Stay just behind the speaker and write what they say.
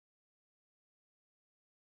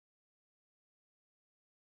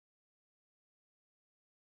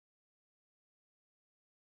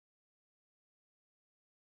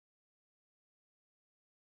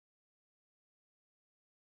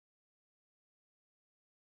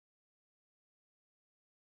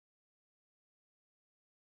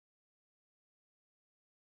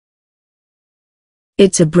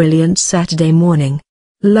It's a brilliant Saturday morning.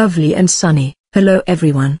 Lovely and sunny. Hello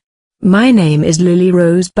everyone. My name is Lily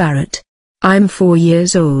Rose Barratt. I'm 4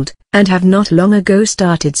 years old, and have not long ago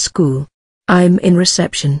started school. I'm in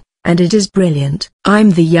reception, and it is brilliant. I'm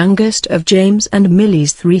the youngest of James and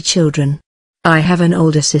Millie's 3 children. I have an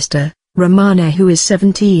older sister, Romana, who is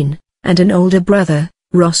 17, and an older brother,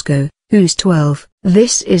 Roscoe, who's 12.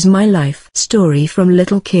 This is my life story from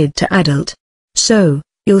little kid to adult. So,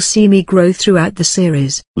 you'll see me grow throughout the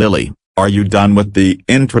series. Lily, are you done with the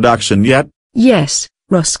introduction yet? Yes,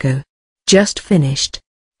 Roscoe. Just finished.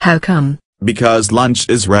 How come? Because lunch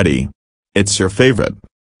is ready. It's your favorite.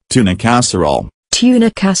 Tuna casserole.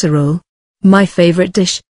 Tuna casserole? My favorite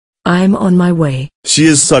dish. I'm on my way. She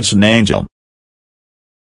is such an angel.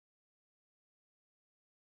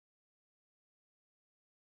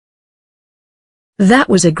 That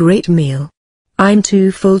was a great meal. I'm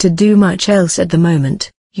too full to do much else at the moment.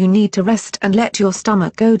 You need to rest and let your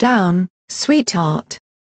stomach go down, sweetheart.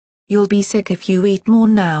 You'll be sick if you eat more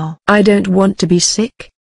now. I don't want to be sick.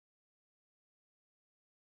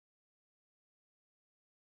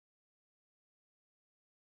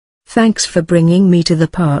 Thanks for bringing me to the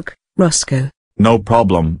park, Roscoe. No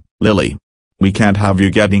problem, Lily. We can't have you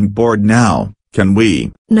getting bored now, can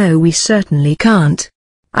we? No, we certainly can't.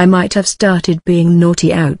 I might have started being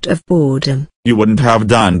naughty out of boredom. You wouldn't have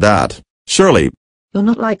done that, surely. You're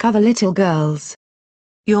not like other little girls.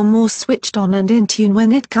 You're more switched on and in tune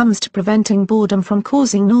when it comes to preventing boredom from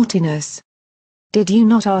causing naughtiness. Did you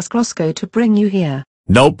not ask Roscoe to bring you here?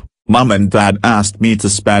 Nope, Mom and Dad asked me to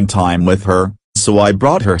spend time with her, so I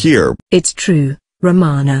brought her here. It's true,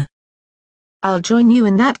 Romana. I'll join you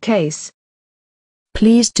in that case.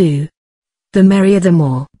 Please do. The merrier the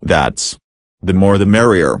more. The more the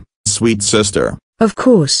merrier, sweet sister. Of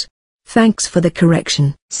course. Thanks for the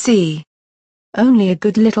correction. See. Only a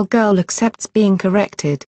good little girl accepts being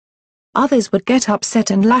corrected. Others would get upset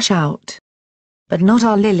and lash out. But not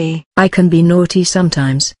our Lily. I can be naughty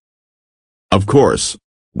sometimes. Of course.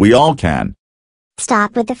 We all can.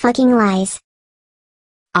 Stop with the fucking lies.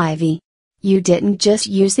 Ivy. You didn't just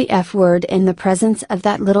use the F word in the presence of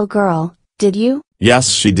that little girl, did you? Yes,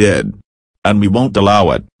 she did. And we won't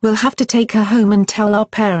allow it. We'll have to take her home and tell our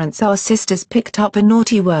parents our sisters picked up a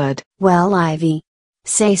naughty word. Well, Ivy.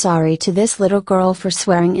 Say sorry to this little girl for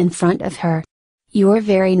swearing in front of her. You're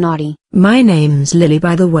very naughty. My name's Lily,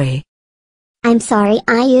 by the way. I'm sorry,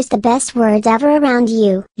 I used the best words ever around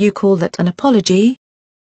you. You call that an apology?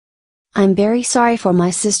 I'm very sorry for my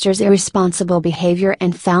sister's irresponsible behavior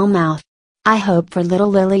and foul mouth. I hope for little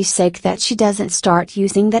Lily's sake that she doesn't start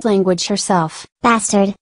using that language herself.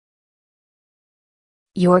 Bastard.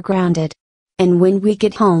 You're grounded. And when we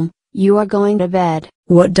get home, you are going to bed.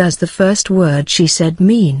 What does the first word she said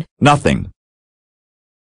mean? Nothing.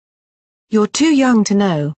 You're too young to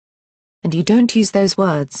know. And you don't use those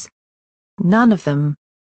words. None of them.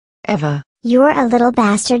 Ever. You're a little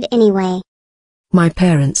bastard anyway. My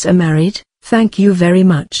parents are married, thank you very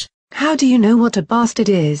much. How do you know what a bastard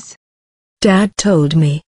is? Dad told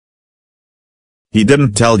me. He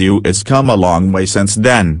didn't tell you. It's come a long way since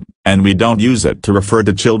then, and we don't use it to refer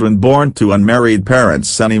to children born to unmarried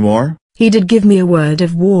parents anymore? He did give me a word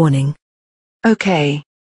of warning. Okay.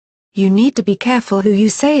 You need to be careful who you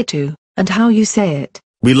say it to, and how you say it.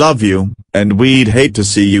 We love you, and we'd hate to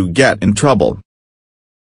see you get in trouble.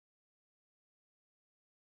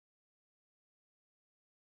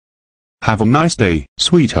 Have a nice day,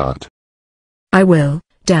 sweetheart. I will,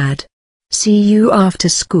 Dad. See you after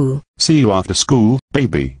school. See you after school,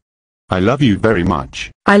 baby. I love you very much.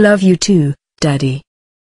 I love you too, Daddy.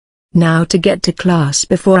 Now to get to class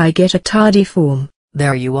before I get a tardy form.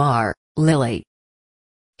 There you are, Lily.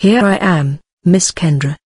 Here I am, Miss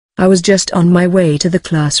Kendra. I was just on my way to the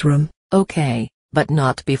classroom. Okay, but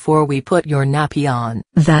not before we put your nappy on.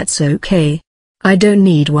 That's okay. I don't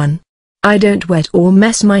need one. I don't wet or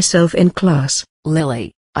mess myself in class.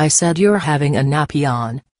 Lily, I said you're having a nappy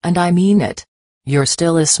on, and I mean it. You're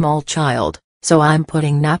still a small child, so I'm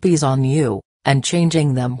putting nappies on you, and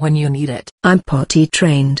changing them when you need it. I'm potty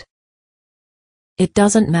trained. It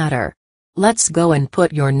doesn't matter. Let's go and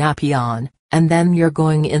put your nappy on, and then you're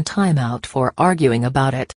going in timeout for arguing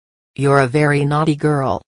about it. You're a very naughty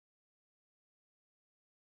girl.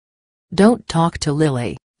 Don't talk to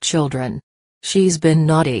Lily, children. She's been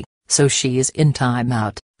naughty, so she's in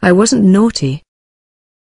timeout. I wasn't naughty.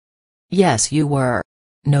 Yes, you were.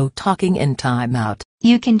 No talking in timeout.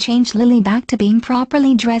 You can change Lily back to being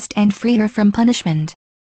properly dressed and free her from punishment.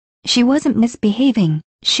 She wasn't misbehaving,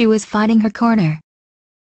 she was fighting her corner.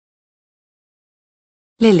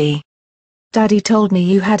 Lily. Daddy told me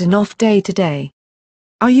you had an off day today.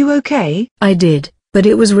 Are you okay? I did, but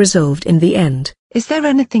it was resolved in the end. Is there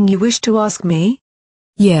anything you wish to ask me?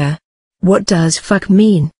 Yeah. What does fuck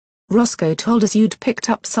mean? Roscoe told us you'd picked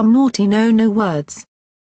up some naughty no words.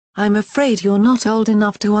 I'm afraid you're not old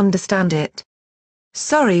enough to understand it.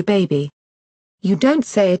 Sorry, baby. You don't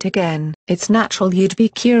say it again. It's natural you'd be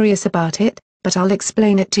curious about it, but I'll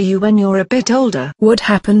explain it to you when you're a bit older. What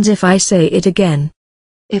happens if I say it again?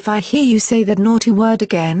 If I hear you say that naughty word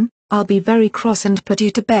again, I'll be very cross and put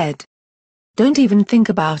you to bed. Don't even think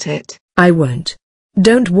about it. I won't.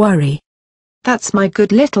 Don't worry. That's my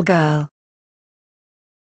good little girl.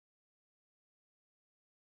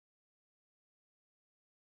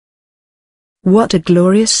 What a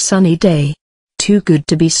glorious sunny day. Too good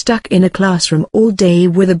to be stuck in a classroom all day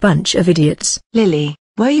with a bunch of idiots. Lily,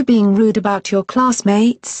 were you being rude about your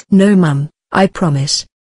classmates? No, Mum, I promise.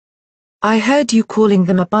 I heard you calling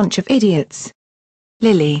them a bunch of idiots.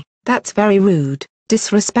 Lily, that's very rude,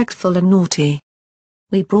 disrespectful and naughty.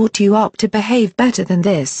 We brought you up to behave better than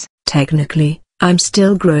this. Technically, I'm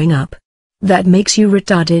still growing up. That makes you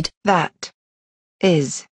retarded. That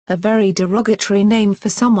is a very derogatory name for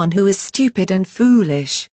someone who is stupid and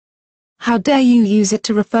foolish. How dare you use it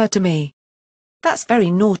to refer to me? That's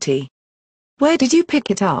very naughty. Where did you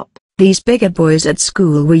pick it up? These bigger boys at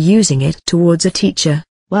school were using it towards a teacher.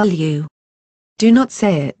 Well, you do not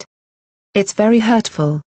say it. It's very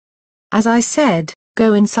hurtful. As I said,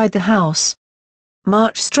 go inside the house.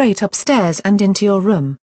 March straight upstairs and into your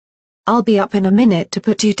room. I'll be up in a minute to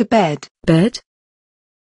put you to bed. Bed?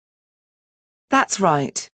 That's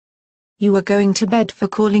right. You are going to bed for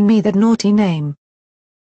calling me that naughty name.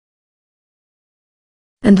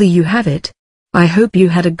 And there you have it. I hope you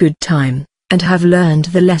had a good time, and have learned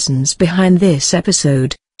the lessons behind this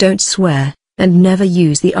episode. Don't swear, and never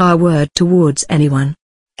use the R word towards anyone.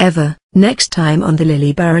 Ever. Next time on the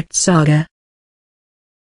Lily Barratt Saga.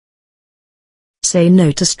 Say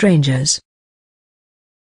no to strangers.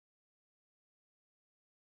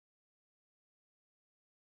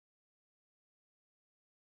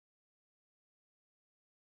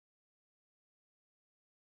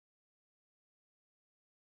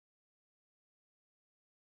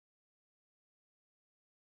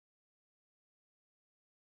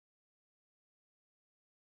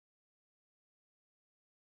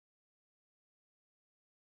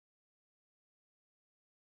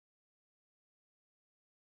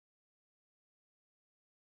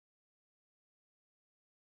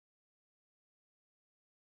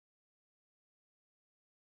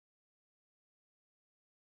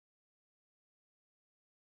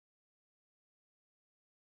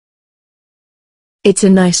 It's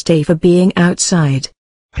a nice day for being outside.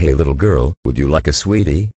 Hey little girl, would you like a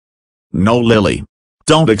sweetie? No, Lily.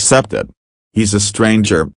 Don't accept it. He's a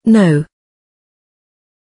stranger. No.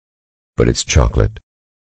 But it's chocolate.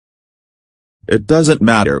 It doesn't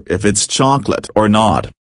matter if it's chocolate or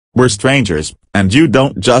not. We're strangers, and you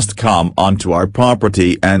don't just come onto our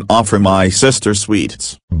property and offer my sister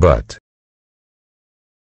sweets. But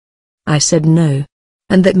I said no.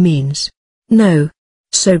 And that means no.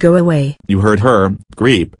 So go away. You heard her,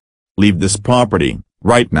 creep. Leave this property,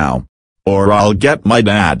 right now. Or I'll get my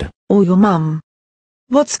dad. Or your mum.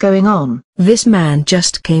 What's going on? This man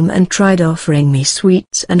just came and tried offering me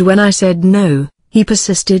sweets, and when I said no, he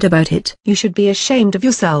persisted about it. You should be ashamed of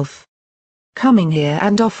yourself. Coming here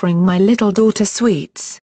and offering my little daughter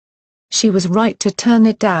sweets. She was right to turn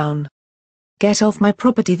it down. Get off my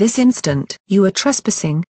property this instant. You are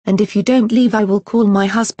trespassing, and if you don't leave I will call my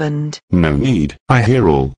husband. No need, I hear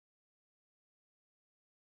all.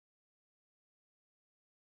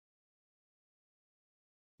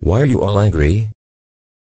 why are you all angry?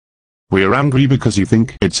 We're angry because you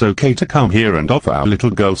think it's okay to come here and offer our little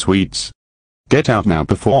girl sweets. Get out now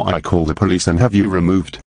before I call the police and have you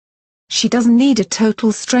removed. She doesn't need a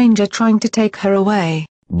total stranger trying to take her away.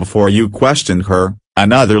 Before you questioned her,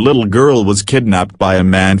 another little girl was kidnapped by a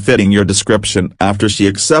man fitting your description after she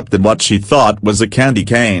accepted what she thought was a candy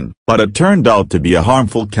cane, but it turned out to be a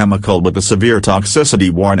harmful chemical with a severe toxicity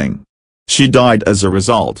warning. She died as a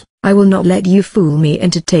result. I will not let you fool me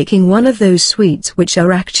into taking one of those sweets which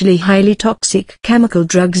are actually highly toxic chemical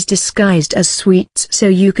drugs disguised as sweets so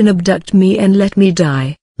you can abduct me and let me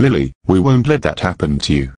die. Lily, we won't let that happen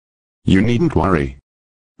to you. You needn't worry.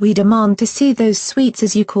 We demand to see those sweets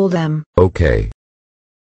as you call them. Okay.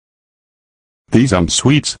 These aren't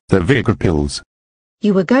sweets, they're Viagra pills.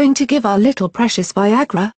 You were going to give our little precious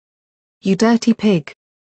Viagra? You dirty pig.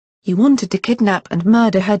 You wanted to kidnap and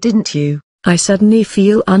murder her, didn't you? I suddenly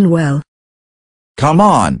feel unwell. Come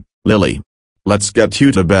on, Lily. Let's get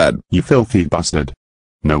you to bed. You filthy bastard.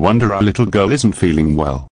 No wonder our little girl isn't feeling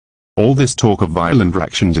well. All this talk of violent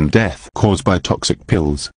reactions and death caused by toxic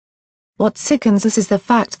pills. What sickens us is the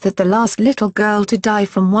fact that the last little girl to die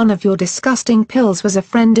from one of your disgusting pills was a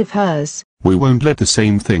friend of hers. We won't let the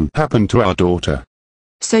same thing happen to our daughter.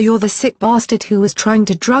 So you're the sick bastard who was trying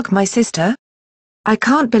to drug my sister? I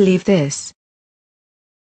can't believe this.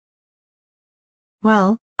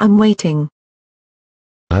 Well, I'm waiting.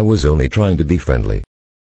 I was only trying to be friendly.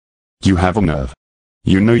 You have a nerve.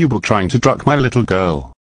 You know you were trying to drug my little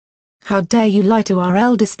girl. How dare you lie to our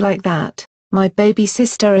eldest like that? My baby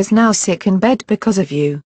sister is now sick in bed because of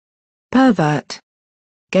you. Pervert.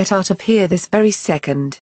 Get out of here this very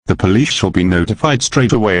second. The police shall be notified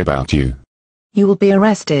straight away about you. You will be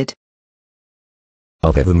arrested.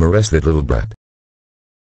 I'll have them arrest that little brat.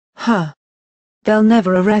 Huh. They'll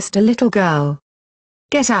never arrest a little girl.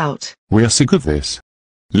 Get out. We're sick of this.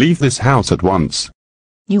 Leave this house at once.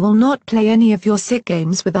 You will not play any of your sick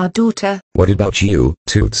games with our daughter. What about you,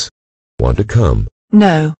 Toots? Want to come?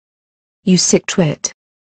 No. You sick twit.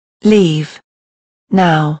 Leave.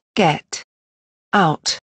 Now, get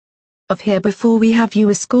out of here before we have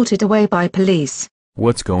you escorted away by police.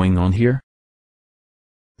 What's going on here?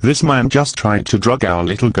 This man just tried to drug our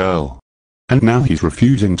little girl. And now he's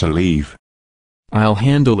refusing to leave. I'll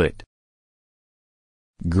handle it.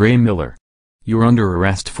 Gray Miller. You're under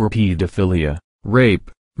arrest for pedophilia,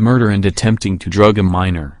 rape, murder and attempting to drug a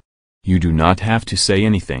minor. You do not have to say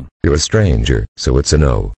anything. You're a stranger, so it's a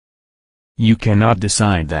no. You cannot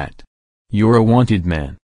decide that. You're a wanted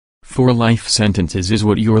man. 4 life sentences is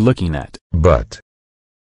what you're looking at. But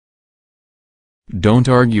don't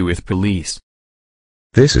argue with police.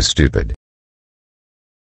 this is stupid.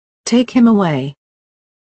 Take him away.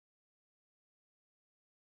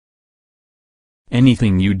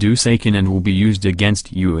 Anything you do say can and will be used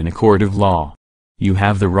against you in a court of law. You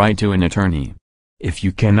have the right to an attorney. If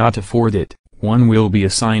you cannot afford it, one will be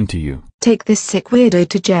assigned to you. Take this sick weirdo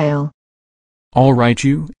to jail. All right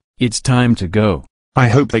it's time to go. I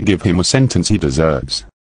hope they give him a sentence he deserves.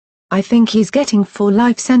 I think he's getting 4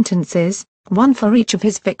 life sentences, 1 for each of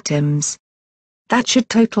his victims. That should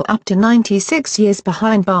total up to 96 years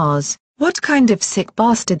behind bars. What kind of sick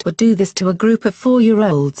bastard would do this to a group of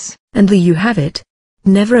 4-year-olds? And there you have it.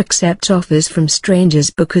 Never accept offers from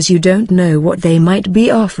strangers because you don't know what they might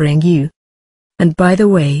be offering you. And by the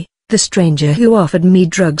way, the stranger who offered me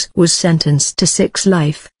drugs was sentenced to 6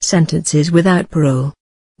 life sentences without parole.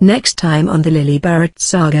 Next time on the Lily Barratt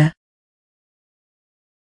Saga.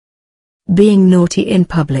 Being naughty in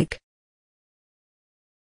public.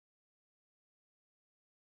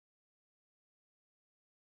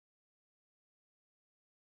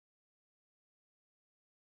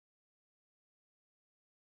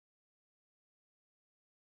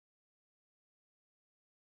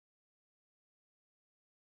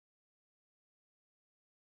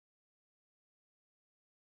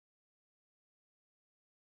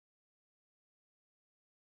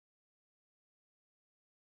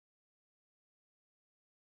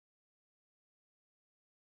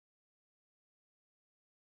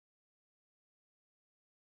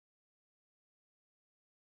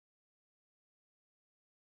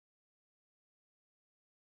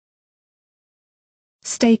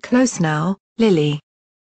 Stay close now, Lily.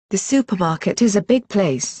 The supermarket is a big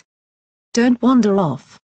place. Don't wander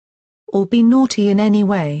off. Or be naughty in any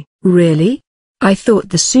way. Really? I thought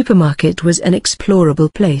the supermarket was an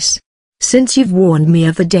explorable place. Since you've warned me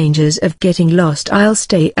of the dangers of getting lost, I'll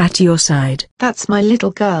stay at your side. That's my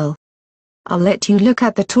little girl. I'll let you look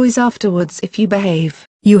at the toys afterwards if you behave.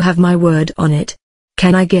 You have my word on it.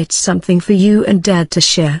 Can I get something for you and Dad to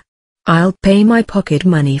share? I'll pay my pocket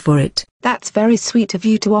money for it. That's very sweet of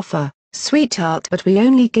you to offer, sweetheart, but we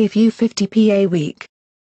only gave you 50p a week.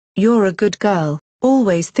 You're a good girl,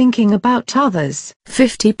 always thinking about others.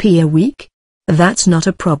 50p a week? That's not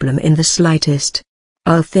a problem in the slightest.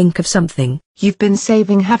 I'll think of something. You've been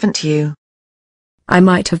saving, haven't you? I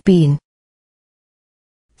might have been.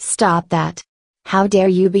 Stop that. How dare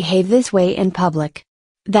you behave this way in public?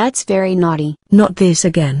 That's very naughty. Not this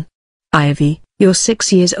again. Ivy, you're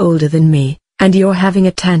 6 years older than me, and you're having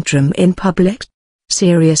a tantrum in public?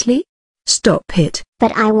 Seriously? Stop it.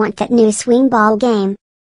 But I want that new swing ball game.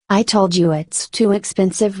 I told you it's too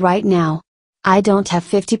expensive right now. I don't have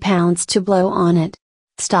 50 pounds to blow on it.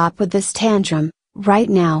 Stop with this tantrum, right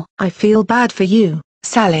now. I feel bad for you,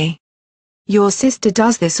 Sally. Your sister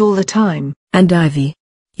does this all the time. And Ivy,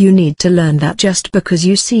 you need to learn that just because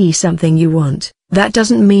you see something you want, that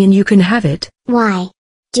doesn't mean you can have it. Why?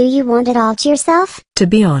 Do you want it all to yourself? To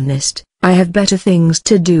be honest, I have better things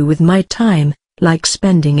to do with my time, like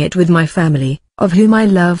spending it with my family, of whom I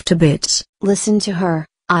love to bits. Listen to her,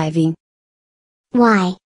 Ivy.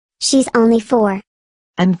 Why? She's only 4.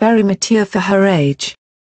 And very mature for her age.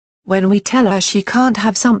 When we tell her she can't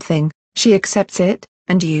have something, she accepts it,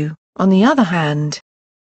 and you, on the other hand,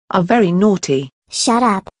 are very naughty. Shut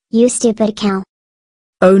up, you stupid cow.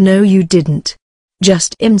 Oh no, you didn't.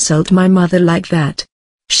 Just insult my mother like that.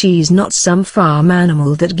 She's not some farm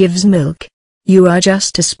animal that gives milk. You are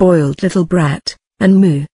just a spoiled little brat,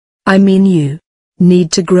 and I mean you,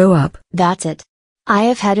 need to grow up. That's it. I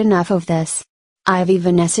have had enough of this. Ivy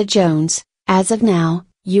Vanessa Jones, as of now,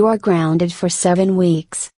 you are grounded for 7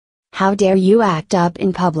 weeks. How dare you act up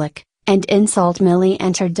in public, and insult Millie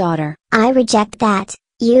and her daughter. I reject that,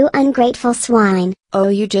 you ungrateful swine. Oh,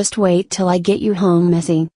 you just wait till I get you home,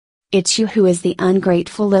 Missy. It's you who is the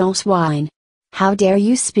ungrateful little swine. How dare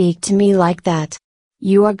you speak to me like that?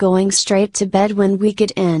 You are going straight to bed when we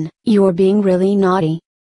get in. You are being really naughty.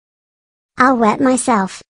 I'll wet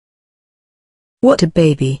myself. What a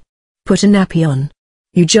baby. Put a nappy on.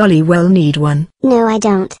 You jolly well need one. No, I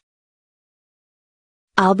don't.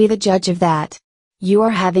 I'll be the judge of that. You are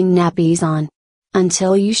having nappies on.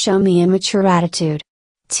 Until you show me a mature attitude.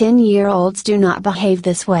 10-year-olds do not behave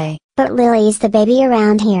this way. But Lily's the baby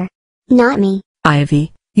around here. Not me.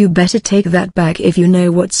 Ivy, you better take that back if you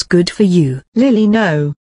know what's good for you. Lily,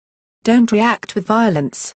 no. Don't react with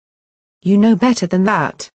violence. You know better than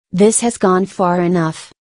that. This has gone far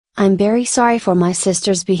enough. I'm very sorry for my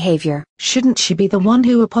sister's behavior. Shouldn't she be the one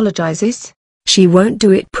who apologizes? She won't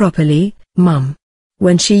do it properly, Mum.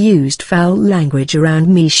 When she used foul language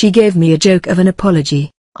around me, she gave me a joke of an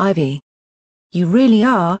apology. Ivy. You really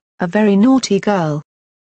are a very naughty girl.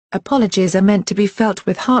 Apologies are meant to be felt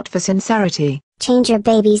with heart for sincerity. Change your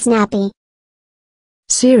baby's nappy.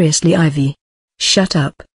 Seriously, Ivy. Shut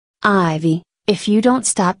up. Ivy, if you don't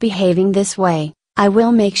stop behaving this way, I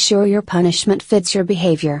will make sure your punishment fits your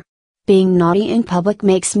behavior. Being naughty in public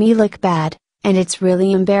makes me look bad, and it's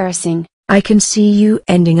really embarrassing. I can see you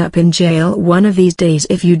ending up in jail one of these days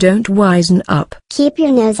if you don't wisen up. Keep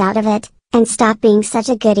your nose out of it, and stop being such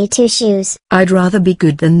a goody two-shoes. I'd rather be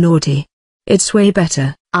good than naughty. It's way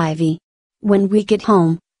better. Ivy. When we get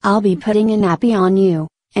home, I'll be putting a nappy on you,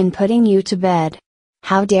 and putting you to bed.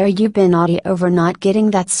 How dare you be naughty over not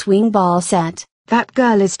getting that swing ball set? That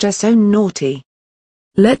girl is just so naughty.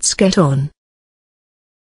 Let's get on.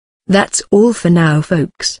 That's all for now,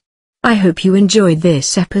 folks. I hope you enjoyed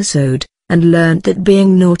this episode, and learned that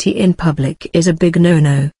being naughty in public is a big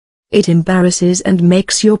no-no. It embarrasses and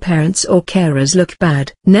makes your parents or carers look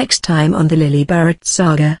bad. Next time on the Lily Barratt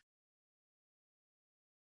Saga.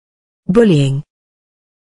 Bullying.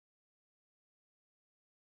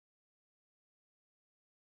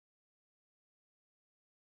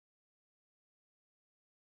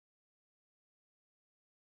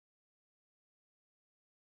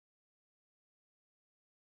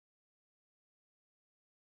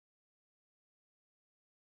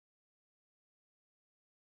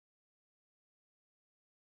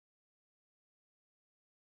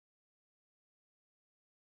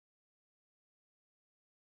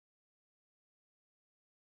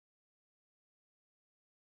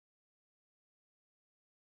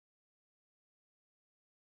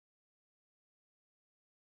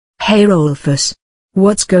 Hey Rolfus.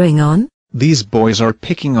 What's going on? These boys are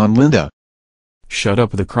picking on Linda. Shut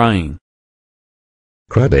up the crying.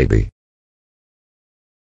 Crybaby.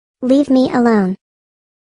 Leave me alone.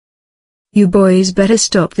 You boys better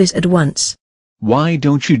stop this at once. Why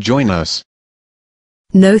don't you join us?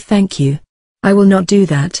 No thank you. I will not do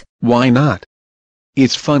that. Why not?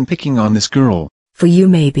 It's fun picking on this girl. For you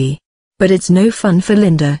maybe. But it's no fun for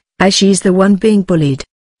Linda, as she's the one being bullied.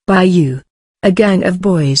 By you. A gang of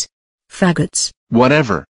boys. Faggots.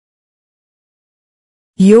 Whatever.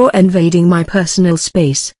 You're invading my personal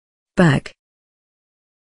space. Back.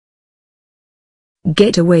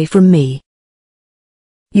 Get away from me.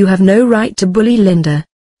 You have no right to bully Linda.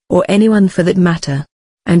 Or anyone for that matter.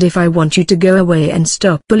 And if I want you to go away and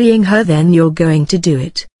stop bullying her, then you're going to do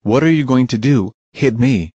it. What are you going to do? Hit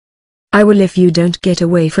me? I will if you don't get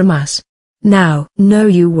away from us. Now. No,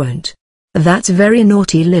 you won't. That's very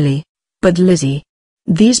naughty, Lily. But Lizzie.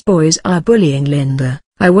 These boys are bullying Linda.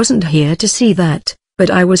 I wasn't here to see that, but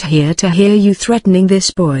I was here to hear you threatening this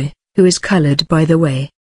boy, who is colored by the way,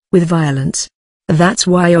 with violence. That's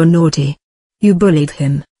why you're naughty. You bullied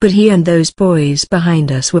him. But he and those boys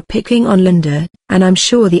behind us were picking on Linda, and I'm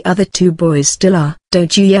sure the other 2 boys still are.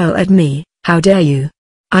 Don't you yell at me, how dare you?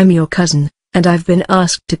 I'm your cousin, and I've been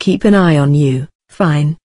asked to keep an eye on you.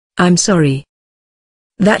 Fine. I'm sorry.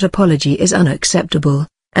 That apology is unacceptable.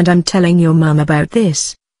 And I'm telling your mum about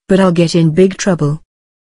this, but I'll get in big trouble.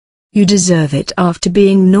 You deserve it after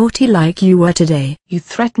being naughty like you were today. You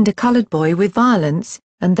threatened a colored boy with violence,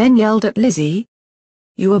 and then yelled at Lizzie.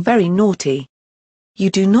 You are very naughty. You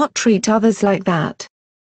do not treat others like that.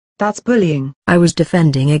 That's bullying. I was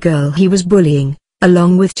defending a girl he was bullying,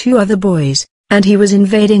 along with 2 other boys, and he was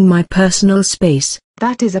invading my personal space.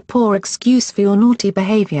 That is a poor excuse for your naughty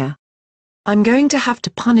behavior. I'm going to have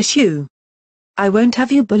to punish you. I won't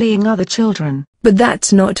have you bullying other children. But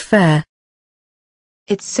that's not fair.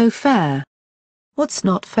 It's so fair. What's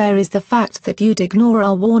not fair is the fact that you'd ignore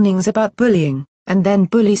our warnings about bullying, and then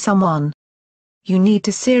bully someone. You need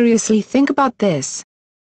to seriously think about this.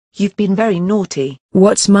 You've been very naughty.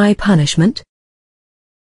 What's my punishment?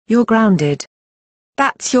 You're grounded.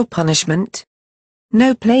 That's your punishment.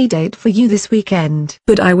 No playdate for you this weekend.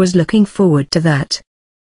 But I was looking forward to that.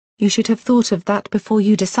 You should have thought of that before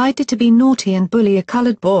you decided to be naughty and bully a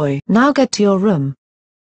colored boy. Now get to your room.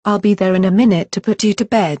 I'll be there in a minute to put you to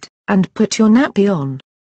bed, and put your nappy on.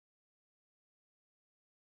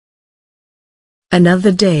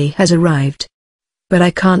 Another day has arrived. But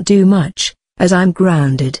I can't do much, as I'm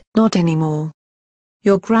grounded. Not anymore.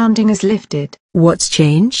 Your grounding is lifted. What's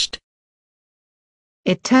changed?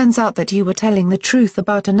 It turns out that you were telling the truth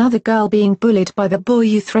about another girl being bullied by the boy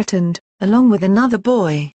you threatened, along with another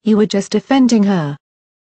boy. You were just defending her.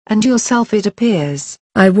 And yourself, it appears.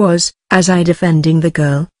 I was, as I defending the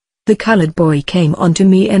girl. The colored boy came onto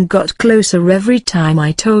me and got closer every time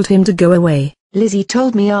I told him to go away. Lizzie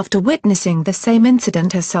told me after witnessing the same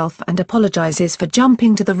incident herself and apologizes for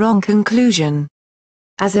jumping to the wrong conclusion.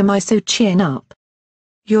 As am I, so chin up.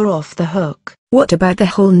 You're off the hook. What about the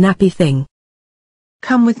whole nappy thing?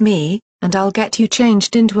 Come with me, and I'll get you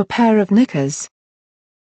changed into a pair of knickers.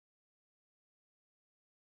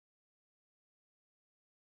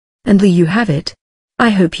 And there you have it. I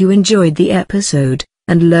hope you enjoyed the episode,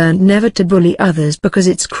 and learned never to bully others because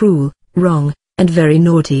it's cruel, wrong, and very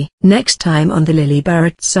naughty. Next time on the Lily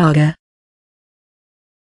Barratt Saga.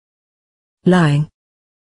 Lying.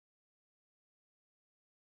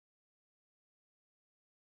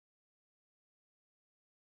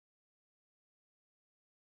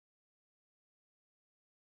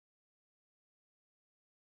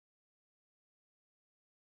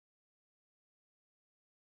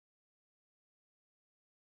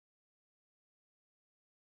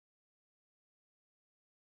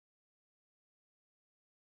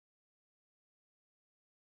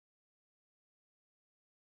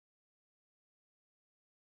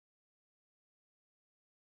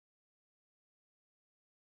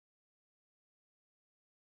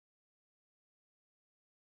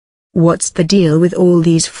 What's the deal with all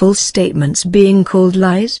these false statements being called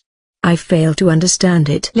lies? I fail to understand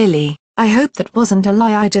it. Lily, I hope that wasn't a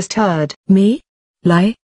lie I just heard. Me?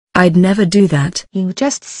 Lie? I'd never do that. You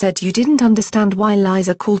just said you didn't understand why lies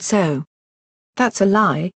are called so. That's a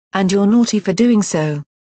lie, and you're naughty for doing so.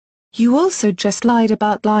 You also just lied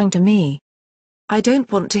about lying to me. I don't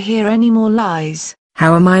want to hear any more lies.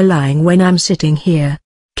 How am I lying when I'm sitting here?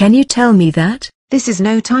 Can you tell me that? This is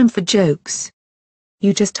no time for jokes.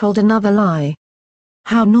 You just told another lie.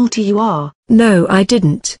 How naughty you are. No, I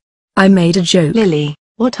didn't. I made a joke. Lily,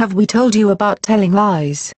 what have we told you about telling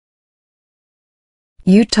lies?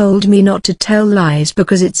 You told me not to tell lies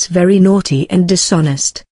because it's very naughty and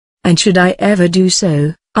dishonest. And should I ever do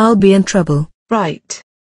so, I'll be in trouble. Right.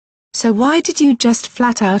 So why did you just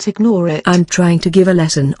flat out ignore it? I'm trying to give a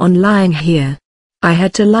lesson on lying here. I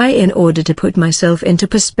had to lie in order to put myself into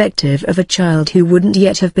perspective of a child who wouldn't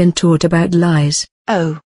yet have been taught about lies.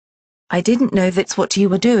 Oh. I didn't know that's what you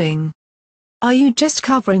were doing. Are you just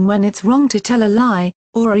covering when it's wrong to tell a lie,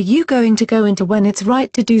 or are you going to go into when it's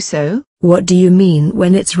right to do so? What do you mean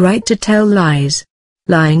when it's right to tell lies?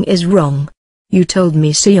 Lying is wrong. You told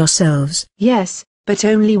me so yourselves. Yes, but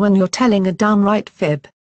only when you're telling a downright fib.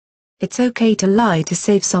 It's okay to lie to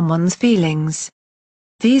save someone's feelings.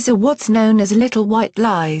 These are what's known as little white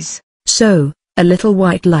lies. So, a little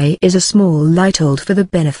white lie is a small lie told for the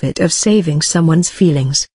benefit of saving someone's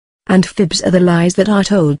feelings. And fibs are the lies that are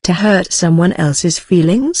told to hurt someone else's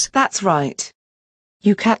feelings? That's right.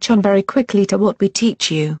 You catch on very quickly to what we teach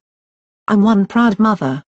you. I'm one proud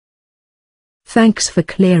mother. Thanks for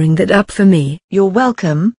clearing that up for me. You're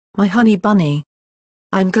welcome, my honey bunny.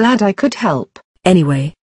 I'm glad I could help.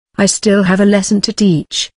 Anyway, I still have a lesson to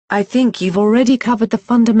teach. I think you've already covered the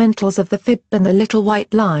fundamentals of the fib and the little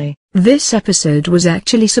white lie. This episode was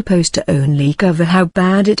actually supposed to only cover how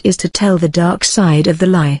bad it is to tell the dark side of the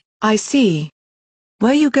lie. I see.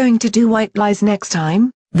 Were you going to do white lies next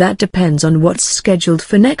time? That depends on what's scheduled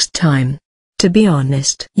for next time. To be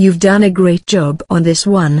honest, you've done a great job on this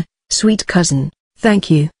one, sweet cousin.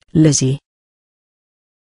 Thank you, Lizzie.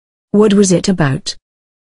 What was it about?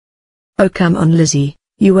 Oh come on Lizzie,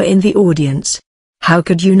 you were in the audience. How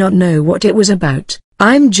could you not know what it was about?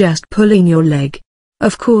 I'm just pulling your leg.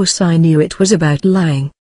 Of course I knew it was about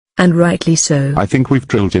lying. And rightly so. I think we've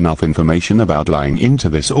drilled enough information about lying into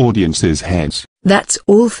this audience's heads. That's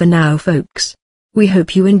all for now, folks. We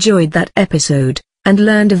hope you enjoyed that episode, and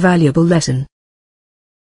learned a valuable lesson.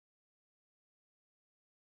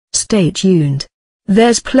 Stay tuned.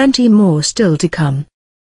 There's plenty more still to come.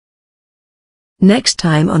 Next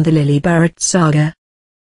time on the Lily Barratt Saga.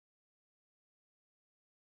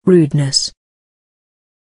 Rudeness.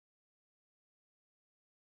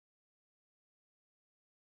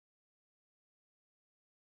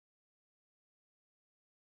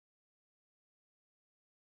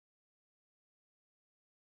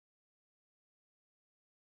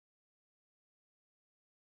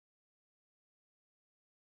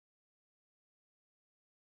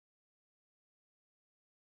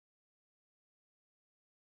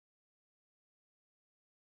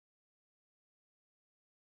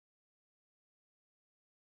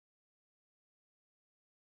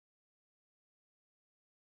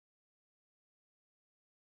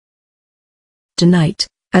 Tonight,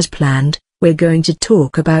 as planned, we're going to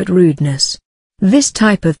talk about rudeness. This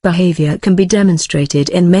type of behavior can be demonstrated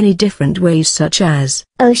in many different ways, such as,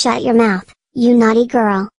 "Oh, shut your mouth, you naughty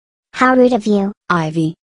girl. How rude of you."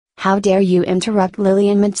 Ivy. How dare you interrupt Lily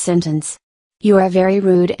in mid-sentence. You are a very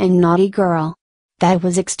rude and naughty girl. That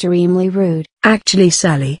was extremely rude. Actually,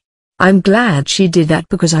 Sally. I'm glad she did that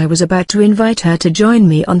because I was about to invite her to join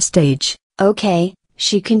me on stage. Okay,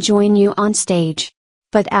 she can join you on stage.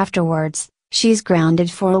 But afterwards, she's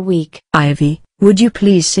grounded for a week. Ivy, would you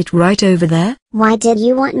please sit right over there? Why did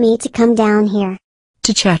you want me to come down here?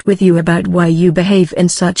 To chat with you about why you behave in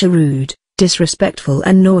such a rude, disrespectful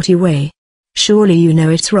and naughty way. Surely you know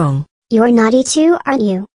it's wrong. You're naughty too, aren't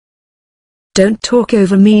you? Don't talk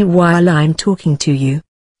over me while I'm talking to you.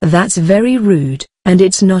 That's very rude, and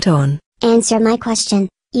it's not on. Answer my question,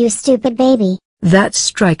 you stupid baby. That's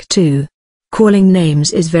strike 2. Calling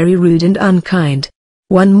names is very rude and unkind.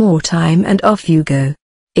 One more time and off you go.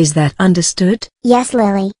 Is that understood? Yes,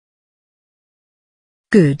 Lily.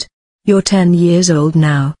 Good. You're 10 years old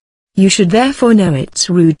now. You should therefore know it's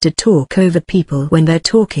rude to talk over people when they're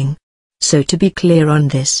talking. So to be clear on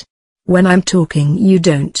this, when I'm talking you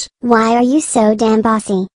don't. Why are you so damn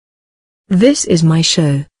bossy? This is my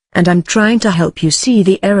show, and I'm trying to help you see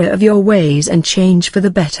the error of your ways and change for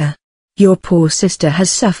the better. Your poor sister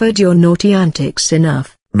has suffered your naughty antics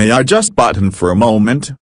enough. May I just butt in for a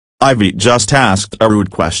moment? Ivy just asked a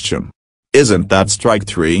rude question. Isn't that strike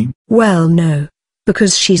 3? Well, no.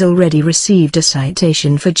 Because she's already received a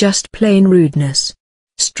citation for just plain rudeness.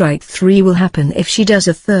 Strike 3 will happen if she does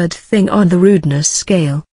a third thing on the rudeness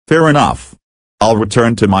scale. Fair enough. I'll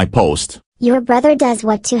return to my post. Your brother does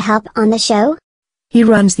what to help on the show? He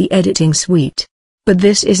runs the editing suite. But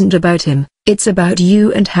this isn't about him, it's about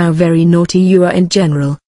you and how very naughty you are in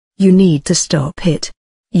general. You need to stop it.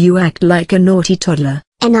 You act like a naughty toddler.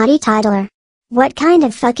 A naughty toddler? What kind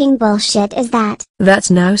of fucking bullshit is that? That's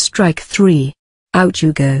now strike 3. Out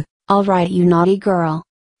you go. Alright, you naughty girl.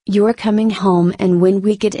 You're coming home, and when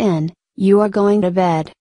we get in, you are going to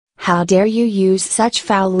bed. How dare you use such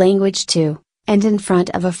foul language to, and in front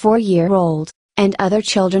of a 4-year-old, and other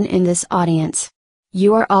children in this audience.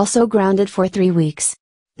 You are also grounded for 3 weeks.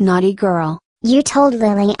 Naughty girl. You told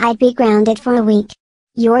Lily I'd be grounded for a week.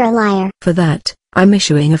 You're a liar. For that, I'm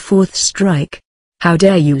issuing a 4th strike. How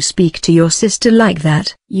dare you speak to your sister like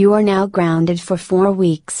that? You are now grounded for 4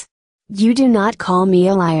 weeks. You do not call me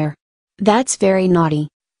a liar. That's very naughty.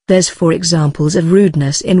 There's 4 examples of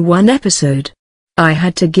rudeness in one episode. I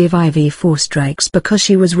had to give Ivy 4 strikes because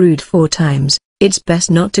she was rude 4 times. It's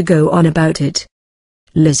best not to go on about it.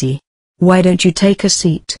 Lizzie. Why don't you take a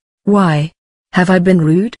seat? Why? Have I been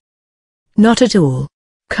rude? Not at all.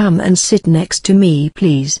 Come and sit next to me,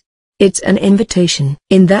 please. It's an invitation.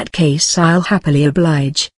 In that case I'll happily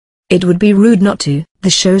oblige. It would be rude not to. The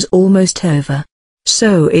show's almost over.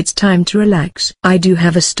 So it's time to relax. I do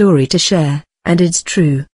have a story to share, and it's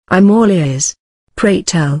true. I'm all ears. Pray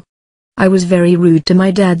tell. I was very rude to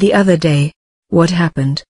my dad the other day. What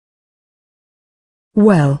happened?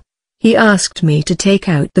 Well, he asked me to take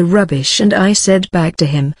out the rubbish and I said back to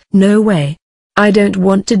him, "No way. I don't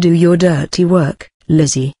want to do your dirty work,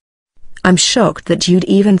 Lizzie." I'm shocked that you'd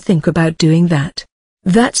even think about doing that.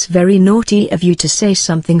 That's very naughty of you to say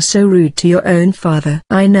something so rude to your own father.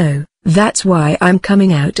 I know, that's why I'm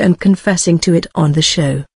coming out and confessing to it on the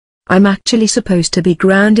show. I'm actually supposed to be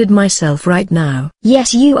grounded myself right now.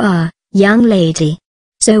 Yes, you are, young lady.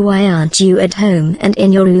 So why aren't you at home and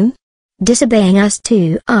in your room? Disobeying us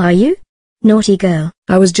too, are you? Naughty girl.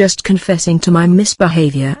 I was just confessing to my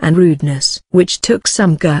misbehavior and rudeness, which took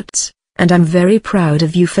some guts, and I'm very proud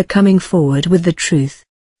of you for coming forward with the truth.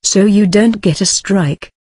 So you don't get a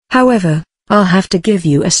strike. However, I'll have to give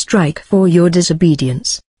you a strike for your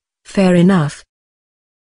disobedience. Fair enough.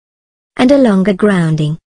 And a longer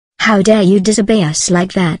grounding. How dare you disobey us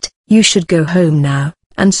like that? You should go home now,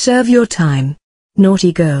 and serve your time.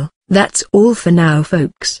 Naughty girl. That's all for now,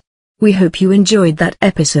 folks. We hope you enjoyed that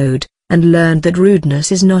episode, and learned that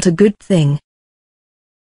rudeness is not a good thing.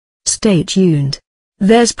 Stay tuned.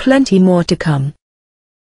 There's plenty more to come.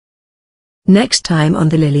 Next time on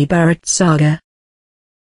the Lily Barratt Saga.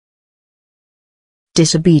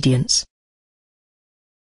 Disobedience.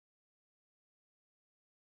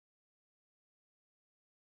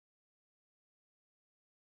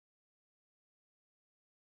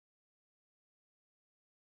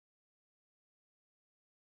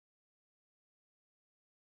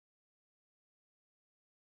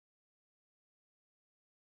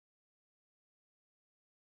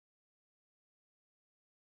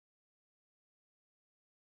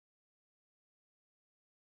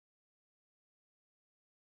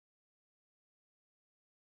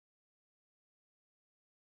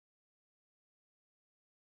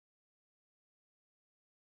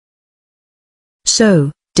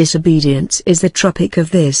 So, disobedience is the topic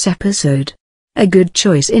of this episode. A good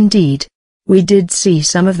choice indeed. We did see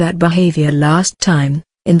some of that behavior last time,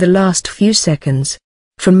 in the last few seconds.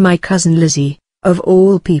 From my cousin Lizzie, of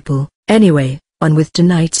all people. Anyway, on with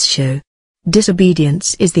tonight's show.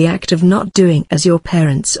 Disobedience is the act of not doing as your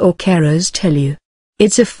parents or carers tell you.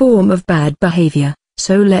 It's a form of bad behavior,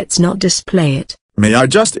 so let's not display it. May I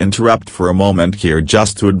just interrupt for a moment here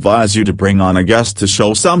just to advise you to bring on a guest to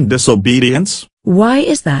show some disobedience? Why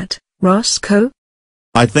is that, Roscoe?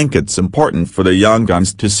 I think it's important for the young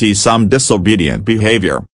guns to see some disobedient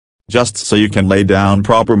behavior. Just so you can lay down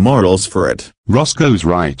proper morals for it. Roscoe's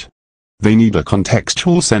right. They need a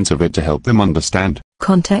contextual sense of it to help them understand.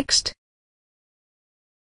 Context?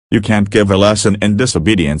 You can't give a lesson in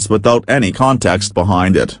disobedience without any context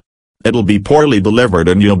behind it. It'll be poorly delivered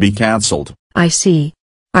and you'll be cancelled. I see.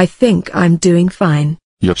 I think I'm doing fine.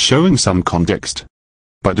 You're showing some context.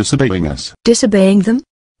 By disobeying us. Disobeying them?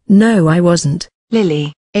 No, I wasn't.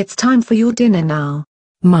 Lily, it's time for your dinner now.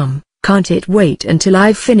 Mum, can't it wait until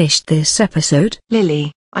I've finished this episode?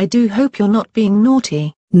 Lily, I do hope you're not being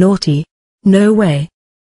naughty. Naughty? No way.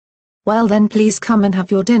 Well then please come and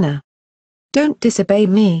have your dinner. Don't disobey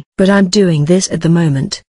me. But I'm doing this at the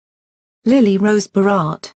moment. Lily Rose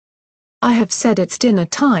Barratt. I have said it's dinner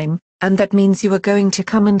time, and that means you are going to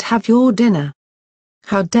come and have your dinner.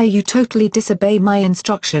 How dare you totally disobey my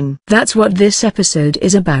instruction? That's what this episode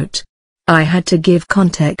is about. I had to give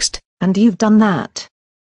context. And you've done that.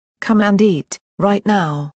 Come and eat, right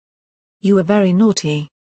now. You were very naughty.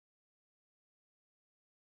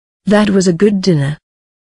 That was a good dinner.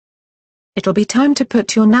 It'll be time to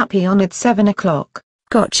put your nappy on at 7 o'clock.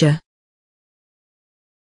 Gotcha.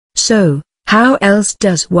 So, how else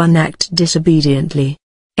does one act disobediently?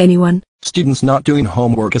 Anyone? Students not doing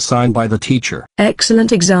homework assigned by the teacher.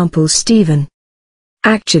 Excellent example, Stephen.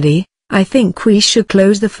 Actually, I think we should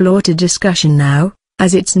close the floor to discussion now,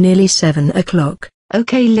 as it's nearly 7 o'clock.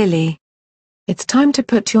 Okay, Lily. It's time to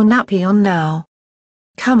put your nappy on now.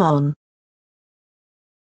 Come on.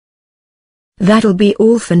 That'll be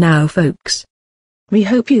all for now, folks. We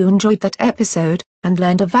hope you enjoyed that episode, and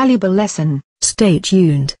learned a valuable lesson. Stay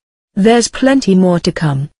tuned. There's plenty more to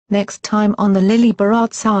come. Next time on the Lily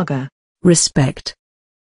Barratt Saga. Respect.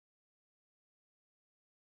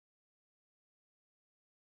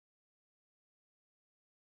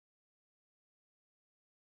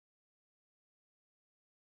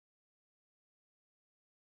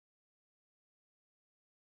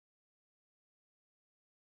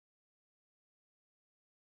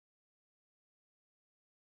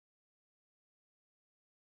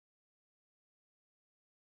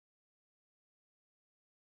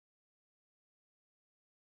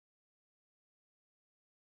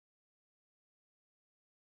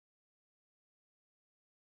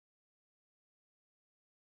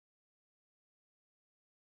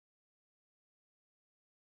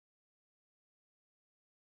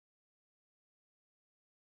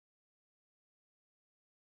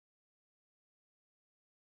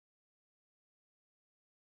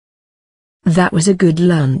 That was a good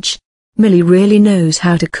lunch. Millie really knows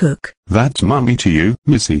how to cook. That's Mummy to you,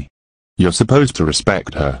 Missy. You're supposed to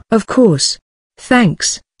respect her. Of course.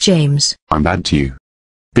 Thanks, James. I'm bad to you.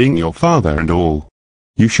 Being your father and all.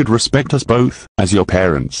 You should respect us both, as your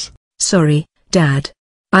parents. Sorry, Dad.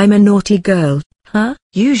 I'm a naughty girl, huh?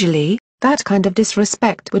 Usually, That kind of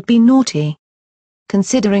disrespect would be naughty.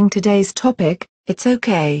 Considering today's topic, it's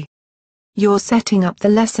okay. You're setting up the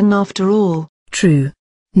lesson after all. True.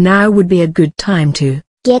 Now would be a good time to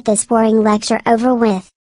get this boring lecture over with.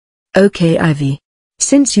 Okay, Ivy.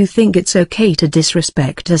 Since you think it's okay to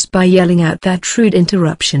disrespect us by yelling out that rude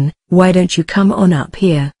interruption, why don't you come on up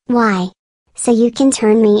here? Why? So you can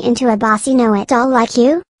turn me into a bossy know-it-all like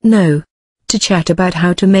you? No. To chat about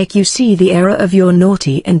how to make you see the error of your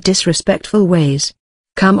naughty and disrespectful ways.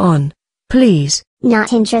 Come on, please.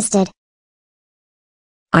 Not interested.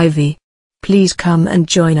 Ivy. Please come and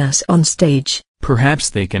join us on stage. Perhaps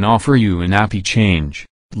they can offer you a nappy change,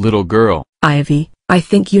 little girl. Ivy, I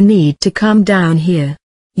think you need to come down here.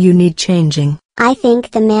 You need changing. I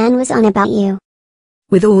think the man was on about you.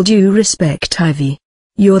 With all due respect, Ivy.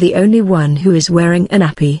 You're the only one who is wearing a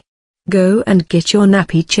nappy. Go and get your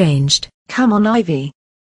nappy changed. Come on, Ivy.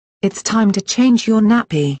 It's time to change your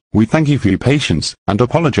nappy. We thank you for your patience, and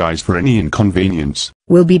apologize for any inconvenience.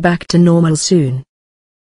 We'll be back to normal soon.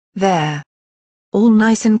 There. All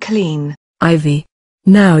nice and clean. Ivy.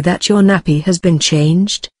 Now that your nappy has been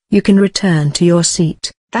changed, you can return to your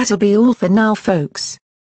seat. That'll be all for now, folks.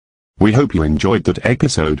 We hope you enjoyed that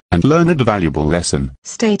episode, and learned a valuable lesson.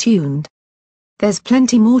 Stay tuned. There's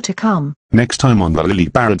plenty more to come. Next time on the Lily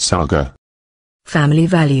Barratt Saga. Family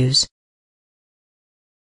values.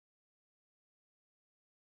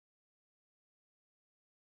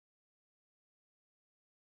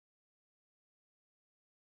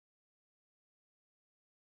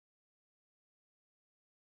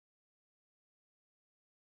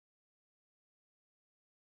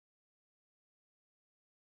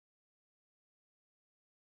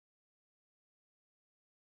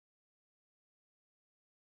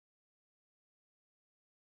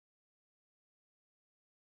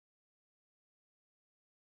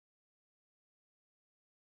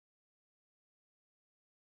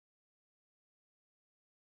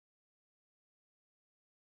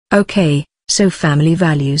 Okay, so family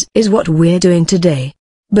values is what we're doing today.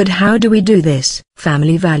 But how do we do this?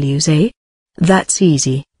 Family values, eh? That's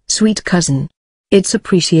easy, sweet cousin. It's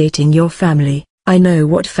appreciating your family. I know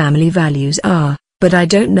what family values are, but I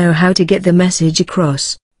don't know how to get the message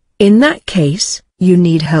across. In that case, you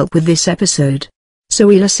need help with this episode. So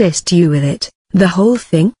we'll assist you with it. The whole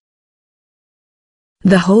thing?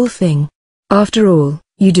 The whole thing. After all,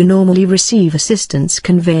 you do normally receive assistance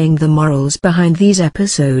conveying the morals behind these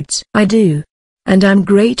episodes. I do. And I'm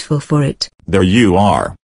grateful for it. There you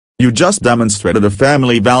are. You just demonstrated a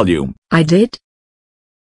family value. I did?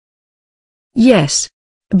 Yes.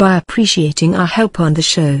 By appreciating our help on the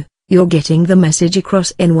show, you're getting the message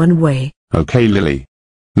across in one way. Okay, Lily.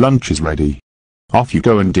 Lunch is ready. Off you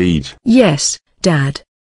go indeed. Yes, Dad.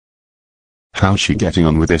 How's she getting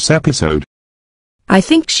on with this episode? I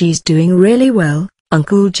think she's doing really well,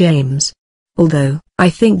 Uncle James. Although, I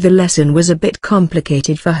think the lesson was a bit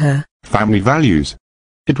complicated for her. Family values.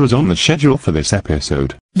 It was on the schedule for this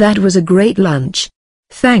episode. That was a great lunch.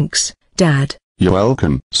 Thanks, Dad. You're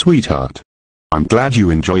welcome, sweetheart. I'm glad you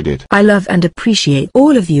enjoyed it. I love and appreciate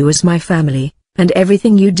all of you as my family, and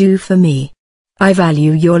everything you do for me. I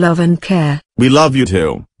value your love and care. We love you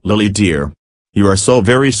too, Lily dear. You are so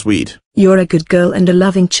very sweet. You're a good girl and a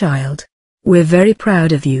loving child. We're very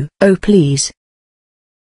proud of you. Oh please.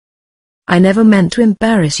 I never meant to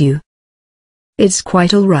embarrass you. It's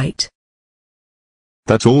quite all right.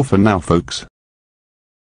 That's all for now, folks.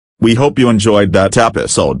 We hope you enjoyed that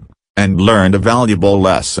episode, and learned a valuable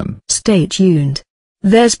lesson. Stay tuned.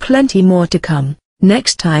 There's plenty more to come,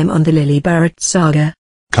 next time on the Lily Barratt Saga.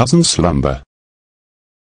 Cousin Slumber.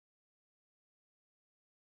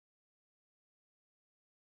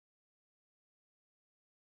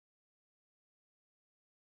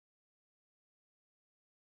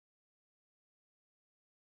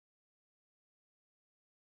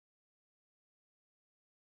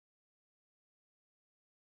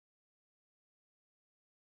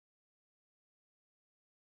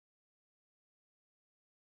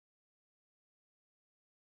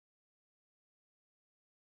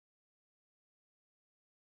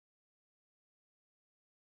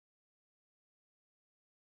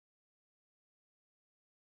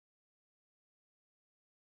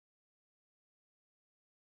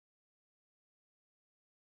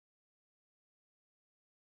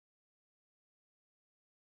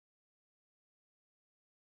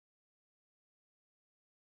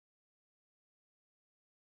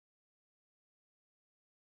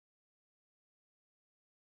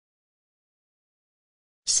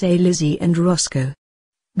 Say Lizzie and Roscoe.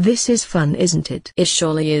 This is fun, isn't it? It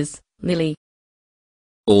surely is, Lily.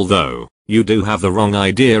 Although, you do have the wrong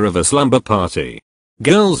idea of a slumber party.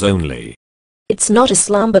 Girls only. It's not a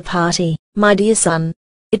slumber party, my dear son.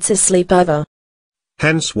 It's a sleepover.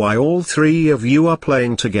 Hence why all three of you are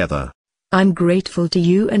playing together. I'm grateful to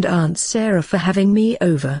you and Aunt Sarah for having me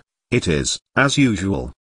over. It is, as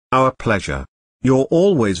usual, our pleasure. You're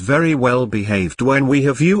always very well behaved when we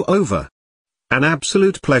have you over. An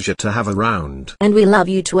absolute pleasure to have around. And we love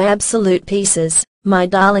you to absolute pieces, my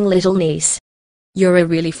darling little niece. You're a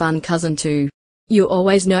really fun cousin too. You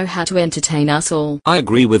always know how to entertain us all. I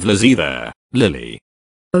agree with Lizzie there, Lily.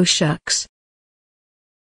 Oh shucks.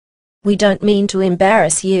 We don't mean to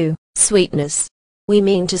embarrass you, sweetness. We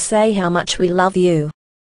mean to say how much we love you.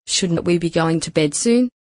 Shouldn't we be going to bed soon?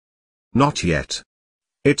 Not yet.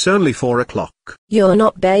 It's only 4 o'clock. You're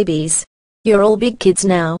not babies. You're all big kids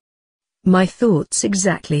now. My thoughts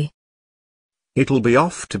exactly. It'll be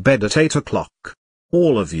off to bed at 8 o'clock.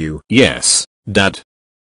 All of you. Yes, Dad.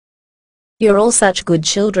 You're all such good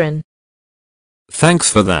children. Thanks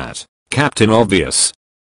for that, Captain Obvious.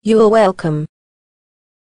 You're welcome.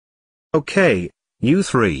 Okay, you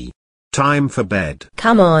three. Time for bed.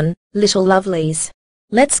 Come on, little lovelies.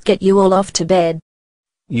 Let's get you all off to bed.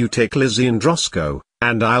 You take Lizzie and Roscoe,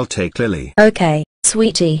 and I'll take Lily. Okay,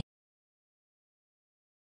 sweetie.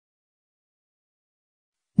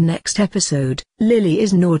 Next episode, Lily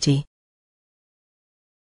is naughty.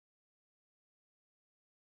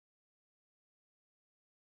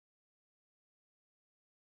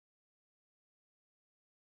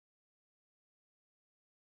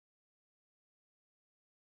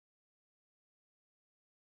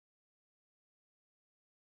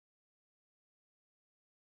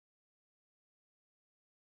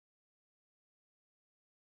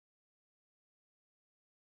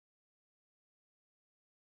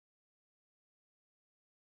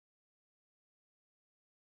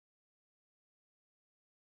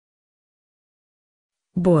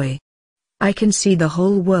 Boy. I can see the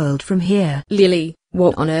whole world from here. Lily,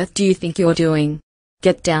 what on earth do you think you're doing?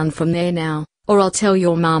 Get down from there now, or I'll tell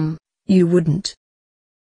your mum. You wouldn't.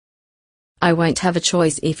 I won't have a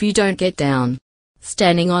choice if you don't get down.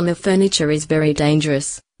 Standing on the furniture is very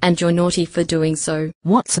dangerous, and you're naughty for doing so.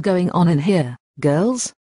 What's going on in here,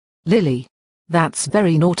 girls? Lily. That's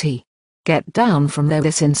very naughty. Get down from there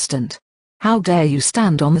this instant. How dare you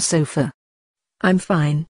stand on the sofa? I'm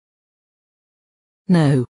fine.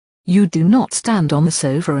 No. You do not stand on the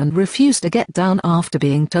sofa and refuse to get down after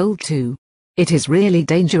being told to. It is really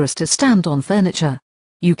dangerous to stand on furniture.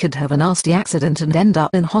 You could have a nasty accident and end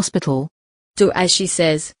up in hospital. Do as she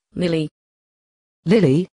says, Lily.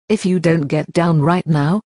 Lily, if you don't get down right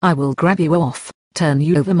now, I will grab you off, turn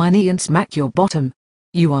you over my knee and smack your bottom.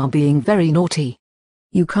 You are being very naughty.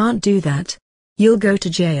 You can't do that. You'll go to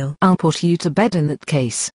jail. I'll put you to bed in that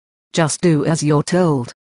case. Just do as you're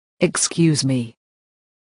told. Excuse me.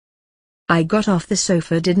 I got off the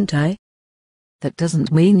sofa, didn't I? That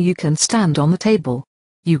doesn't mean you can stand on the table.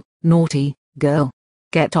 You naughty girl.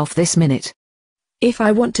 Get off this minute. If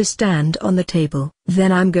I want to stand on the table,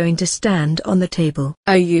 then I'm going to stand on the table.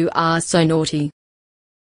 Oh, you are so naughty.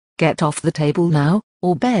 Get off the table now,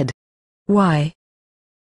 or bed. Why?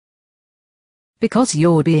 Because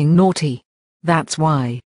you're being naughty. That's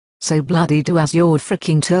why. So bloody do as you're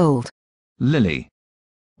freaking told. Lily.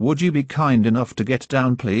 Would you be kind enough to get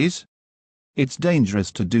down, please? It's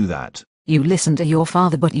dangerous to do that. You listen to your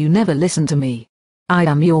father, but you never listen to me. I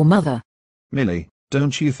am your mother. Millie,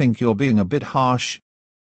 don't you think you're being a bit harsh?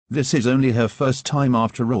 This is only her first time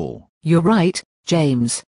after all. You're right,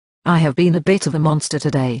 James. I have been a bit of a monster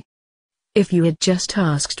today. If you had just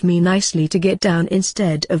asked me nicely to get down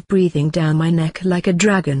instead of breathing down my neck like a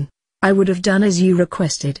dragon, I would have done as you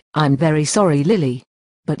requested. I'm very sorry, Lily.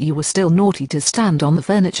 But you were still naughty to stand on the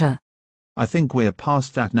furniture. I think we're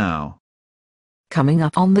past that now. Coming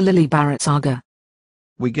up on the Lily Barratt Saga.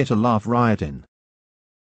 We get a laugh riot in.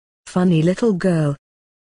 Funny little girl.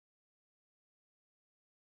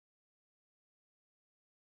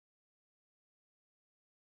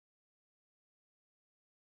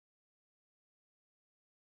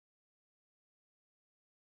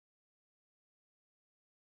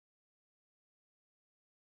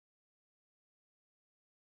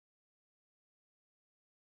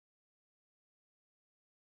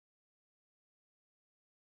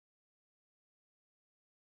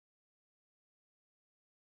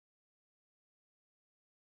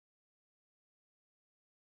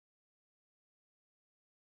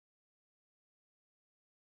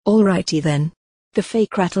 Alrighty then. The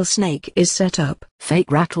fake rattlesnake is set up.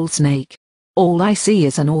 Fake rattlesnake. All I see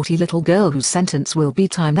is a naughty little girl whose sentence will be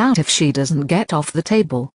timed out if she doesn't get off the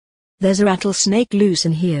table. There's a rattlesnake loose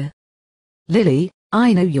in here. Lily,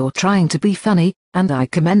 I know you're trying to be funny, and I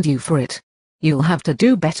commend you for it. You'll have to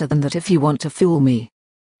do better than that if you want to fool me.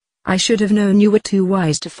 I should have known you were too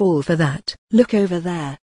wise to fall for that. Look over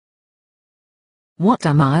there. What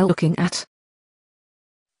am I looking at?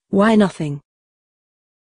 Why, nothing.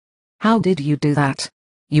 How did you do that?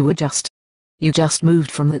 You just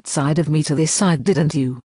moved from that side of me to this side, didn't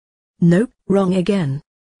you? Nope, wrong again.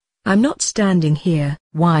 I'm not standing here.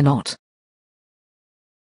 Why not?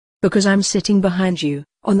 Because I'm sitting behind you,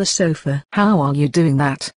 on the sofa. How are you doing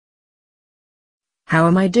that? How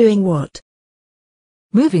am I doing what?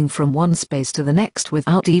 Moving from one space to the next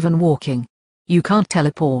without even walking. You can't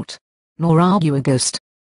teleport. Nor are you a ghost.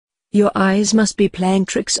 Your eyes must be playing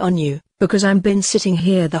tricks on you, because I've been sitting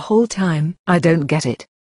here the whole time. I don't get it.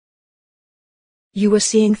 You were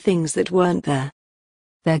seeing things that weren't there.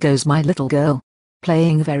 There goes my little girl.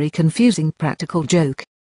 Playing a very confusing practical joke.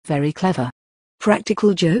 Very clever.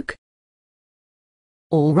 Practical joke?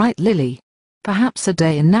 All right, Lily. Perhaps a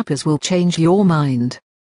day in nappies will change your mind.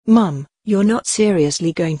 Mum, you're not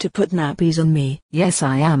seriously going to put nappies on me? Yes,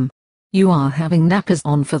 I am. You are having nappies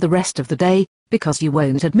on for the rest of the day, because you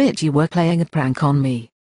won't admit you were playing a prank on me.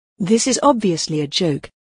 This is obviously a joke.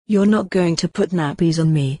 You're not going to put nappies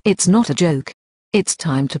on me. It's not a joke. It's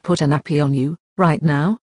time to put a nappy on you, right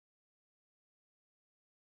now.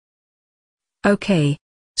 Okay.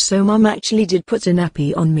 So Mum actually did put a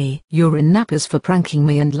nappy on me. You're in nappies for pranking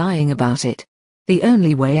me and lying about it. The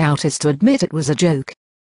only way out is to admit it was a joke.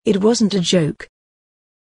 It wasn't a joke.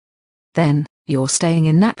 Then, you're staying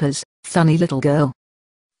in nappies, funny little girl.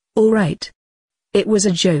 All right. It was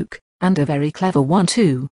a joke. And a very clever one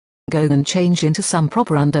too. Go and change into some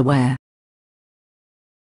proper underwear.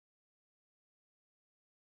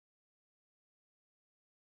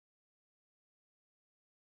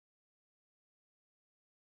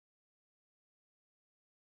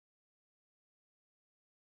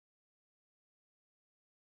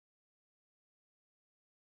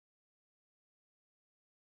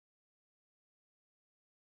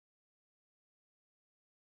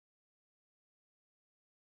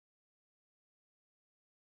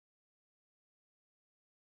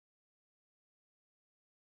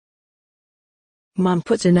 Mum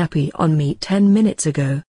put a nappy on me 10 minutes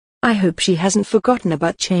ago. I hope she hasn't forgotten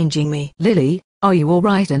about changing me. Lily, are you all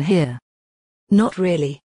right in here? Not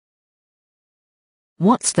really.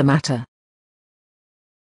 What's the matter?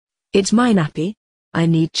 It's my nappy. I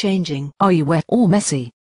need changing. Are you wet or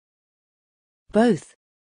messy? Both.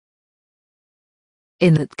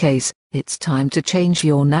 In that case, it's time to change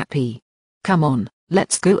your nappy. Come on,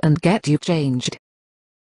 let's go and get you changed.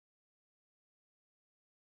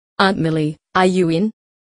 Aunt Millie, are you in?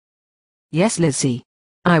 Yes, Lizzie.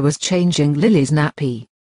 I was changing Lily's nappy.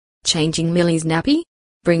 Changing Millie's nappy?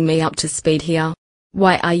 Bring me up to speed here.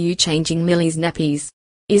 Why are you changing Millie's nappies?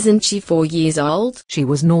 Isn't she 4 years old? She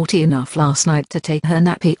was naughty enough last night to take her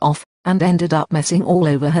nappy off, and ended up messing all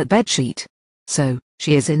over her bedsheet. So,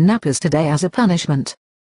 she is in nappies today as a punishment.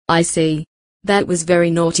 I see. That was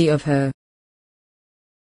very naughty of her.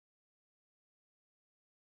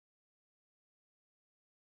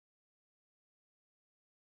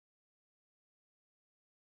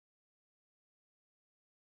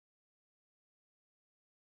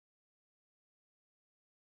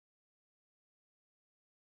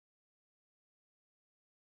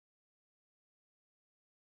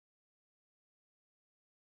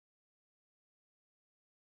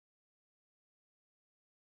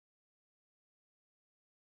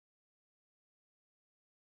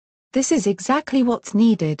 This is exactly what's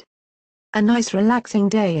needed. A nice relaxing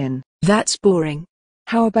day in. That's boring.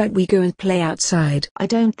 How about we go and play outside? I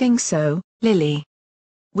don't think so, Lily.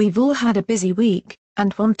 We've all had a busy week,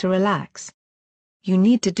 and want to relax. You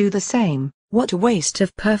need to do the same. What a waste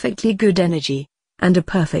of perfectly good energy, and a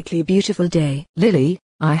perfectly beautiful day. Lily,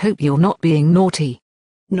 I hope you're not being naughty.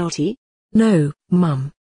 Naughty? No,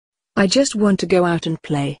 Mum. I just want to go out and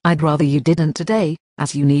play. I'd rather you didn't today,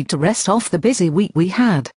 as you need to rest off the busy week we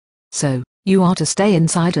had. So, you are to stay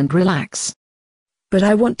inside and relax. But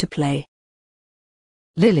I want to play.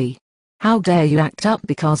 Lily, how dare you act up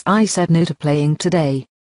because I said no to playing today?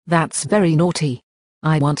 That's very naughty.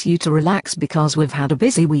 I want you to relax because we've had a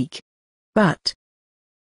busy week. But...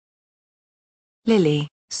 Lily,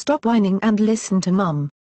 stop whining and listen to Mum.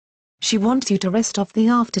 She wants you to rest off the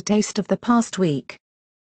aftertaste of the past week.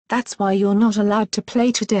 That's why you're not allowed to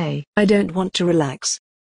play today. I don't want to relax.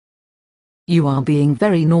 You are being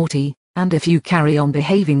very naughty, and if you carry on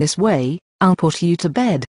behaving this way, I'll put you to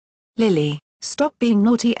bed. Lily, stop being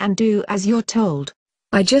naughty and do as you're told.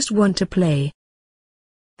 I just want to play.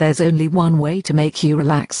 There's only one way to make you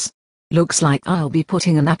relax. Looks like I'll be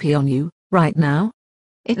putting a nappy on you, right now.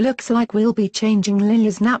 It looks like we'll be changing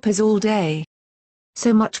Lily's nappies all day.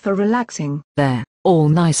 So much for relaxing. There, all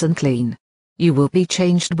nice and clean. You will be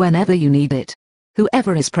changed whenever you need it.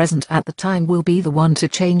 Whoever is present at the time will be the one to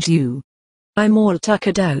change you. I'm all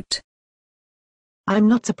tuckered out. I'm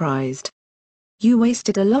not surprised. You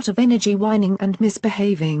wasted a lot of energy whining and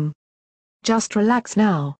misbehaving. Just relax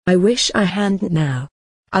now. I wish I hadn't now.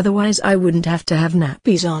 Otherwise I wouldn't have to have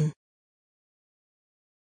nappies on.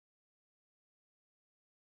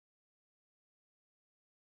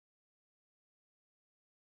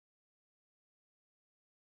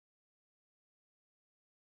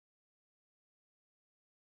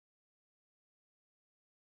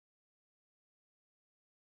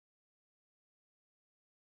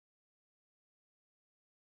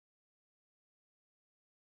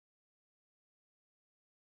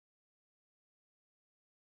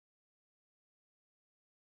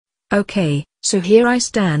 Okay, so here I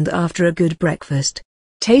stand after a good breakfast.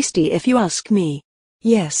 Tasty if you ask me.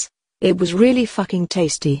 Yes, it was really fucking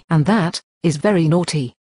tasty. And that is very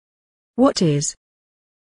naughty. What is?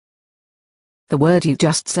 The word you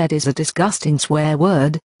just said is a disgusting swear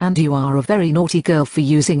word, and you are a very naughty girl for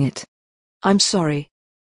using it. I'm sorry.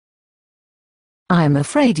 I am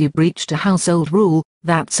afraid you breached a household rule.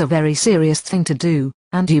 That's a very serious thing to do,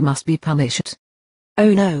 and you must be punished.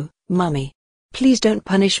 Oh no, Mummy. Please don't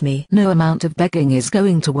punish me. No amount of begging is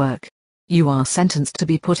going to work. You are sentenced to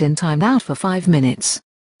be put in time out for 5 minutes.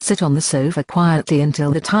 Sit on the sofa quietly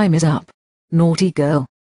until the time is up. Naughty girl.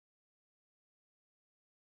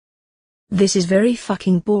 This is very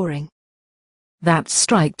fucking boring. That's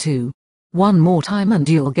strike 2. One more time and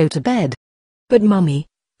you'll go to bed. But Mummy,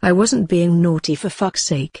 I wasn't being naughty for fuck's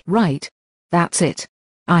sake. Right. That's it.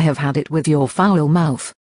 I have had it with your foul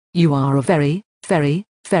mouth. You are a very, very,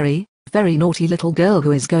 very, very naughty little girl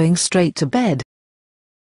who is going straight to bed.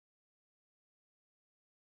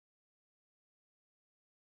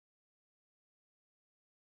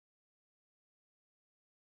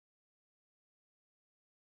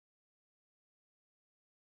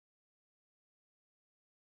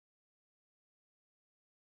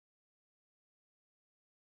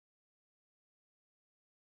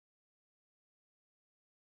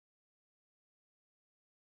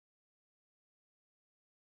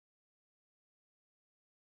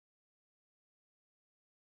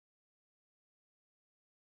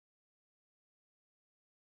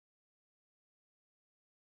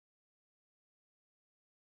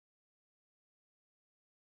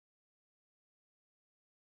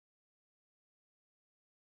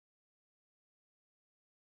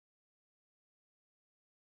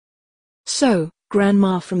 So,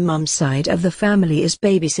 Grandma from Mum's side of the family is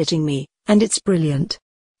babysitting me, and it's brilliant.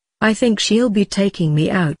 I think she'll be taking me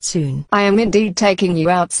out soon. I am indeed taking you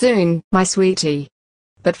out soon, my sweetie.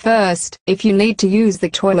 But first, if you need to use the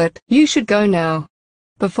toilet, you should go now.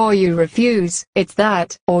 Before you refuse, it's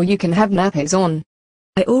that, or you can have nappies on.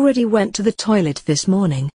 I already went to the toilet this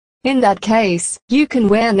morning. In that case, you can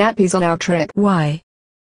wear nappies on our trip. Why?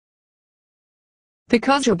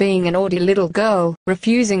 Because you're being a naughty little girl,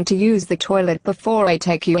 refusing to use the toilet before I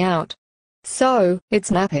take you out. So,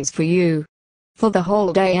 it's nappies for you. For the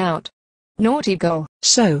whole day out. Naughty girl.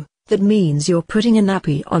 So, that means you're putting a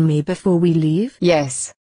nappy on me before we leave?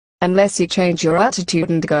 Yes. Unless you change your attitude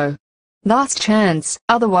and go. Last chance,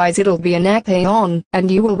 otherwise it'll be a nappy on, and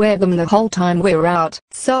you will wear them the whole time we're out.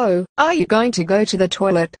 So, are you going to go to the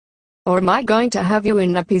toilet? Or am I going to have you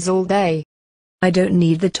in nappies all day? I don't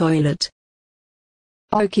need the toilet.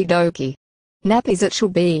 Okie dokie. Nappies it shall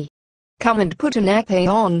be. Come and put a nappy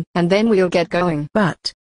on, and then we'll get going.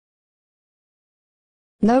 But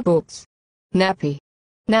no books. Nappy.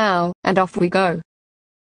 Now, and off we go.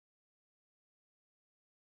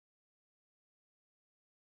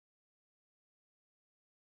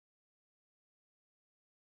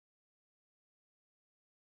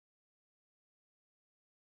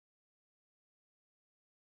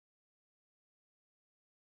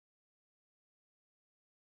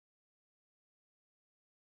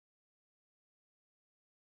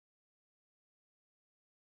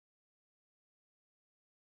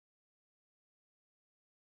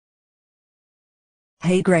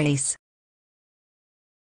 Hey Grace.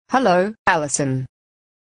 Hello, Allison.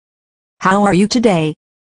 How are you today?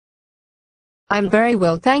 I'm very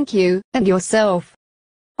well, thank you, and yourself?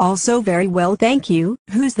 Also very well, thank you.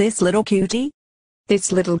 Who's this little cutie?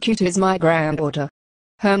 This little cutie is my granddaughter.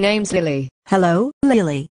 Her name's Lily. Hello,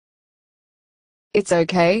 Lily. It's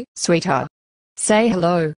okay, sweetheart. Say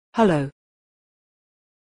hello. Hello.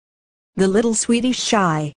 The little sweetie's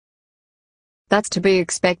shy. That's to be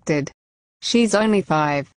expected. She's only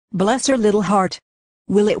 5. Bless her little heart.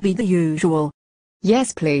 Will it be the usual?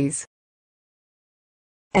 Yes, please.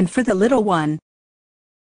 And for the little one?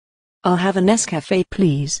 I'll have a Nescafe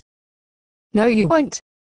please. No you won't.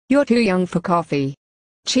 You're too young for coffee.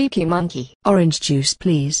 Cheeky monkey. Orange juice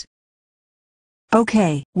please.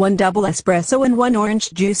 Okay, 1 double espresso and 1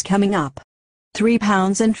 orange juice coming up.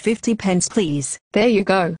 £3.50 please. There you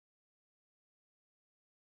go.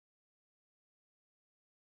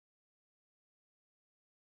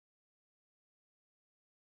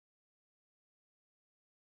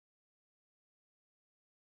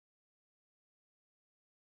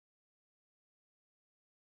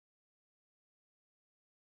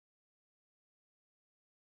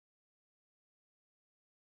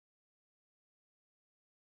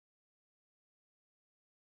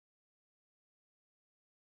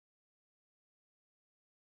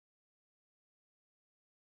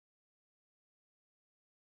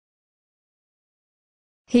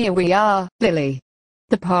 Here we are, Lily.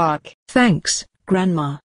 The park. Thanks,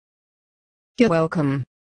 Grandma. You're welcome.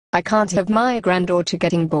 I can't have my granddaughter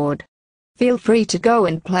getting bored. Feel free to go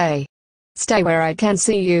and play. Stay where I can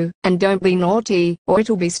see you, and don't be naughty, or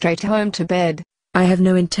it'll be straight home to bed. I have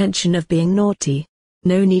no intention of being naughty.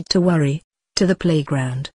 No need to worry. To the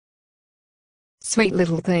playground. Sweet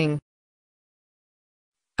little thing.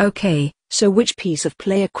 Okay, so which piece of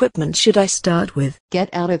play equipment should I start with? Get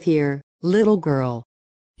out of here, little girl.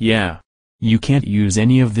 Yeah. You can't use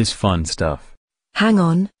any of this fun stuff. Hang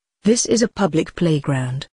on, this is a public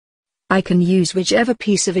playground. I can use whichever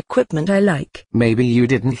piece of equipment I like. Maybe you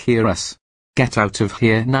didn't hear us. Get out of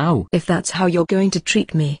here now. If that's how you're going to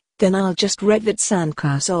treat me, then I'll just wreck that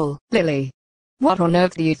sandcastle. Lily. What on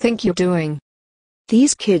earth do you think you're doing?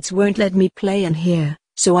 These kids won't let me play in here,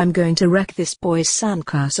 so I'm going to wreck this boy's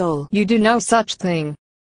sandcastle. You do no such thing.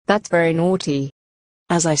 That's very naughty.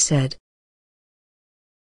 As I said.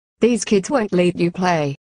 These kids won't let you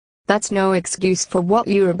play. That's no excuse for what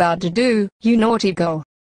you're about to do, you naughty girl.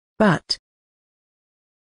 But.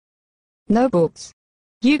 No books.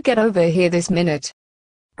 You get over here this minute.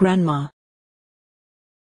 Grandma.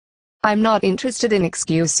 I'm not interested in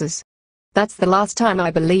excuses. That's the last time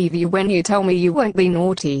I believe you when you tell me you won't be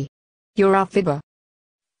naughty. You're a fibber.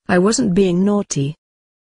 I wasn't being naughty.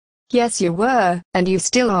 Yes you were, and you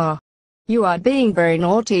still are. You are being very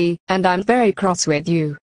naughty, and I'm very cross with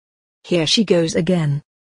you. Here she goes again.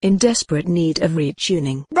 In desperate need of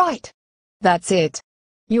retuning. Right. That's it.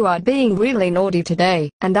 You are being really naughty today,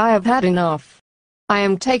 and I have had enough. I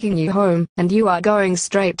am taking you home, and you are going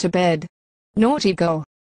straight to bed. Naughty girl.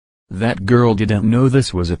 That girl didn't know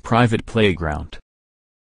this was a private playground.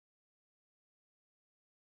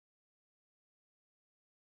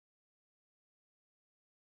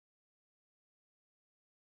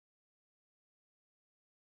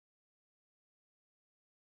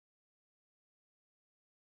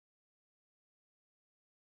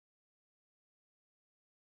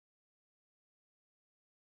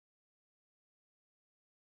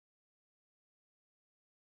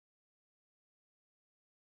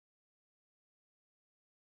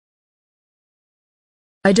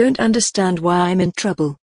 I don't understand why I'm in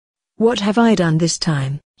trouble. What have I done this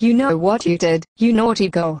time? You know what you did, you naughty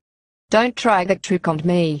girl. Don't try that trick on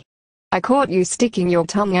me. I caught you sticking your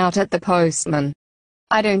tongue out at the postman.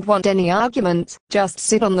 I don't want any arguments, just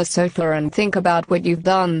sit on the sofa and think about what you've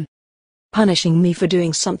done. Punishing me for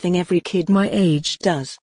doing something every kid my age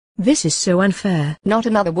does. This is so unfair. Not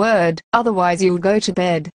another word, otherwise you'll go to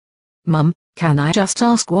bed. Mum, can I just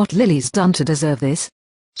ask what Lily's done to deserve this?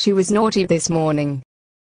 She was naughty this morning.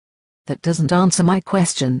 That doesn't answer my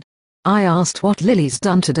question. I asked what Lily's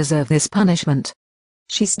done to deserve this punishment.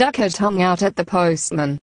 She stuck her tongue out at the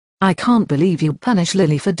postman. I can't believe you punish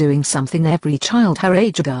Lily for doing something every child her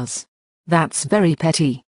age does. That's very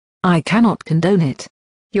petty. I cannot condone it.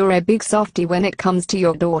 You're a big softy when it comes to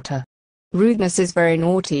your daughter. Rudeness is very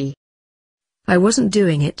naughty. I wasn't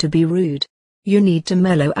doing it to be rude. You need to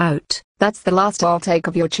mellow out. That's the last I'll take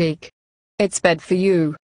of your cheek. It's bad for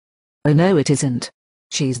you. Oh no it isn't.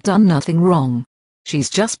 She's done nothing wrong. She's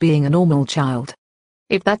just being a normal child.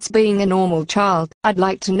 If that's being a normal child, I'd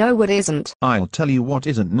like to know what isn't. I'll tell you what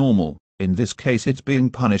isn't normal. In this case it's being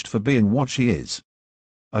punished for being what she is.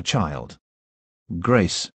 A child.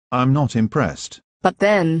 Grace, I'm not impressed. But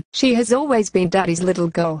then, she has always been Daddy's little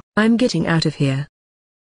girl. I'm getting out of here.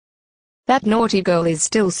 That naughty girl is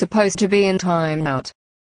still supposed to be in timeout.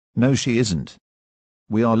 No she isn't.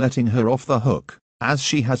 We are letting her off the hook, as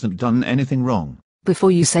she hasn't done anything wrong.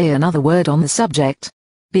 Before you say another word on the subject,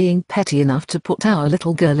 being petty enough to put our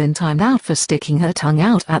little girl in timeout for sticking her tongue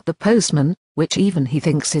out at the postman, which even he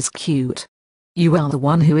thinks is cute. You are the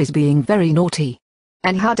one who is being very naughty.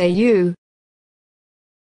 And how dare you?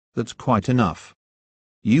 That's quite enough.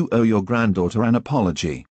 You owe your granddaughter an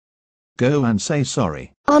apology. Go and say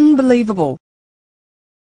sorry. Unbelievable.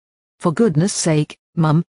 For goodness sake,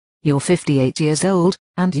 Mum. You're 58 years old,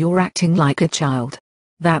 and you're acting like a child.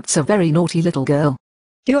 That's a very naughty little girl.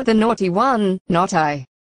 You're the naughty one, not I.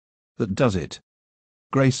 That does it.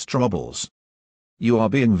 Grace Stroubles. You are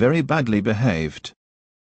being very badly behaved.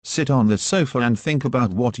 Sit on the sofa and think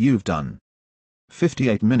about what you've done.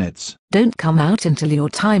 58 minutes. Don't come out until your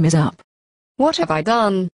time is up. What have I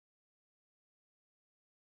done?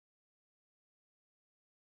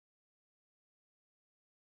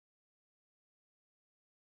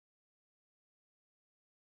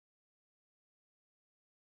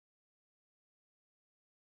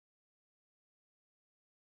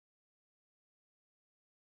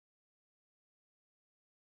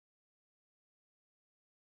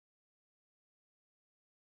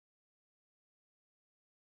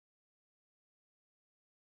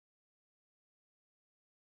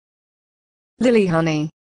 Lily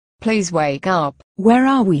honey. Please wake up. Where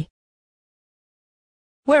are we?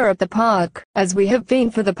 We're at the park, as we have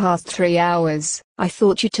been for the past 3 hours. I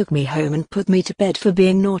thought you took me home and put me to bed for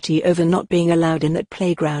being naughty over not being allowed in that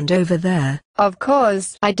playground over there. Of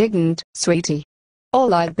course I didn't, sweetie.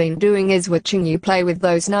 All I've been doing is watching you play with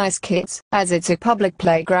those nice kids, as it's a public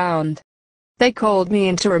playground. They called me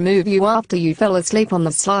in to remove you after you fell asleep on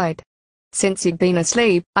the slide. Since you've been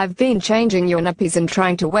asleep, I've been changing your nappies and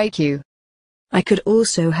trying to wake you. I could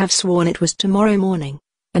also have sworn it was tomorrow morning,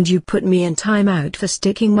 and you put me in time out for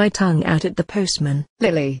sticking my tongue out at the postman.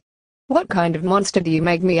 Lily. What kind of monster do you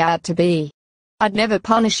make me out to be? I'd never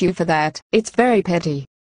punish you for that, it's very petty.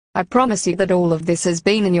 I promise you that all of this has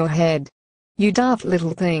been in your head. You daft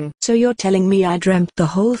little thing. So you're telling me I dreamt the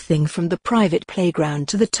whole thing from the private playground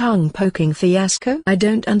to the tongue-poking fiasco? I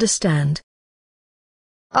don't understand.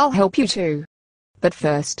 I'll help you too. But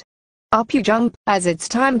first, up you jump, as it's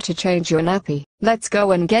time to change your nappy. Let's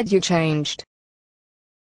go and get you changed.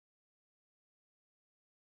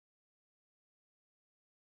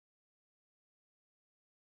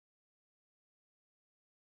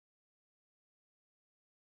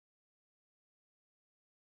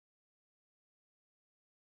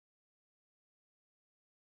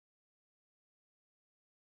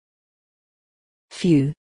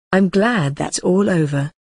 Phew. I'm glad that's all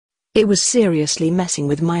over. It was seriously messing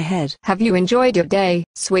with my head. Have you enjoyed your day,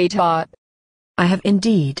 sweetheart? I have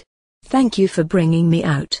indeed. Thank you for bringing me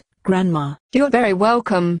out, Grandma. You're very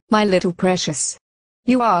welcome, my little precious.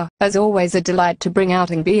 You are, as always, a delight to bring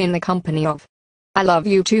out and be in the company of. I love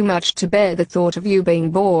you too much to bear the thought of you being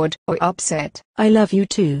bored or upset. I love you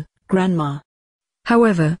too, Grandma.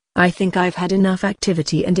 However, I think I've had enough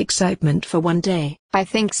activity and excitement for one day. I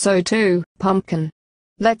think so too, Pumpkin.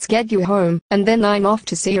 Let's get you home, and then I'm off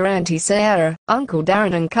to see your Auntie Sarah, Uncle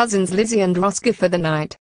Darren and cousins Lizzie and Roscoe for the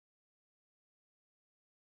night.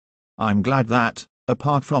 I'm glad that,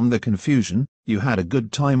 apart from the confusion, you had a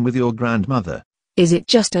good time with your grandmother. Is it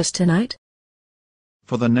just us tonight?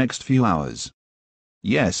 For the next few hours.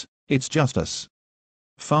 Yes, it's just us.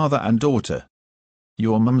 Father and daughter.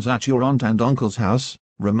 Your mum's at your aunt and uncle's house,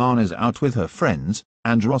 Romana's out with her friends,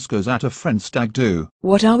 and Roscoe's at a friend's stag do.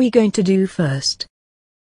 What are we going to do first?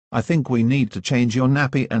 I think we need to change your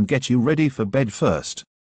nappy and get you ready for bed first.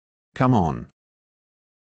 Come on.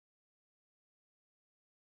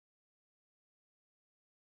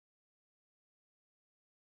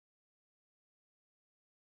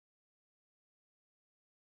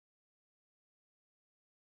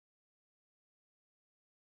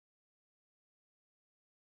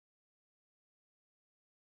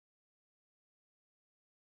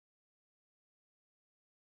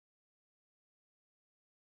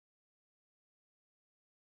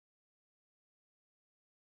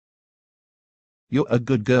 You're a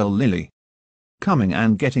good girl, Lily. Coming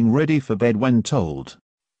and getting ready for bed when told.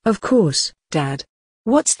 Of course, Dad.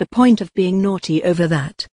 What's the point of being naughty over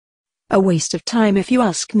that? A waste of time if you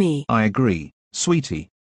ask me. I agree, sweetie.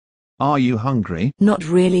 Are you hungry? Not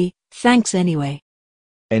really, thanks anyway.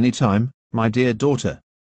 Anytime, my dear daughter.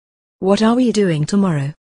 What are we doing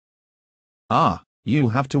tomorrow? Ah, you'll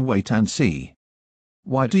have to wait and see.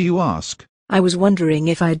 Why do you ask? I was wondering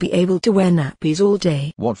if I'd be able to wear nappies all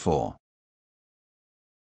day. What for?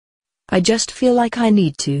 I just feel like I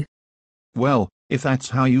need to. Well, if that's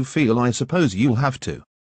how you feel, I suppose you'll have to.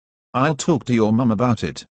 I'll talk to your mum about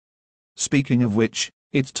it. Speaking of which,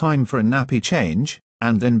 it's time for a nappy change,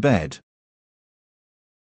 and then bed.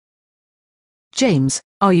 James,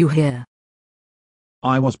 are you here?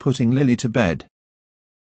 I was putting Lily to bed.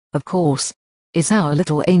 Of course. Is our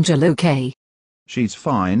little angel okay? She's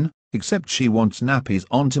fine, except she wants nappies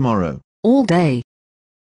on tomorrow. All day.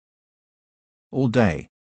 All day.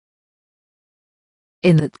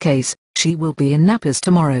 In that case, She will be in nappies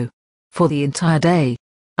tomorrow. For the entire day.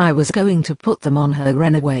 I was going to put them on her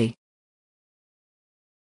anyway.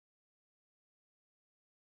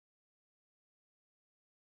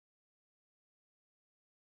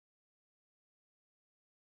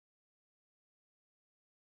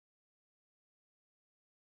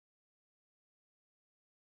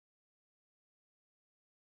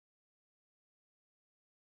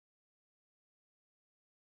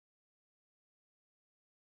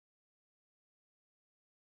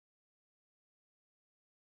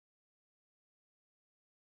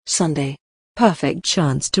 Sunday. Perfect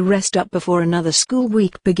chance to rest up before another school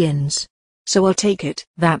week begins. So I'll take it.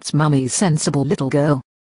 That's Mummy's sensible little girl.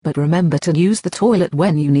 But remember to use the toilet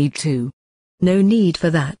when you need to. No need for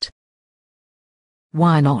that.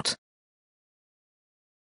 Why not?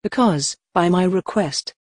 Because, by my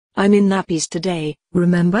request, I'm in nappies today,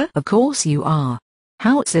 remember? Of course you are.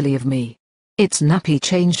 How silly of me. It's nappy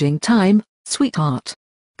changing time, sweetheart.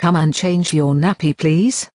 Come and change your nappy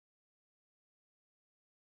please.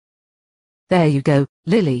 There you go,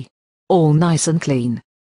 Lily. All nice and clean.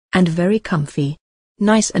 And very comfy.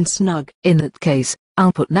 Nice and snug. In that case,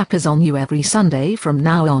 I'll put nappies on you every Sunday from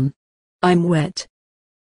now on. I'm wet.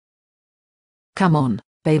 Come on,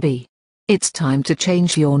 baby. It's time to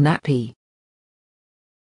change your nappy.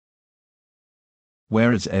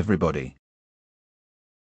 Where is everybody?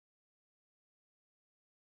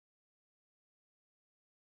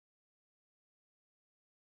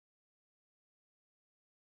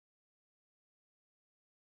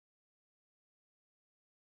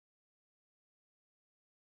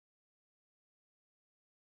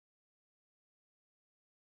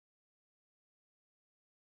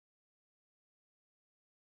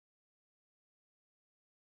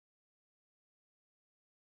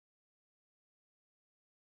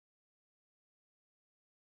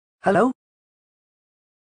 Hello?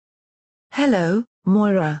 Hello,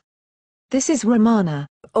 Moira. This is Romana.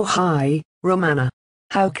 Oh hi, Romana.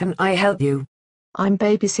 How can I help you? I'm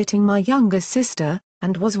babysitting my younger sister,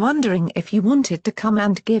 and was wondering if you wanted to come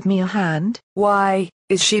and give me a hand. Why,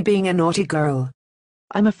 is she being a naughty girl?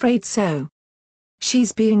 I'm afraid so.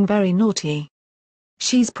 She's being very naughty.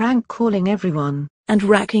 She's prank calling everyone. And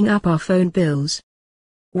racking up our phone bills.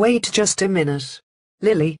 Wait just a minute.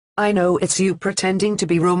 Lily, I know it's you pretending to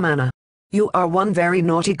be Romana. You are one very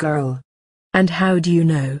naughty girl. And how do you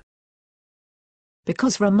know?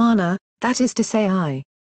 Because Romana, that is to say I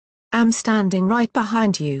am standing right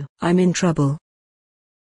behind you. I'm in trouble.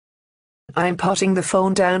 I'm putting the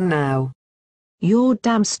phone down now. You're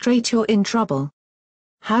damn straight you're in trouble.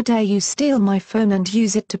 How dare you steal my phone and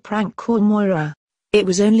use it to prank call Moira? It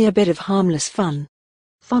was only a bit of harmless fun.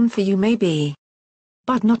 Fun for you maybe.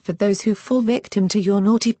 But not for those who fall victim to your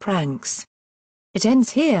naughty pranks. It ends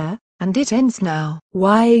here, and it ends now.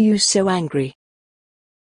 Why are you so angry?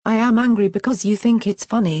 I am angry because you think it's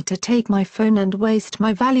funny to take my phone and waste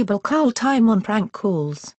my valuable call time on prank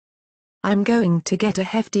calls. I'm going to get a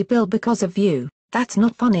hefty bill because of you. That's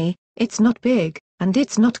not funny, it's not big, and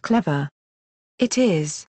it's not clever. It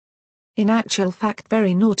is, in actual fact,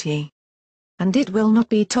 very naughty. And it will not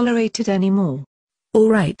be tolerated anymore. All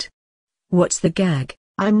right. What's the gag?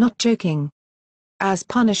 I'm not joking. As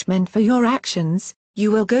punishment for your actions, you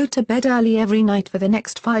will go to bed early every night for the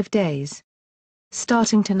next 5 days.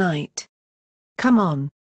 Starting tonight. Come on.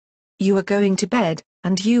 You are going to bed,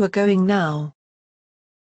 and you are going now.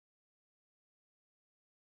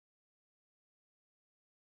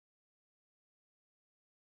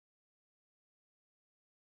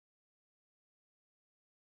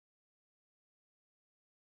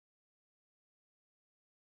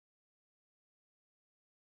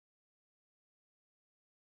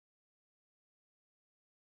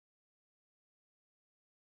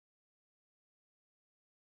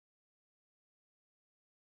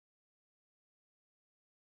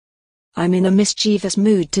 I'm in a mischievous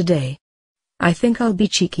mood today. I think I'll be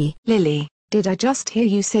cheeky. Lily, did I just hear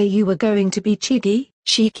you say you were going to be cheeky?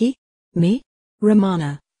 Cheeky? Me?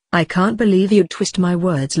 Romana, I can't believe you'd twist my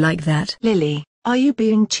words like that. Lily, are you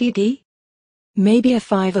being cheeky? Maybe a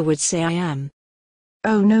fiver would say I am.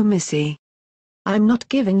 Oh no, Missy. I'm not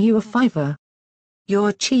giving you a fiver. You're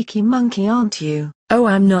a cheeky monkey, aren't you? Oh,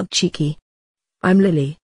 I'm not cheeky. I'm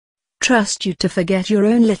Lily. Trust you to forget your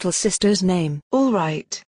own little sister's name. All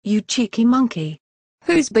right, you cheeky monkey.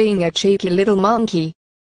 Who's being a cheeky little monkey?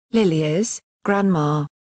 Lily is, Grandma.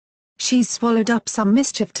 She's swallowed up some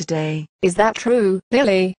mischief today. Is that true,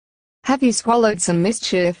 Lily? Have you swallowed some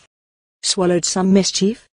mischief? Swallowed some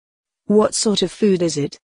mischief? What sort of food is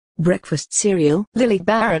it? Breakfast cereal? Lily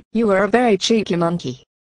Barratt, you are a very cheeky monkey.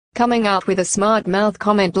 Coming out with a smart mouth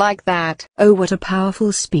comment like that. Oh, what a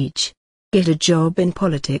powerful speech. Get a job in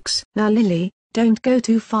politics. Now Lily, don't go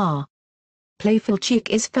too far. Playful cheek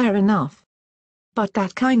is fair enough. But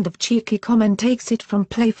that kind of cheeky comment takes it from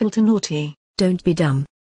playful to naughty. Don't be dumb.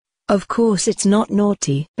 Of course it's not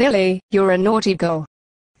naughty. Lily, you're a naughty girl.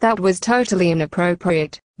 That was totally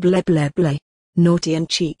inappropriate. Blah blah blah. Naughty and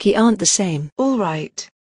cheeky aren't the same. All right.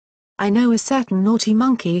 I know a certain naughty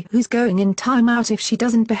monkey who's going in timeout if she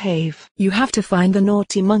doesn't behave. You have to find the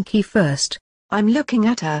naughty monkey first. I'm looking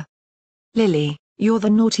at her. Lily, you're the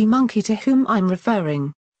naughty monkey to whom I'm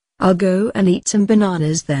referring. I'll go and eat some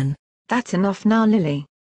bananas then. That's enough now, Lily.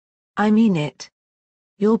 I mean it.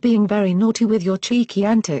 You're being very naughty with your cheeky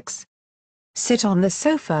antics. Sit on the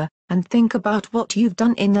sofa, and think about what you've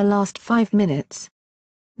done in the last 5 minutes.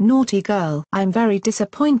 Naughty girl, I'm very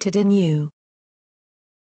disappointed in you.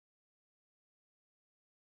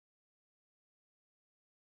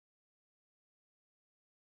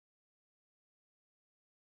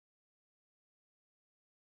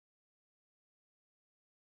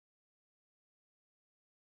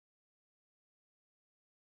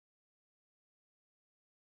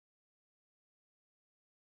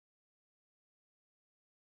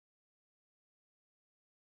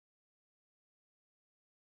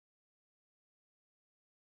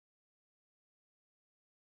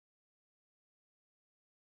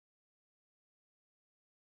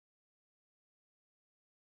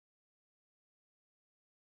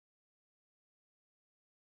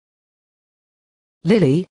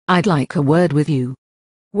 Lily, I'd like a word with you.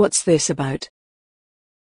 What's this about?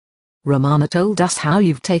 Romana told us how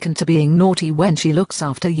you've taken to being naughty when she looks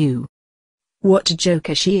after you. What a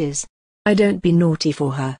joker she is. I don't be naughty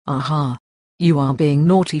for her. Aha. You are being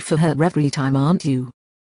naughty for her every time, aren't you?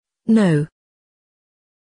 No.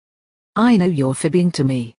 I know you're fibbing to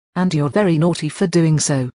me, and you're very naughty for doing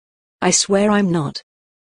so. I swear I'm not.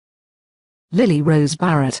 Lily Rose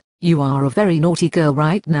Barratt, you are a very naughty girl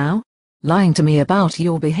right now. Lying to me about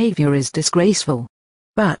your behavior is disgraceful.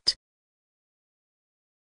 But.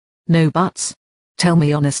 No buts. Tell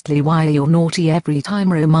me honestly why you're naughty every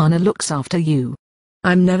time Romana looks after you.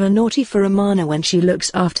 I'm never naughty for Romana when she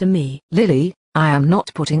looks after me. Lily, I am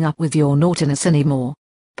not putting up with your naughtiness anymore.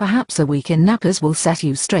 Perhaps a week in nappers will set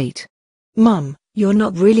you straight. Mum, you're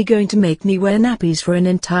not really going to make me wear nappies for an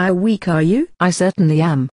entire week, are you? I certainly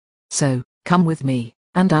am. So, come with me,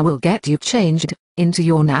 and I will get you changed into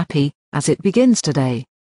your nappy, as it begins today.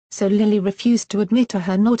 So Lily refused to admit to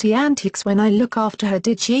her naughty antics when I look after her,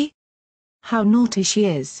 did she? How naughty she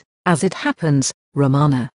is. As it happens,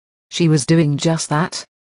 Romana. She was doing just that.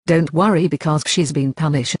 Don't worry because she's been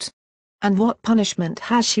punished. And what punishment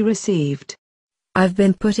has she received? I've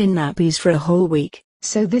been put in nappies for a whole week.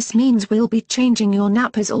 So this means we'll be changing your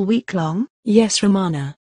nappers all week long? Yes,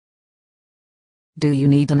 Romana. Do you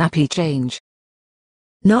need a nappy change?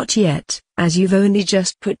 Not yet, as you've only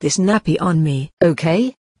just put this nappy on me.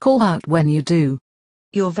 Okay, call out when you do.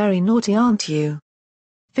 You're very naughty, aren't you?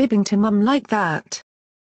 Fibbing to Mum like that.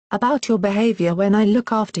 About your behavior when I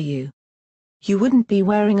look after you. You wouldn't be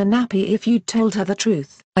wearing a nappy if you'd told her the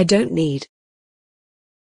truth. I don't need.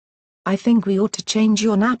 I think we ought to change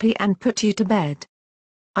your nappy and put you to bed.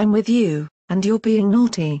 I'm with you, and you're being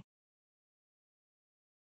naughty.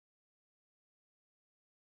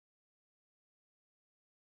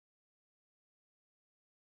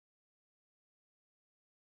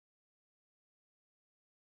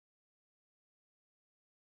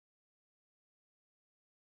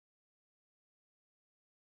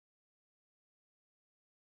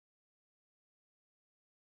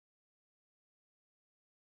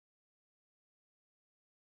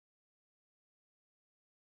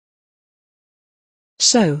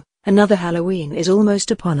 So, another Halloween is almost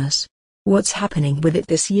upon us. What's happening with it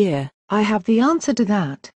this year? I have the answer to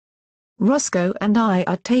that. Roscoe and I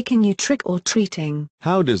are taking you trick-or-treating.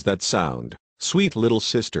 How does that sound, sweet little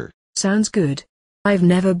sister? Sounds good. I've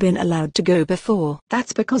never been allowed to go before.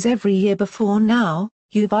 That's because every year before now,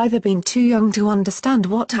 you've either been too young to understand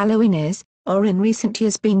what Halloween is, or in recent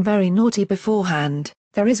years been very naughty beforehand.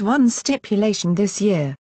 There is one stipulation this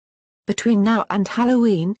year. Between now and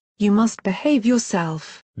Halloween, you must behave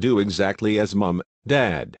yourself. Do exactly as Mum,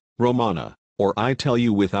 Dad, Romana, or I tell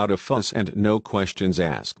you without a fuss and no questions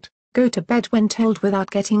asked. Go to bed when told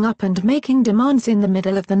without getting up and making demands in the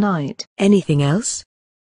middle of the night. Anything else?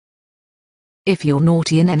 If you're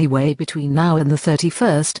naughty in any way between now and the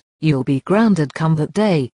 31st, you'll be grounded come that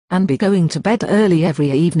day, and be going to bed early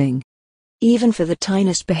every evening. Even for the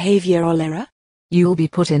tiniest behavioral error? You'll be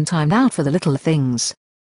put in time out for the little things.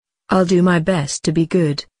 I'll do my best to be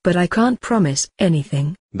good, but I can't promise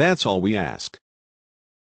anything. That's all we ask.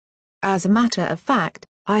 As a matter of fact,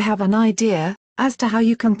 I have an idea, as to how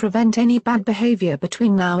you can prevent any bad behavior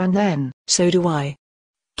between now and then. So do I.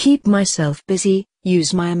 Keep myself busy,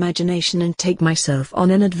 use my imagination and take myself on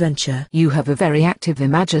an adventure. You have a very active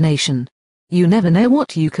imagination. You never know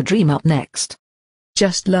what you could dream up next.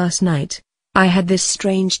 Just last night, I had this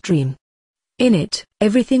strange dream. In it,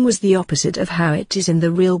 everything was the opposite of how it is in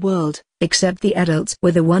the real world, except the adults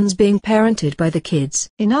were the ones being parented by the kids.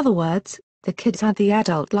 In other words, the kids had the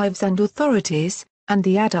adult lives and authorities, and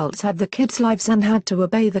the adults had the kids' lives and had to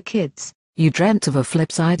obey the kids. You dreamt of a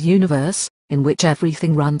flip-side universe, in which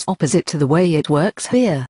everything runs opposite to the way it works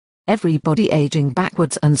here. Everybody aging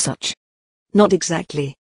backwards and such. Not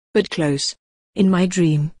exactly, but close. In my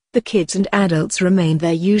dream, the kids and adults remained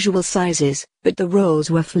their usual sizes, but the roles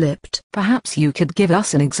were flipped. Perhaps you could give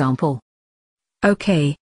us an example.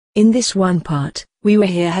 Okay. In this one part, we were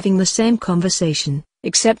here having the same conversation,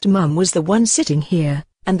 except Mum was the one sitting here,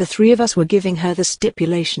 and the three of us were giving her the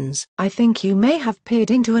stipulations. I think you may have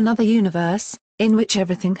peered into another universe, in which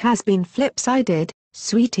everything has been flip-sided,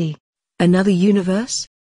 sweetie. Another universe?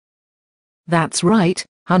 That's right,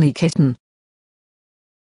 honey kitten.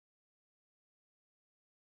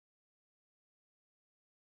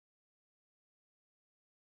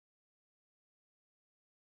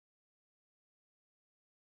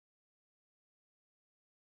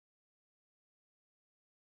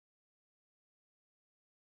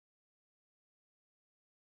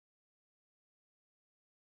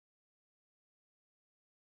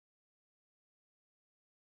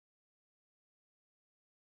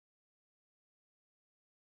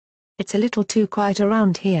 It's a little too quiet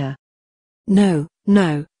around here. No,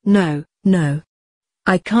 no, no, no.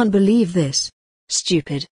 I can't believe this.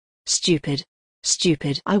 Stupid. Stupid.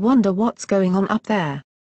 Stupid. I wonder what's going on up there.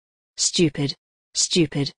 Stupid.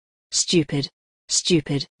 Stupid. Stupid.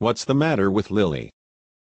 Stupid. What's the matter with Lily?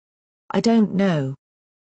 I don't know.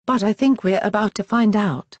 But I think we're about to find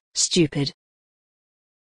out. Stupid.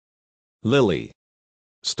 Lily.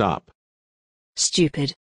 Stop.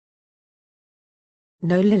 Stupid.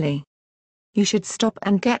 No, Lily. You should stop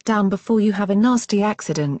and get down before you have a nasty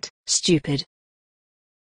accident. Stupid.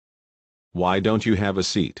 Why don't you have a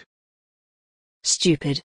seat?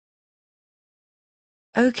 Stupid.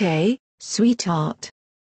 Okay, sweetheart.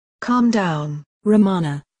 Calm down.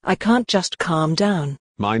 Romana, I can't just calm down.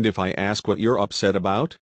 Mind if I ask what you're upset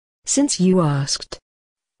about? Since you asked,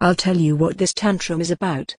 I'll tell you what this tantrum is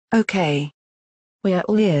about. Okay. We're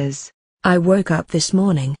all ears. I woke up this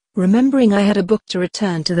morning, remembering I had a book to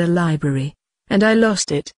return to the library, and I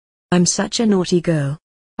lost it. I'm such a naughty girl.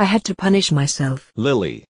 I had to punish myself.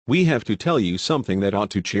 Lily, we have to tell you something that ought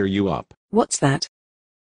to cheer you up. What's that?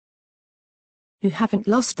 You haven't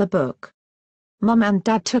lost the book. Mum and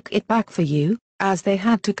Dad took it back for you, as they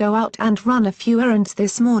had to go out and run a few errands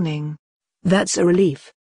this morning. That's a relief.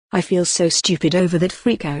 I feel so stupid over that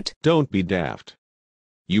freak out. Don't be daft.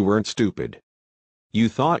 You weren't stupid. You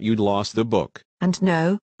thought you'd lost the book. And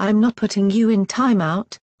no, I'm not putting you in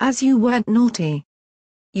timeout, as you weren't naughty.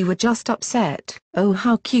 You were just upset. Oh,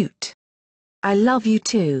 how cute. I love you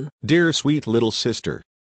too. Dear sweet little sister.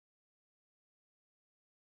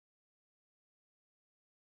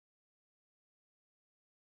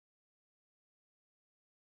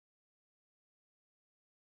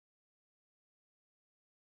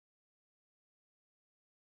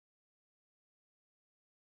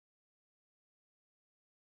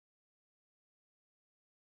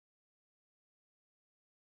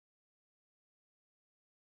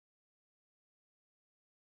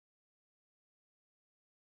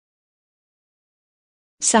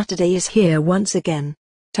 Saturday is here once again.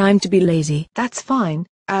 Time to be lazy. That's fine,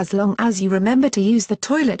 as long as you remember to use the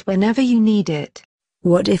toilet whenever you need it.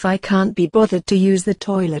 What if I can't be bothered to use the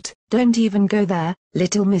toilet? Don't even go there,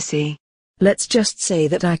 little missy. Let's just say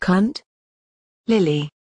that I can't. Lily.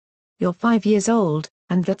 You're 5 years old,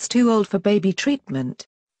 and that's too old for baby treatment.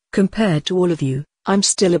 Compared to all of you, I'm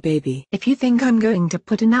still a baby. If you think I'm going to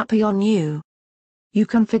put a nappy on you, you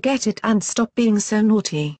can forget it and stop being so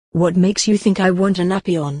naughty. What makes you think I want a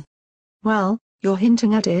nappy on? Well, you're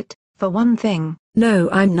hinting at it, for one thing. No,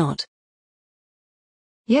 I'm not.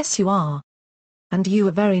 Yes, you are. And you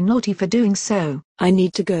are very naughty for doing so. I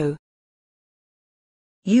need to go.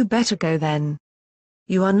 You better go then.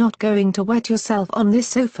 You are not going to wet yourself on this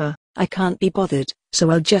sofa. I can't be bothered, so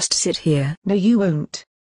I'll just sit here. No, you won't.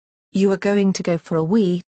 You are going to go for a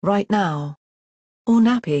wee, right now. Or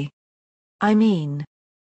nappy. I mean,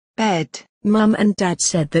 bed. Mum and Dad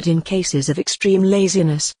said that in cases of extreme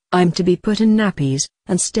laziness, I'm to be put in nappies,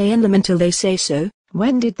 and stay in them until they say so.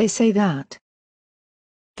 When did they say that?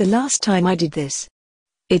 The last time I did this.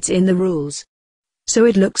 It's in the rules. So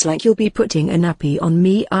it looks like you'll be putting a nappy on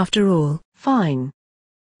me after all. Fine.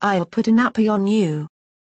 I'll put a nappy on you.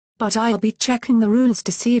 But I'll be checking the rules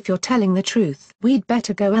to see if you're telling the truth. We'd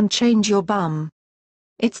better go and change your bum.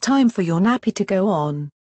 It's time for your nappy to go on.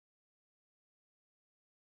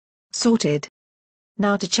 Sorted.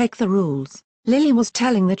 Now to check the rules. Lily was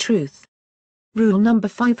telling the truth. Rule number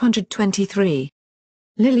 523.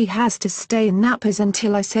 Lily has to stay in nappers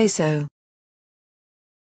until I say so.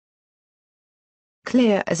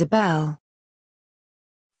 Clear as a bell.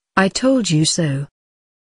 I told you so.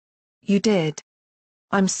 You did.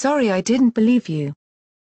 I'm sorry I didn't believe you.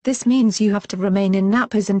 This means you have to remain in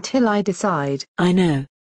nappers until I decide. I know.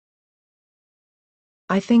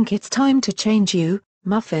 I think it's time to change you,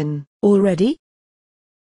 Muffin. Already?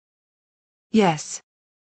 Yes.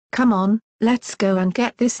 Come on, let's go and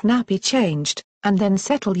get this nappy changed, and then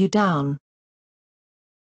settle you down.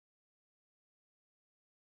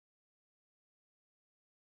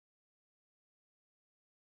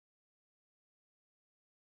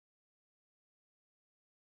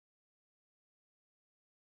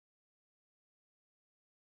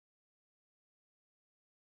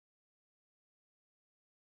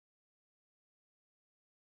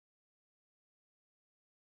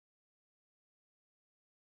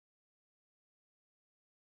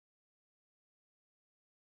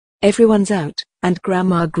 Everyone's out, and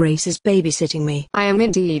Grandma Grace is babysitting me. I am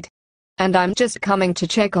indeed. And I'm just coming to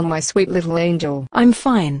check on my sweet little angel. I'm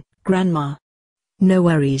fine, Grandma. No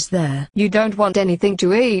worries there. You don't want anything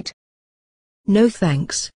to eat? No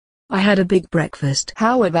thanks. I had a big breakfast.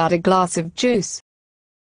 How about a glass of juice?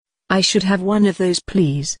 I should have one of those,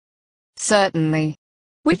 please. Certainly.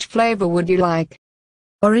 Which flavor would you like?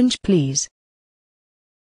 Orange, please.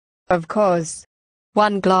 Of course.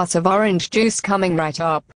 One glass of orange juice coming right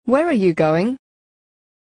up. Where are you going?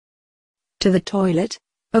 To the toilet,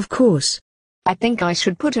 of course. I think I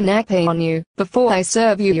should put a nappy on you before I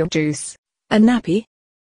serve you your juice. A nappy?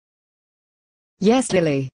 Yes,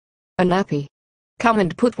 Lily. A nappy. Come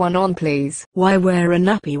and put one on, please. Why wear a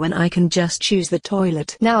nappy when I can just choose the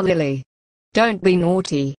toilet? Now, Lily. Don't be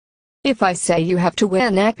naughty. If I say you have to wear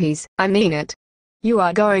nappies, I mean it. You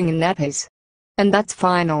are going in nappies. And that's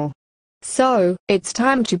final. So, it's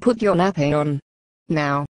time to put your nappy on.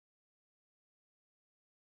 Now.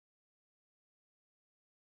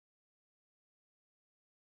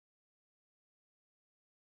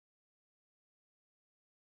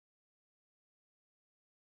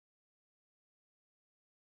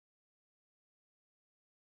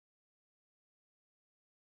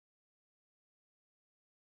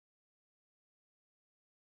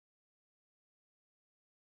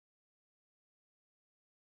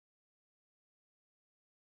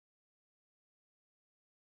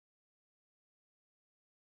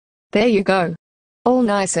 There you go. All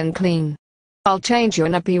nice and clean. I'll change your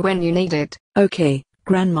nappy when you need it. Okay,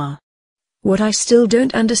 Grandma. What I still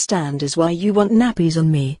don't understand is why you want nappies on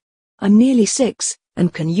me. I'm nearly 6,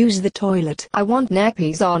 and can use the toilet. I want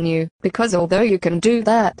nappies on you, because although you can do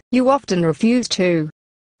that, you often refuse to.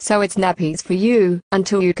 So it's nappies for you,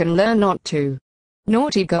 until you can learn not to.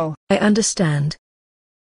 Naughty girl. I understand.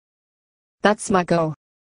 That's my goal.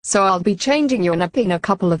 So I'll be changing your nappy in a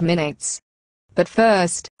couple of minutes. But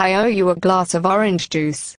first, I owe you a glass of orange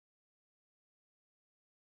juice.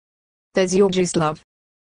 There's your juice, love.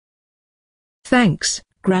 Thanks,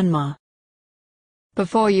 Grandma.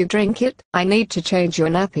 Before you drink it, I need to change your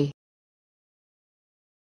nappy.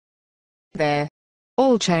 There.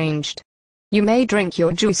 All changed. You may drink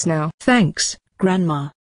your juice now. Thanks,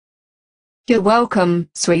 Grandma. You're welcome,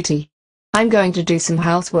 sweetie. I'm going to do some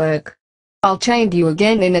housework. I'll change you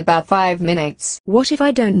again in about 5 minutes. What if I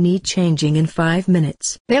don't need changing in 5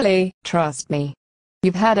 minutes? Lily, trust me.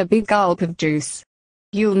 You've had a big gulp of juice.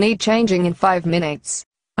 You'll need changing in 5 minutes.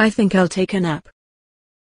 I think I'll take a nap.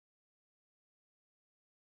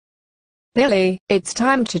 Lily, it's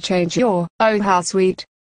time to change your, oh how sweet.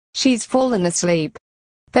 She's fallen asleep.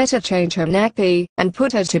 Better change her nappy, and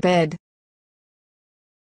put her to bed.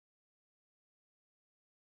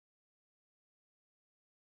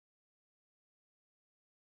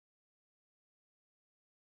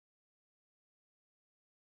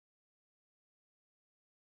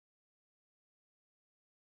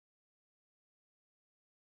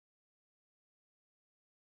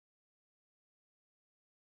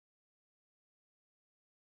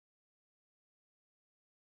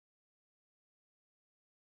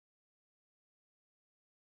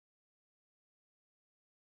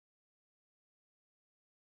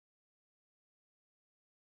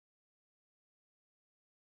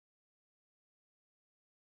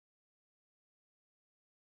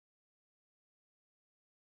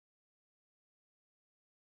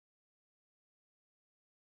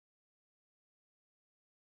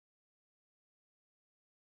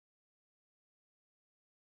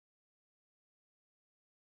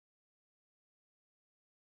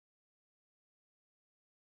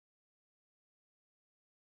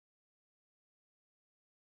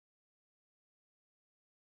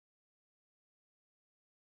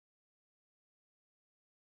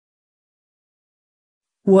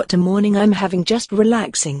 What a morning I'm having, just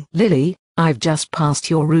relaxing. Lily, I've just passed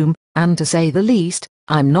your room, and to say the least,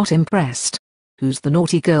 I'm not impressed. Who's the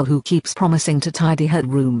naughty girl who keeps promising to tidy her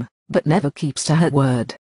room, but never keeps to her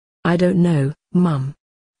word? I don't know, Mum.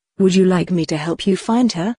 Would you like me to help you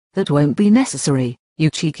find her? That won't be necessary,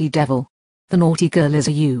 you cheeky devil. The naughty girl is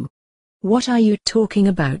you. What are you talking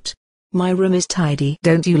about? My room is tidy.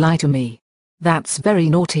 Don't you lie to me. That's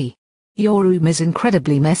very naughty. Your room is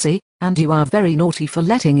incredibly messy, and you are very naughty for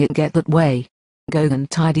letting it get that way. Go and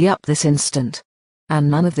tidy up this instant.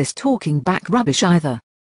 And none of this talking back rubbish either.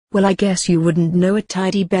 Well, I guess you wouldn't know a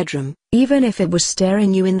tidy bedroom, even if it was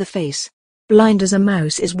staring you in the face. Blind as a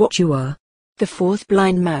mouse is what you are. The fourth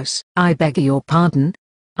blind mouse. I beg your pardon.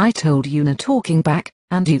 I told you no talking back,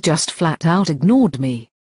 and you just flat out ignored me.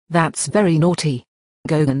 That's very naughty.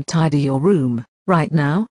 Go and tidy your room, right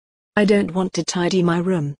now. I don't want to tidy my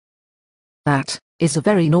room. That is a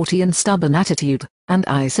very naughty and stubborn attitude, and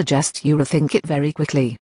I suggest you rethink it very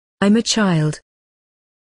quickly. I'm a child.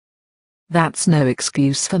 That's no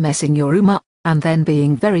excuse for messing your room up, and then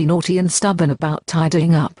being very naughty and stubborn about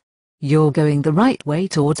tidying up. You're going the right way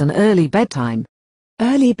towards an early bedtime.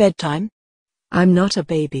 Early bedtime? I'm not a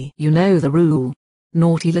baby. You know the rule.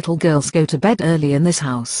 Naughty little girls go to bed early in this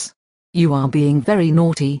house. You are being very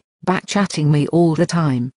naughty, back-chatting me all the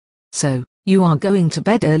time. So, you are going to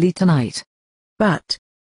bed early tonight. But.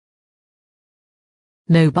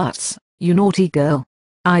 No buts, you naughty girl.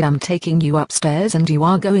 I am taking you upstairs and you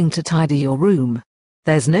are going to tidy your room.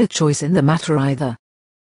 There's no choice in the matter either.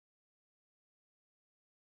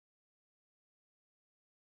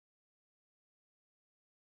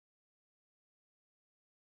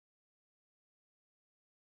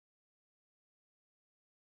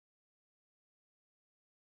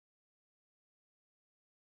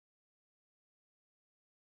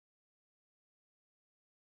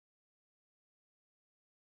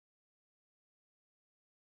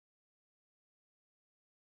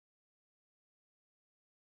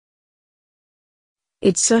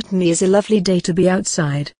 It certainly is a lovely day to be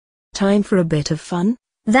outside. Time for a bit of fun?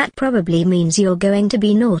 That probably means you're going to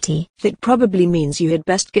be naughty. That probably means you had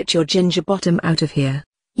best get your ginger bottom out of here.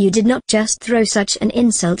 You did not just throw such an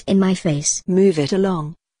insult in my face. Move it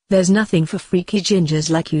along. There's nothing for freaky gingers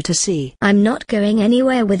like you to see. I'm not going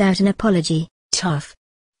anywhere without an apology. Tough.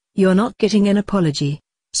 You're not getting an apology,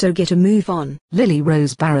 so get a move on. Lily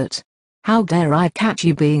Rose Barratt. How dare I catch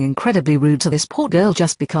you being incredibly rude to this poor girl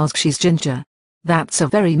just because she's ginger. That's a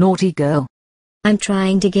very naughty girl. I'm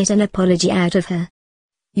trying to get an apology out of her.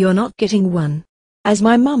 You're not getting one. As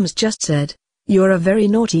my mum's just said, you're a very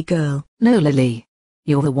naughty girl. No, Lily.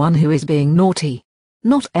 You're the one who is being naughty.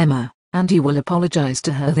 Not Emma, and you will apologize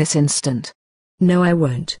to her this instant. No, I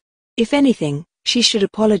won't. If anything, she should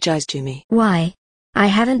apologize to me. Why? I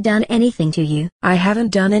haven't done anything to you. I haven't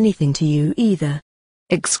done anything to you either.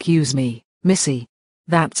 Excuse me, Missy.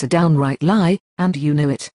 That's a downright lie, and you know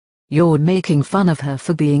it. You're making fun of her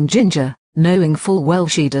for being ginger, knowing full well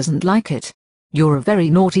she doesn't like it. You're a very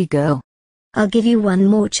naughty girl. I'll give you one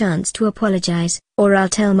more chance to apologize, or I'll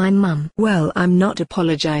tell my mum. Well, I'm not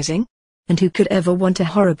apologizing. And who could ever want a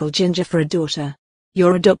horrible ginger for a daughter?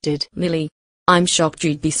 You're adopted. Lily, I'm shocked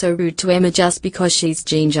you'd be so rude to Emma just because she's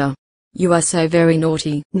ginger. You are so very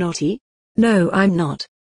naughty. Naughty? No, I'm not.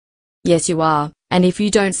 Yes, you are, and if you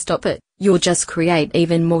don't stop it, you'll just create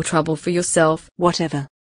even more trouble for yourself. Whatever.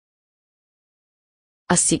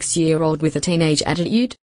 A 6-year-old with a teenage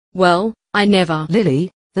attitude? Well, I never.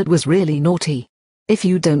 Lily, that was really naughty. If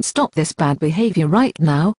you don't stop this bad behavior right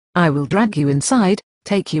now, I will drag you inside,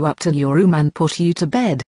 take you up to your room and put you to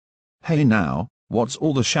bed. Hey now, what's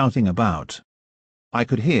all the shouting about? I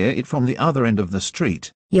could hear it from the other end of the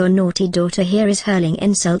street. Your naughty daughter here is hurling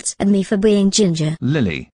insults at me for being ginger.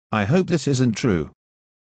 Lily, I hope this isn't true.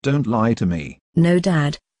 Don't lie to me. No,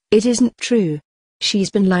 Dad, it isn't true.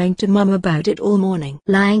 She's been lying to Mum about it all morning.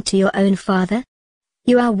 Lying to your own father?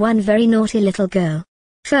 You are one very naughty little girl.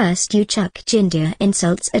 First you chuck ginger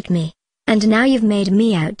insults at me, and now you've made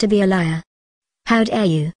me out to be a liar. How dare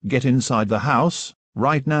you? Get inside the house,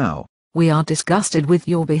 right now. We are disgusted with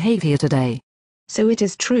your behavior today. So it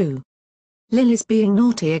is true. Lily's being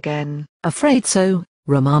naughty again. Afraid so,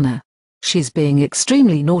 Romana. She's being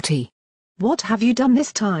extremely naughty. What have you done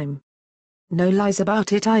this time? No lies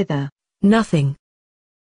about it either. Nothing.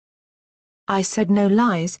 I said no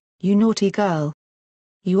lies, you naughty girl.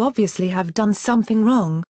 You obviously have done something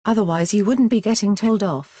wrong, otherwise you wouldn't be getting told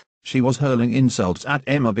off. She was hurling insults at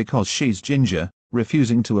Emma because she's ginger,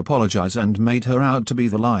 refusing to apologize and made her out to be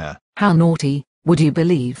the liar. How naughty, would you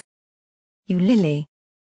believe? You Lily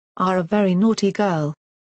are a very naughty girl.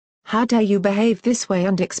 How dare you behave this way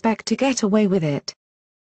and expect to get away with it?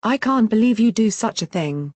 I can't believe you do such a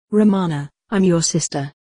thing. Romana, I'm your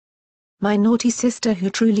sister. My naughty sister who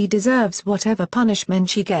truly deserves whatever punishment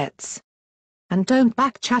she gets. And don't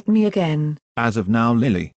backchat me again. As of now,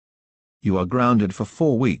 Lily, you are grounded for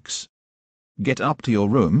 4 weeks. Get up to your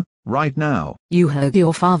room, right now. You heard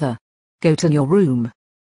your father. Go to your room.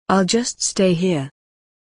 I'll just stay here.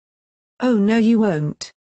 Oh no, you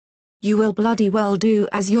won't. You will bloody well do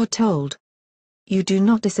as you're told. You do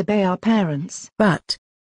not disobey our parents. But.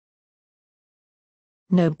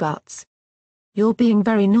 No buts. You're being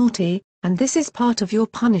very naughty, and this is part of your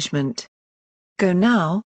punishment. Go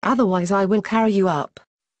now, otherwise I will carry you up.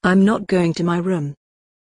 I'm not going to my room.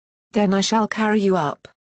 Then I shall carry you up.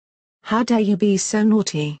 How dare you be so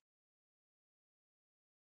naughty?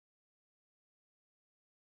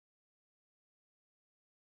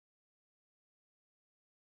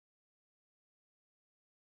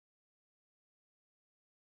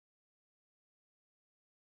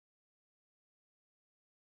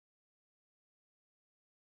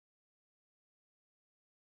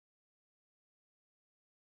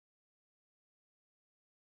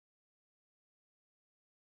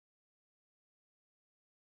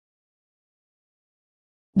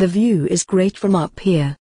 The view is great from up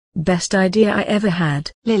here. Best idea I ever had.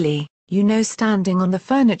 Lily, you know standing on the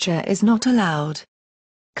furniture is not allowed.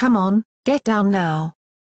 Come on, get down now.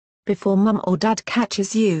 Before Mum or Dad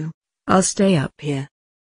catches you. I'll stay up here.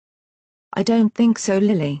 I don't think so,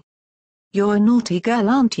 Lily. You're a naughty girl,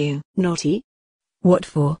 aren't you? Naughty? What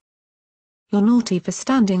for? You're naughty for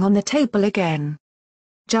standing on the table again.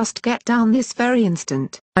 Just get down this very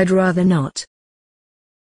instant. I'd rather not.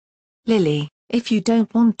 Lily, if you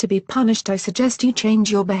don't want to be punished, I suggest you change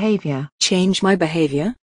your behavior. Change my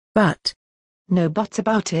behavior? But. No buts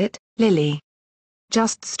about it, Lily.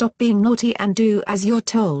 Just stop being naughty and do as you're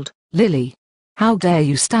told. Lily. How dare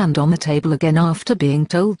you stand on the table again after being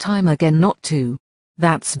told time again not to?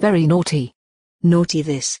 That's very naughty. Naughty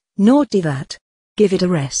this, naughty that. Give it a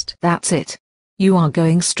rest. That's it. You are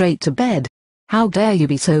going straight to bed. How dare you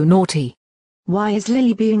be so naughty? Why is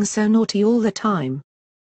Lily being so naughty all the time?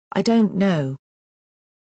 I don't know.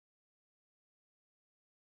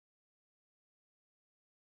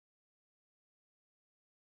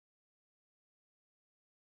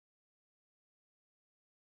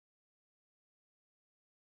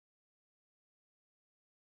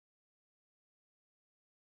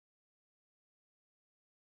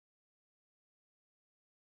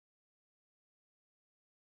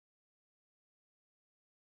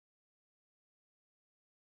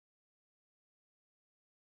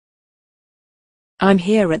 I'm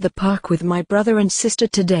here at the park with my brother and sister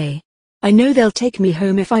today. I know they'll take me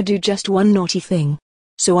home if I do just one naughty thing.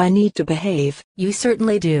 So I need to behave. You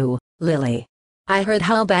certainly do, Lily. I heard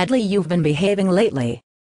how badly you've been behaving lately.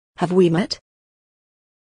 Have we met?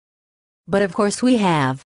 But of course we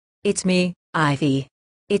have. It's me, Ivy.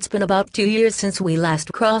 It's been about 2 years since we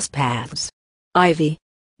last crossed paths. Ivy.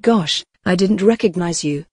 Gosh, I didn't recognize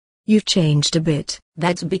you. You've changed a bit.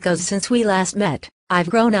 That's because since we last met, I've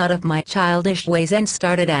grown out of my childish ways and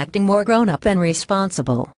started acting more grown-up and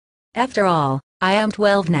responsible. After all, I am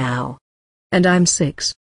 12 now. And I'm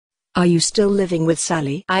 6. Are you still living with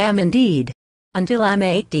Sally? I am indeed. Until I'm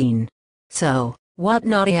 18. So, what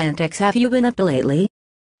naughty antics have you been up to lately?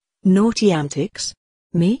 Naughty antics?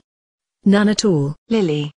 Me? None at all.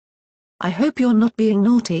 Lily. I hope you're not being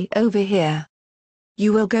naughty over here.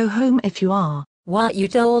 You will go home if you are. What you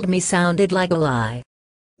told me sounded like a lie.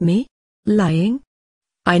 Me? Lying?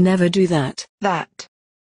 I never do that. That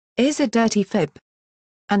is a dirty fib.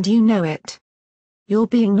 And you know it. You're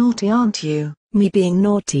being naughty, aren't you? Me being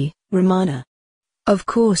naughty, Romana? Of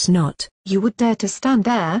course not. You would dare to stand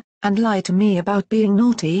there and lie to me about being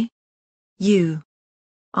naughty? You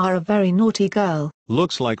are a very naughty girl.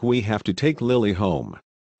 Looks like we have to take Lily home.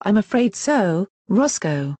 I'm afraid so,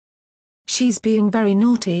 Roscoe. She's being very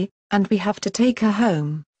naughty, and we have to take her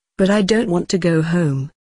home. But I don't want to go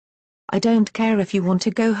home. I don't care if you want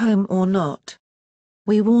to go home or not.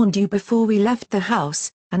 We warned you before we left the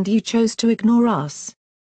house, and you chose to ignore us.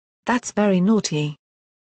 That's very naughty.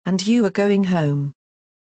 And you are going home.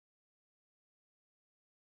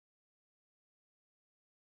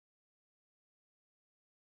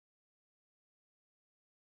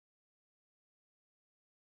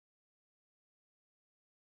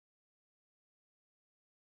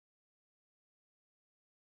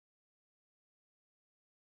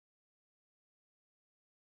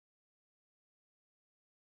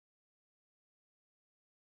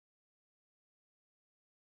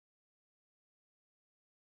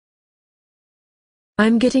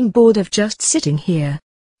 I'm getting bored of just sitting here.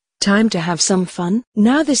 Time to have some fun.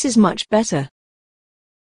 Now this is much better.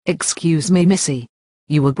 Excuse me, Missy.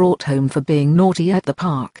 You were brought home for being naughty at the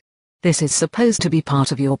park. This is supposed to be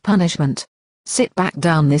part of your punishment. Sit back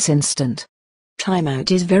down this instant. Timeout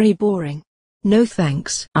is very boring. No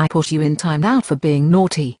thanks. I put you in timeout for being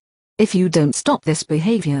naughty. If you don't stop this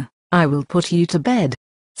behavior, I will put you to bed.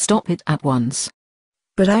 Stop it at once.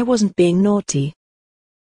 But I wasn't being naughty.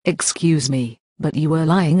 Excuse me, but you were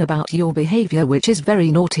lying about your behavior, which is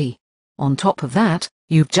very naughty. On top of that,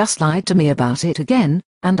 you've just lied to me about it again,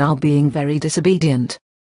 and are being very disobedient.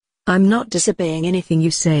 I'm not disobeying anything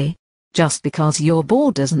you say. Just because you're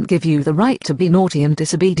bored doesn't give you the right to be naughty and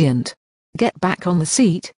disobedient. Get back on the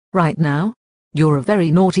seat, right now. You're a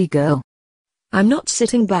very naughty girl. I'm not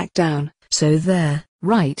sitting back down, so there.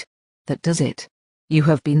 Right. That does it. You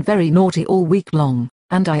have been very naughty all week long,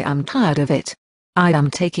 and I am tired of it. I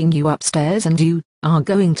am taking you upstairs and you are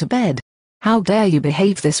going to bed. How dare you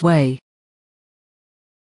behave this way?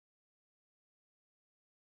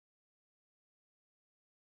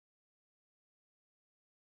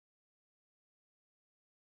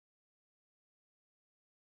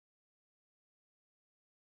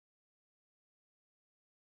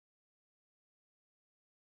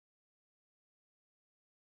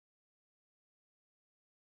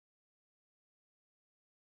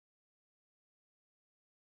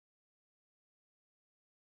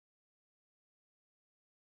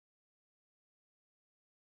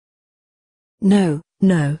 No,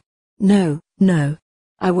 no, no, no.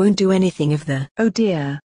 I won't do anything of the... Oh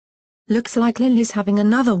dear. Looks like Lily's having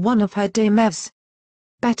another one of her day mevs.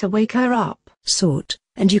 Better wake her up. Sort,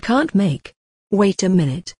 and you can't make. Wait a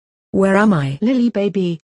minute. Where am I? Lily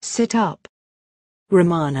baby, sit up.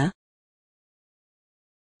 Romana?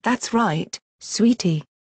 That's right, sweetie.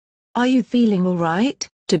 Are you feeling alright?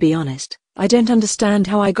 To be honest, I don't understand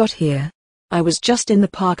how I got here. I was just in the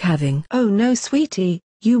park having... Oh no sweetie,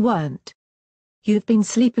 you weren't. You've been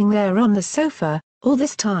sleeping there on the sofa, all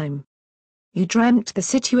this time. You dreamt the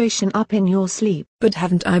situation up in your sleep. But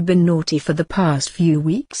haven't I been naughty for the past few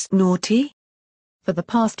weeks? Naughty? For the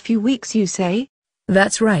past few weeks you say?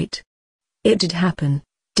 That's right. It did happen,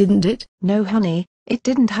 didn't it? No honey, it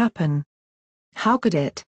didn't happen. How could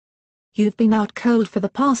it? You've been out cold for the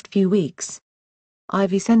past few weeks.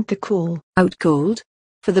 Ivy sent the call. Out cold?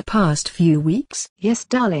 For the past few weeks? Yes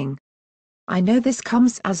darling. I know this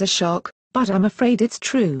comes as a shock, but I'm afraid it's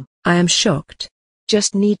true. I am shocked.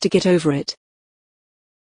 Just need to get over it.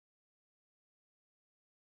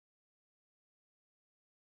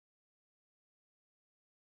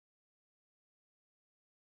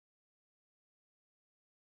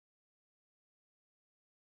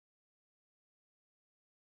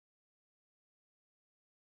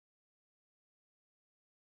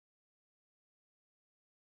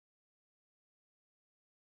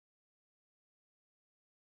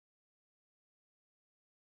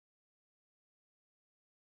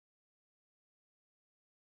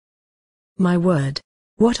 My word.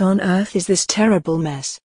 What on earth is this terrible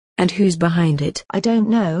mess? And who's behind it? I don't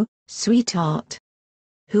know, sweetheart.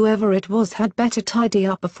 Whoever it was had better tidy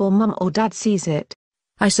up before Mum or Dad sees it.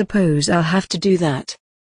 I suppose I'll have to do that.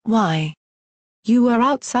 Why? You were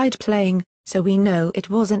outside playing, so we know it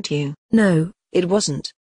wasn't you. No, it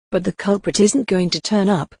wasn't. But the culprit isn't going to turn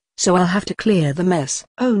up, so I'll have to clear the mess.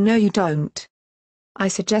 Oh no you don't. I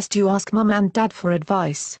suggest you ask Mum and Dad for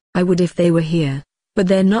advice. I would if they were here, but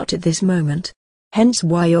they're not at this moment. Hence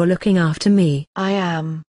why you're looking after me. I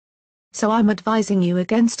am. So I'm advising you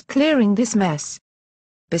against clearing this mess.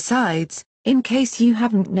 Besides, in case you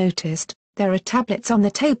haven't noticed, there are tablets on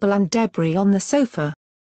the table and debris on the sofa.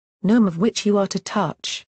 None of which you are to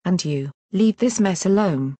touch, and you, leave this mess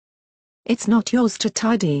alone. It's not yours to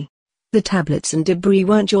tidy. The tablets and debris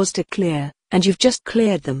weren't yours to clear, and you've just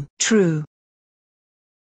cleared them. True.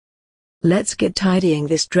 Let's get tidying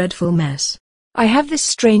this dreadful mess. I have this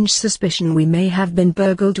strange suspicion we may have been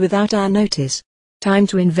burgled without our notice. Time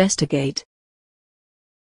to investigate.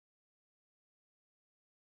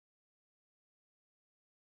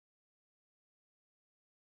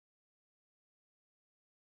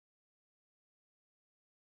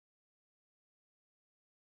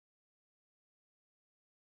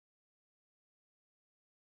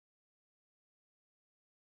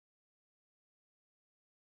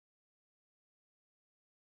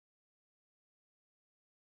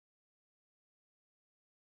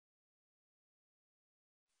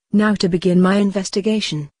 Now to begin my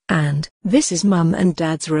investigation, and this is Mum and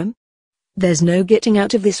Dad's room? There's no getting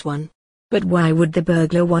out of this one. But why would the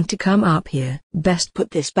burglar want to come up here? Best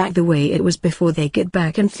put this back the way it was before they get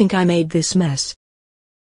back and think I made this mess.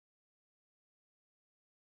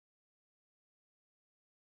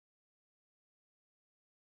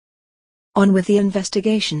 On with the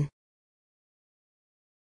investigation.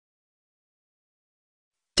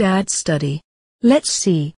 Dad's study. Let's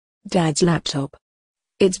see. Dad's laptop.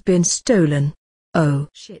 It's been stolen. Oh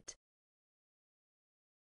shit.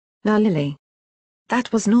 Now Lily.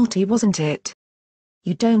 That was naughty, wasn't it?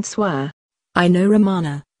 You don't swear. I know,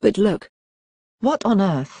 Romana, but look. What on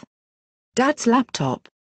earth? Dad's laptop.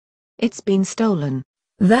 It's been stolen.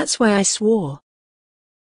 That's why I swore.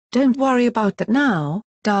 Don't worry about that now,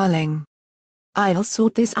 darling. I'll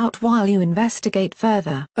sort this out while you investigate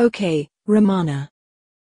further. Okay, Romana.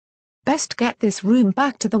 Best get this room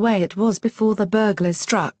back to the way it was before the burglars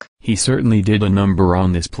struck. He certainly did a number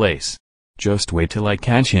on this place. Just wait till I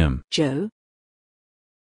catch him. Joe?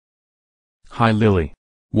 Hi Lily.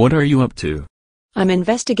 What are you up to? I'm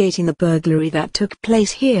investigating the burglary that took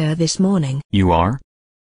place here this morning. You are?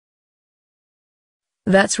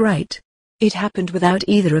 That's right. It happened without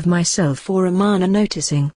either of myself or Romana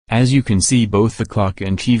noticing. As you can see, both the clock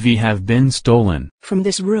and TV have been stolen. From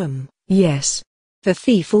this room, yes. The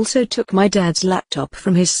thief also took my dad's laptop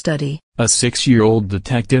from his study. A 6-year-old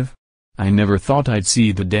detective? I never thought I'd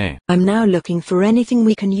see the day. I'm now looking for anything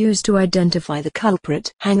we can use to identify the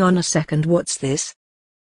culprit. Hang on a second, what's this?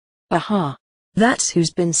 Aha! That's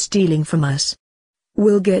who's been stealing from us.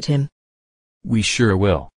 We'll get him. We sure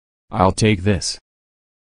will. I'll take this.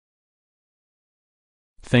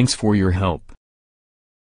 Thanks for your help.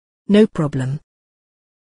 No problem.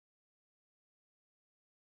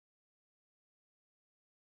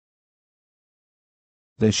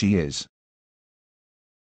 There she is.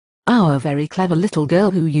 Our very clever little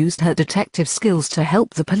girl who used her detective skills to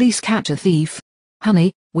help the police catch a thief.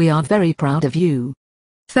 Honey, we are very proud of you.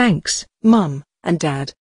 Thanks, Mum and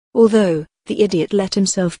Dad. Although, the idiot let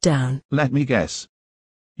himself down. Let me guess.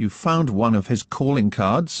 You found one of his calling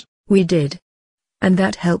cards? We did. And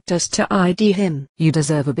that helped us to ID him. You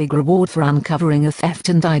deserve a big reward for uncovering a theft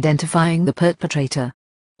and identifying the perpetrator.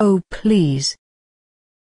 Oh, please.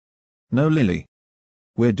 No, Lily.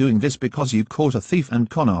 We're doing this because you caught a thief and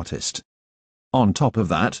con artist. On top of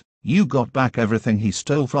that, you got back everything he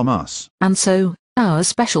stole from us. And so, our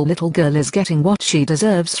special little girl is getting what she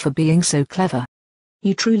deserves for being so clever.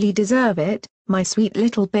 You truly deserve it, my sweet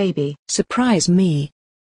little baby. Surprise me.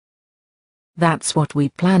 That's what we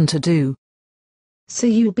plan to do. So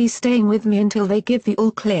you'll be staying with me until they give the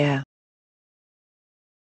all clear.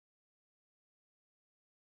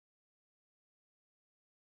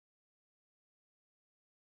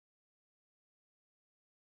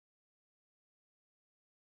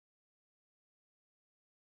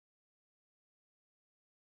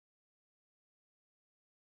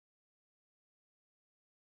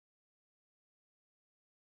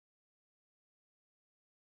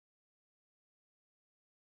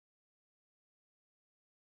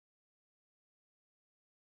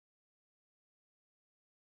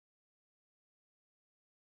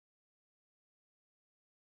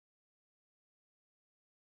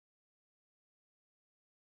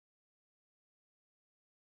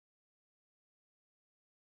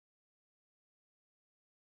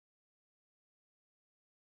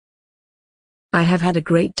 I have had a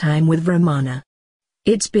great time with Romana.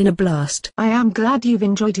 It's been a blast. I am glad you've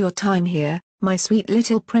enjoyed your time here, my sweet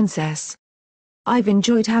little princess. I've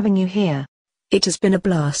enjoyed having you here. It has been a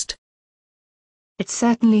blast. It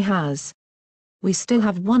certainly has. We still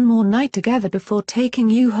have one more night together before taking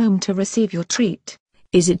you home to receive your treat.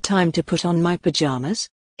 Is it time to put on my pajamas?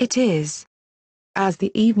 It is. As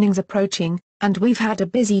the evening's approaching, and we've had a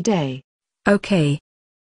busy day. Okay.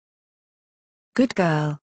 Good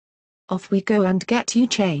girl. Off we go and get you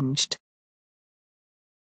changed.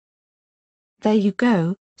 There you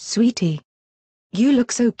go, sweetie. You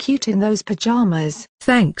look so cute in those pajamas.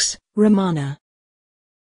 Thanks, Romana.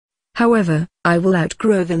 However, I will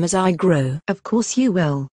outgrow them as I grow. Of course you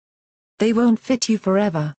will. They won't fit you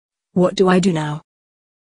forever. What do I do now?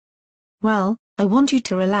 Well, I want you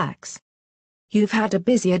to relax. You've had a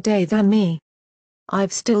busier day than me.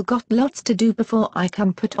 I've still got lots to do before I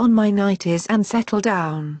can put on my nighties and settle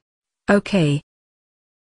down. Okay.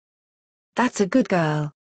 That's a good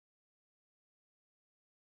girl.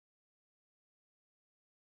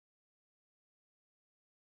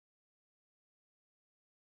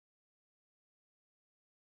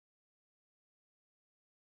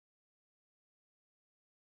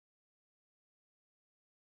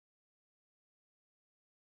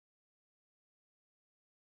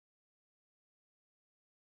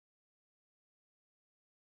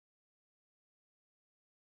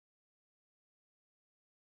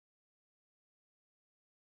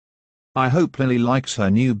 I hope Lily likes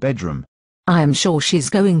her new bedroom. I am sure she's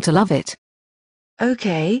going to love it.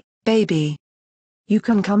 Okay, baby. You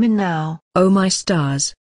can come in now. Oh my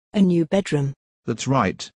stars. A new bedroom. That's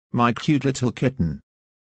right, my cute little kitten.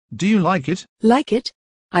 Do you like it? Like it?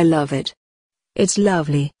 I love it. It's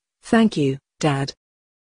lovely. Thank you, Dad.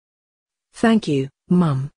 Thank you,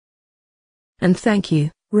 Mum. And thank you,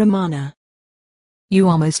 Romana. You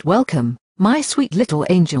are most welcome, my sweet little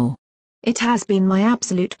angel. It has been my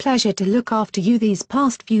absolute pleasure to look after you these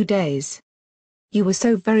past few days. You were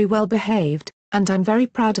so very well behaved, and I'm very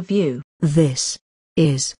proud of you. This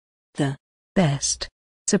is the best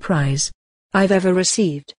surprise I've ever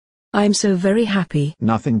received. I'm so very happy.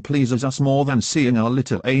 Nothing pleases us more than seeing our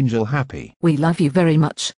little angel happy. We love you very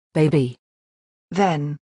much, baby.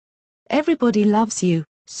 Then. Everybody loves you,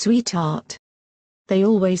 sweetheart. They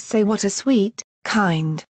always say what a sweet,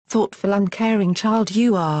 kind, thoughtful and caring child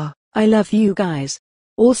you are. I love you guys.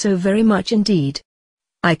 Also very much indeed.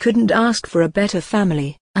 I couldn't ask for a better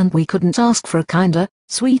family. And we couldn't ask for a kinder,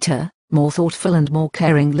 sweeter, more thoughtful and more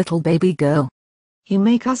caring little baby girl. You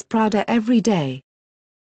make us prouder every day.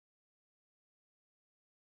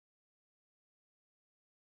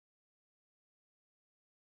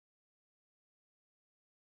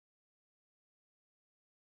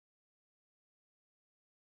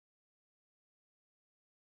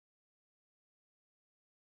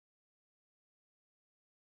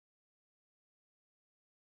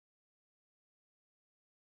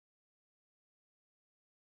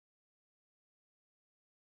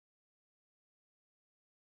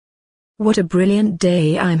 What a brilliant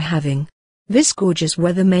day I'm having. This gorgeous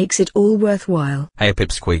weather makes it all worthwhile. Hey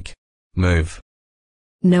Pipsqueak. Move.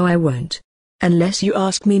 No, I won't. Unless you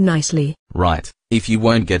ask me nicely. Right, if you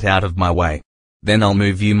won't get out of my way. Then I'll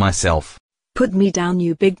move you myself. Put me down,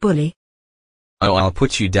 you big bully. Oh, I'll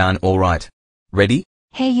put you down, alright. Ready?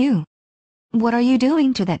 Hey you. What are you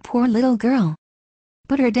doing to that poor little girl?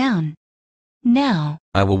 Put her down. Now.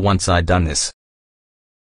 I will once I'd done this.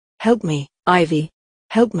 Help me, Ivy.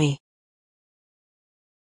 Help me.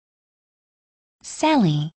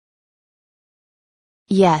 Sally.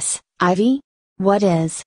 Yes, Ivy? What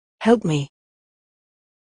is? Help me.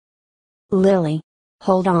 Lily.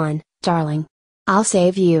 Hold on, darling. I'll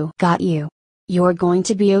save you. Got you. You're going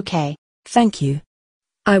to be okay. Thank you.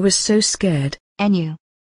 I was so scared. And you.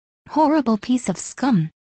 Horrible piece of scum.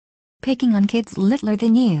 Picking on kids littler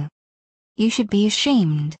than you. You should be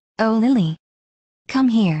ashamed. Oh Lily. Come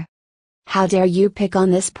here. How dare you pick on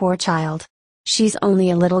this poor child? She's only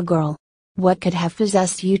a little girl. What could have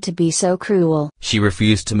possessed you to be so cruel? She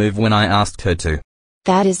refused to move when I asked her to.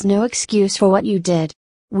 That is no excuse for what you did.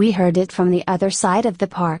 We heard it from the other side of the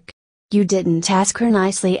park. You didn't ask her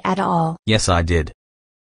nicely at all. Yes, I did.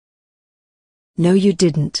 No, you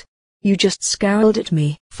didn't. You just scowled at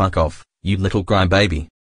me. Fuck off, you little crybaby.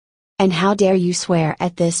 And how dare you swear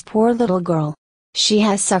at this poor little girl? She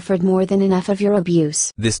has suffered more than enough of your abuse.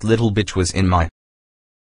 This little bitch was in my...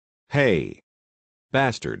 Hey.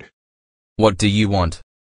 Bastard. What do you want?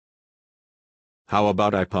 How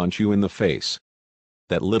about I punch you in the face?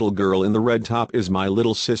 That little girl in the red top is my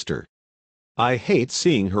little sister. I hate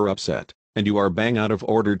seeing her upset, and you are bang out of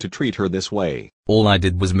order to treat her this way. All I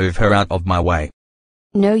did was move her out of my way.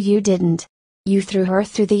 No, you didn't. You threw her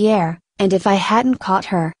through the air, and if I hadn't caught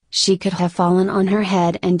her, she could have fallen on her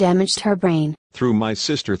head and damaged her brain. Threw my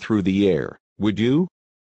sister through the air, would you?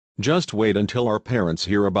 Just wait until our parents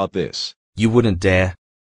hear about this. You wouldn't dare.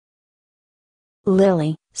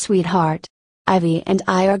 Lily, sweetheart. Ivy and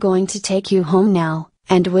I are going to take you home now,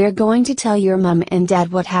 and we're going to tell your mom and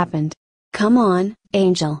dad what happened. Come on,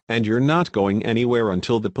 Angel. And you're not going anywhere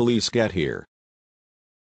until the police get here.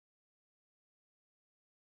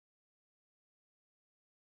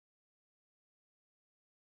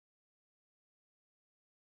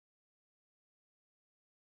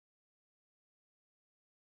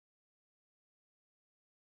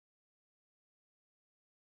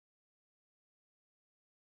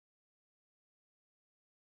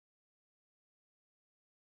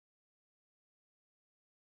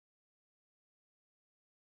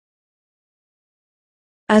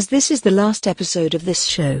 As this is the last episode of this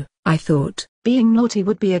show, I thought being naughty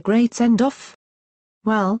would be a great send-off.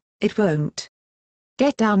 Well, it won't.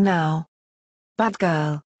 Get down now. Bad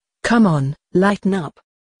girl. Come on, lighten up.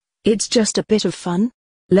 It's just a bit of fun.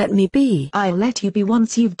 Let me be. I'll let you be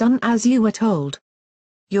once you've done as you were told.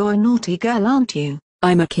 You're a naughty girl, aren't you?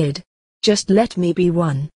 I'm a kid. Just let me be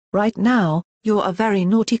one. Right now, you're a very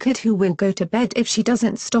naughty kid who will go to bed if she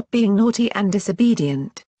doesn't stop being naughty and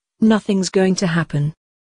disobedient. Nothing's going to happen.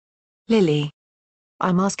 Lily.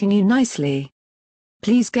 I'm asking you nicely.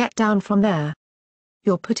 Please get down from there.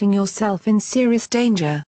 You're putting yourself in serious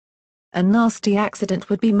danger. A nasty accident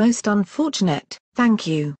would be most unfortunate, thank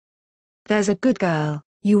you. There's a good girl.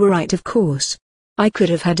 You were right, of course. I could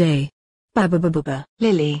have had a ba-ba-ba-ba-ba.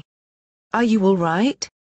 Lily. Are you all right?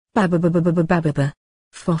 Ba-ba-ba-ba-ba-ba-ba-ba.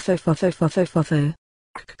 Fofo fofo fofo fofo.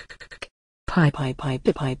 Pie pie pie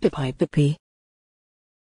pie pie pie pie pie.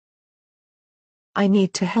 I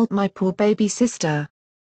need to help my poor baby sister.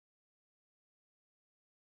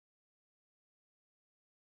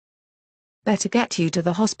 Better get you to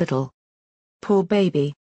the hospital. Poor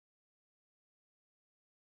baby.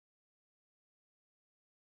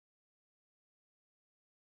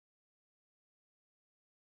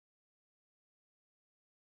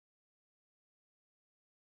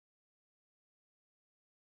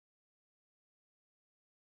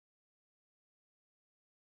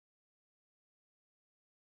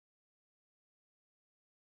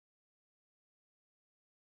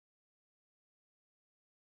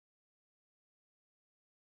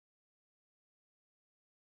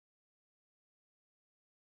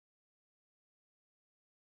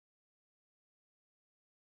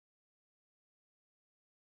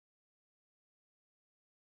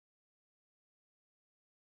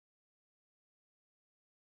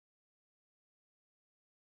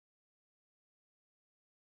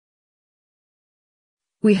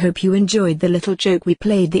 We hope you enjoyed the little joke we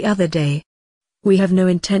played the other day. We have no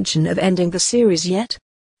intention of ending the series yet.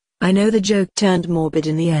 I know the joke turned morbid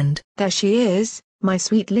in the end. There she is, my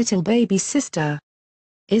sweet little baby sister.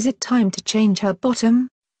 Is it time to change her bottom?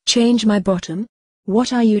 Change my bottom?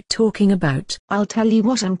 What are you talking about? I'll tell you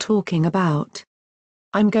what I'm talking about.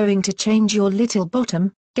 I'm going to change your little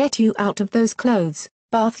bottom, get you out of those clothes,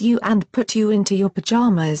 bath you and put you into your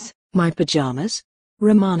pajamas. My pajamas?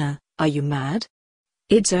 Romana, are you mad?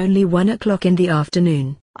 It's only 1 o'clock in the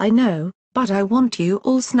afternoon. I know, but I want you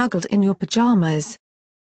all snuggled in your pajamas.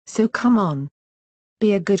 So come on.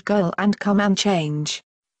 Be a good girl and come and change.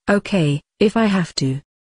 Okay, if I have to.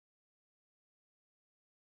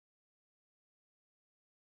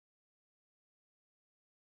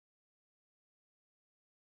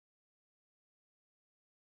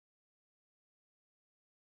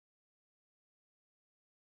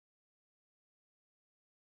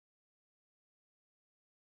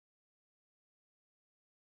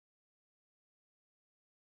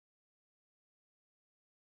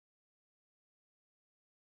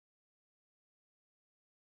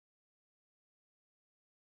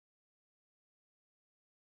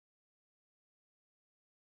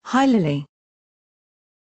 Hi Lily.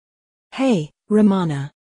 Hey,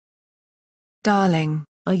 Romana. Darling,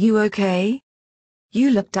 are you okay?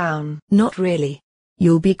 You look down. Not really.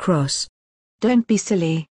 You'll be cross. Don't be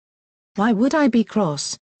silly. Why would I be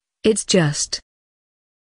cross? It's just.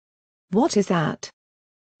 What is that?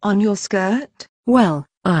 On your skirt? Well,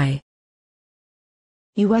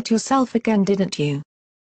 You wet yourself again, didn't you?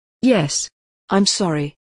 Yes. I'm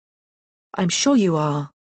sorry. I'm sure you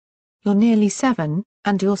are. You're nearly 7,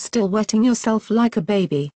 and you're still wetting yourself like a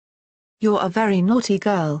baby. You're a very naughty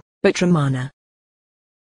girl. But Romana.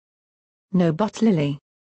 No but Lily.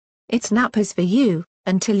 It's nappers for you,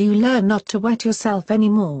 until you learn not to wet yourself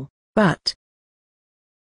anymore. But.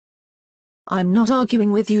 I'm not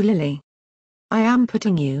arguing with you, Lily. I am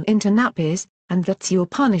putting you into nappies, and that's your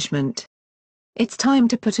punishment. It's time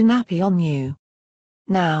to put a nappy on you.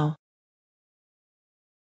 Now.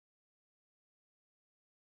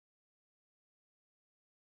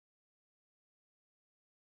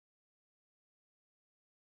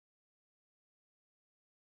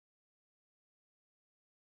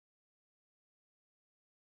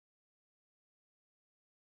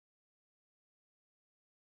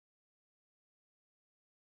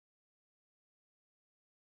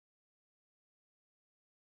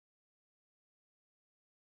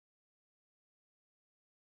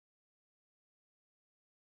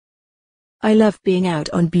 I love being out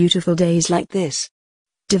on beautiful days like this.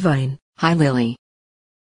 Divine. Hi Lily.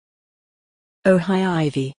 Oh hi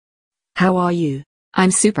Ivy. How are you? I'm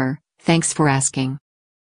super, thanks for asking.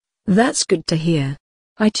 That's good to hear.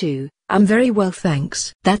 I too, am very well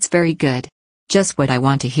thanks. That's very good. Just what I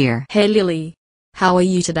want to hear. Hey Lily. How are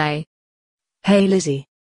you today? Hey Lizzie.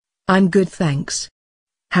 I'm good thanks.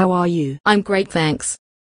 How are you? I'm great thanks.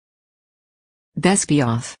 Best be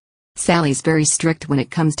off. Sally's very strict when it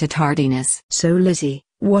comes to tardiness. So Lizzie,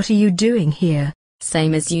 what are you doing here?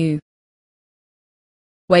 Same as you.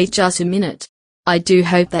 Wait just a minute. I do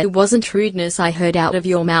hope that wasn't rudeness I heard out of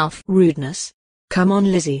your mouth. Rudeness? Come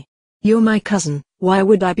on Lizzie. You're my cousin, why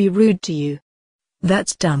would I be rude to you?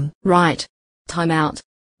 That's dumb. Right. Time out.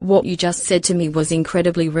 What you just said to me was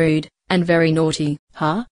incredibly rude, and very naughty.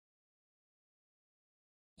 Huh?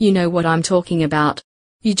 You know what I'm talking about.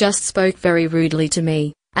 You just spoke very rudely to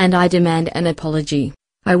me, and I demand an apology.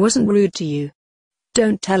 I wasn't rude to you.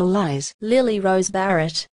 Don't tell lies. Lily Rose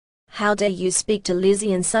Barratt. How dare you speak to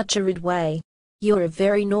Lizzie in such a rude way? You're a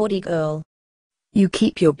very naughty girl. You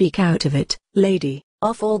keep your beak out of it, lady.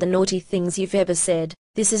 Of all the naughty things you've ever said,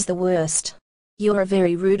 this is the worst. You're a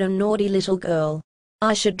very rude and naughty little girl.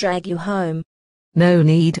 I should drag you home. No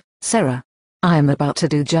need, Sarah. I am about to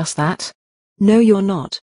do just that. No, you're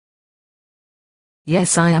not.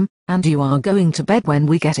 Yes, I am, and you are going to bed when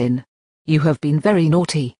we get in. You have been very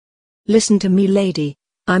naughty. Listen to me, lady.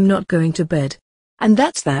 I'm not going to bed. And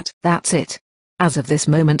that's that. That's it. As of this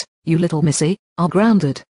moment, you little missy, are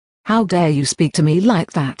grounded. How dare you speak to me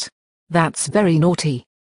like that? That's very naughty.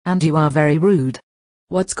 And you are very rude.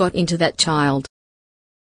 What's got into that child?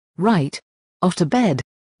 Right. Off to bed.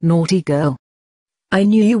 Naughty girl. I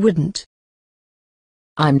knew you wouldn't.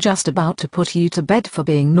 I'm just about to put you to bed for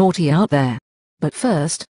being naughty out there. But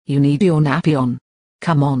first, you need your nappy on.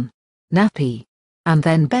 Come on. Nappy. And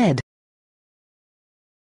then bed.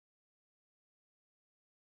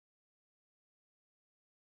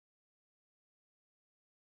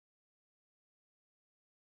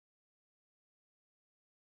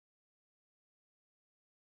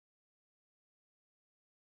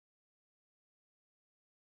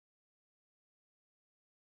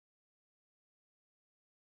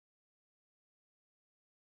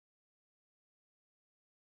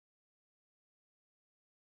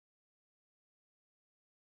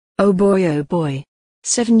 Oh boy.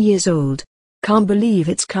 7 years old. Can't believe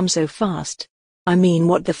it's come so fast. I mean,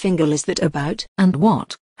 what the fingal is that about? And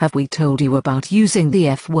what have we told you about using the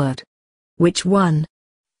F word? Which one?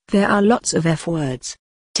 There are lots of F words.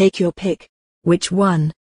 Take your pick. Which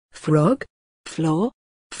one? Frog? Floor?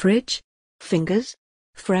 Fridge? Fingers?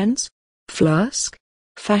 Friends? Flask?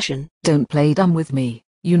 Fashion? Don't play dumb with me,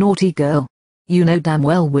 you naughty girl. You know damn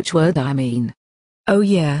well which word I mean. Oh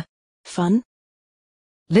yeah. Fun?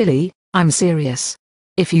 Lily, I'm serious.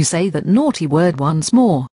 If you say that naughty word once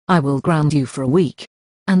more, I will ground you for a week.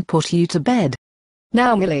 And put you to bed.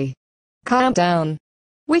 Now Millie. Calm down.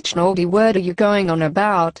 Which naughty word are you going on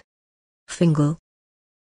about? Fingal.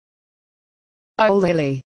 Oh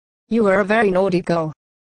Lily. You are a very naughty girl.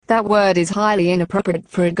 That word is highly inappropriate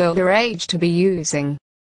for a girl your age to be using.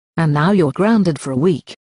 And now you're grounded for a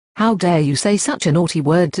week. How dare you say such a naughty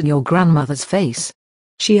word to your grandmother's face?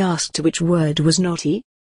 She asked which word was naughty.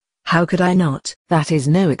 How could I not? That is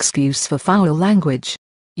no excuse for foul language.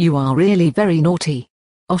 You are really very naughty.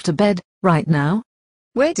 Off to bed, right now?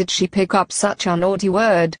 Where did she pick up such a naughty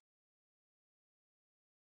word?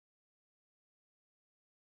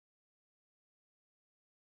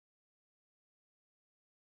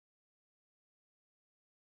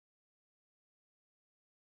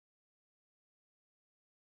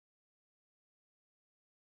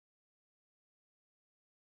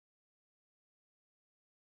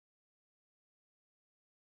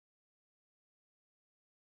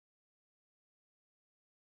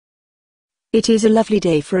 It is a lovely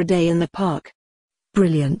day for a day in the park.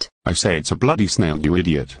 Brilliant. I say it's a bloody snail, you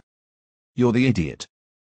idiot. You're the idiot.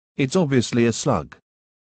 It's obviously a slug.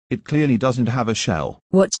 It clearly doesn't have a shell.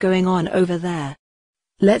 What's going on over there?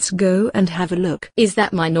 Let's go and have a look. Is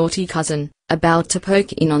that my naughty cousin, about to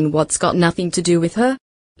poke in on what's got nothing to do with her?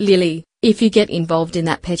 Lily, if you get involved in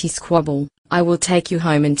that petty squabble, I will take you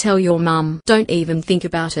home and tell your mum. Don't even think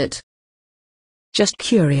about it. Just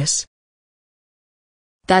curious.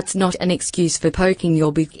 That's not an excuse for poking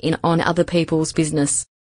your beak in on other people's business.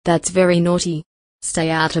 That's very naughty. Stay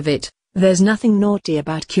out of it. There's nothing naughty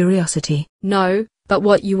about curiosity. No, but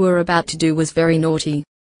what you were about to do was very naughty.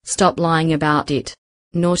 Stop lying about it.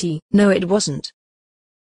 Naughty. No, it wasn't.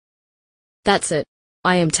 That's it.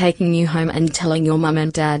 I am taking you home and telling your mum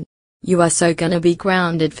and dad. You are so gonna be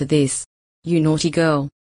grounded for this. You naughty girl.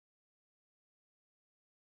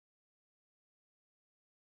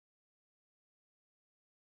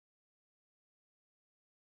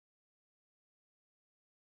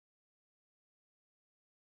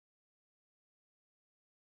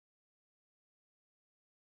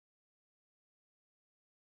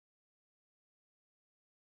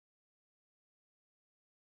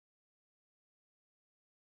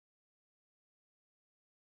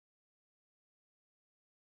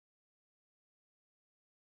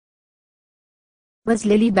 Was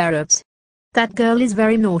Lily Barratt. That girl is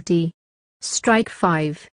very naughty. Strike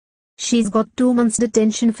 5. She's got 2 months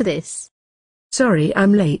detention for this. Sorry,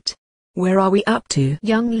 I'm late. Where are we up to?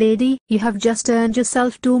 Young lady, you have just earned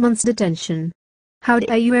yourself 2 months detention. How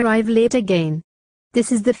dare you arrive late again?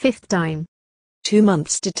 This is the 5th time. 2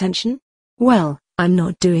 months detention? Well, I'm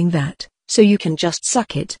not doing that, so you can just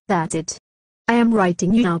suck it. That's it. I am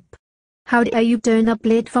writing you up. How dare you turn up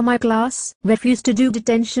late for my class, refuse to do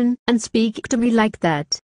detention, and speak to me like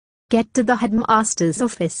that? Get to the headmaster's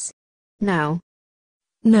office. Now.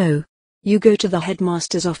 No. You go to the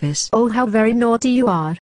headmaster's office. Oh, how very naughty you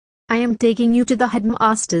are. I am taking you to the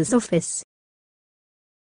headmaster's office.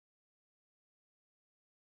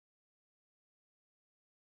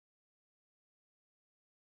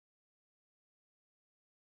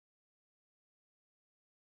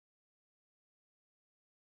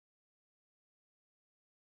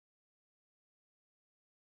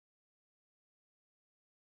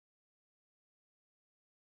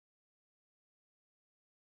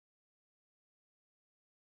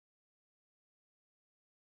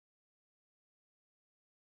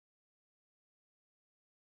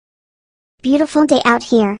 Beautiful day out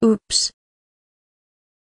here. Oops.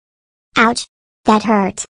 Ouch. That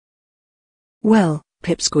hurt. Well,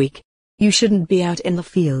 Pipsqueak. You shouldn't be out in the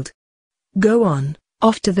field. Go on,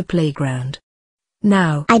 off to the playground.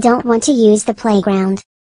 Now. I don't want to use the playground.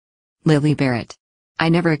 Lily Barratt. I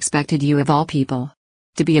never expected you of all people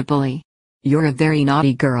to be a bully. You're a very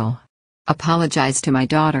naughty girl. Apologize to my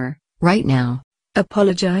daughter, right now.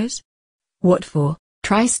 Apologize? What for?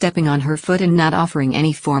 Try stepping on her foot and not offering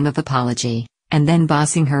any form of apology, and then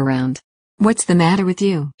bossing her around. What's the matter with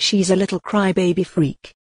you? She's a little crybaby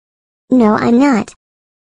freak. No, I'm not.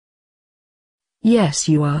 Yes,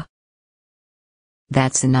 you are.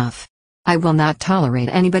 That's enough. I will not tolerate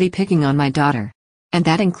anybody picking on my daughter. And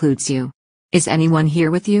that includes you. Is anyone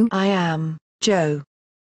here with you? I am, Joe.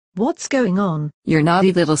 What's going on? Your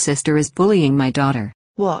naughty little sister is bullying my daughter.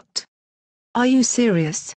 What? Are you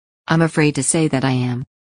serious? I'm afraid to say that I am.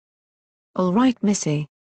 All right, Missy.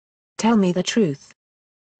 Tell me the truth.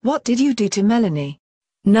 What did you do to Melanie?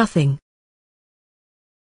 Nothing.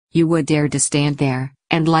 You would dare to stand there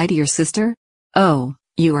and lie to your sister? Oh,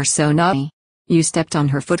 you are so naughty. You stepped on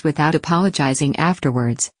her foot without apologizing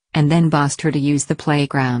afterwards, and then bossed her to use the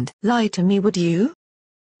playground. Lie to me, would you?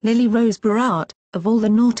 Lily Rose Barratt, of all the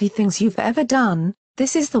naughty things you've ever done,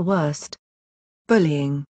 this is the worst.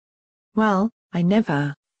 Bullying. Well, I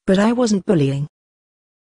never. But I wasn't bullying.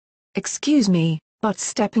 Excuse me, but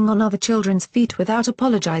stepping on other children's feet without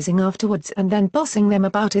apologizing afterwards and then bossing them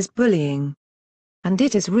about is bullying. And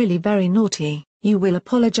it is really very naughty. You will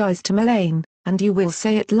apologize to Melanie, and you will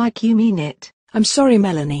say it like you mean it. I'm sorry,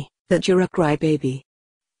 Melanie, that you're a crybaby.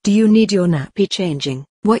 Do you need your nappy changing?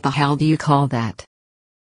 What the hell do you call that?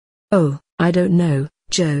 Oh, I don't know,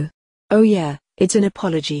 Joe. Oh yeah, it's an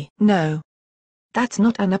apology. No. That's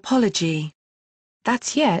not an apology.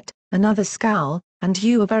 That's yet another scowl, and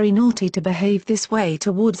you are very naughty to behave this way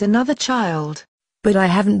towards another child. But I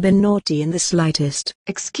haven't been naughty in the slightest.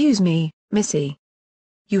 Excuse me, Missy.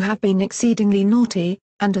 You have been exceedingly naughty,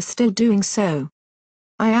 and are still doing so.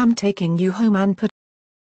 I am taking you home and put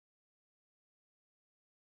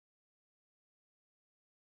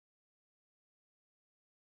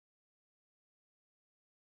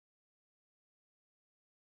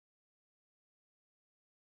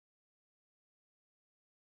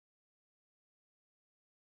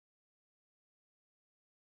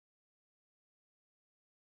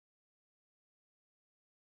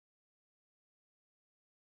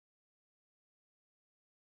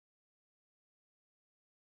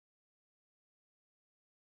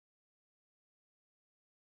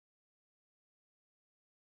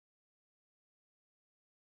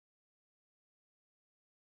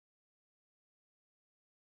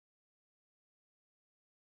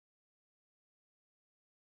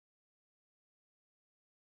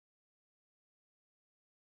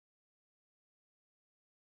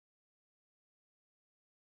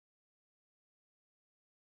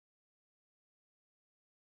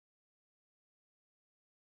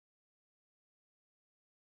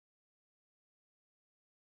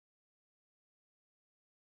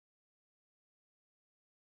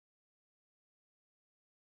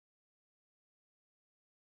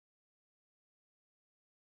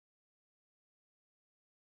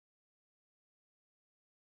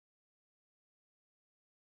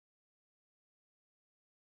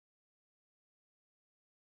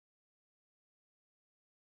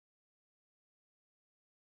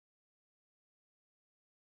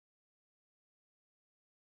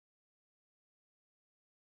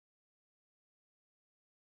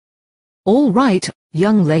All right,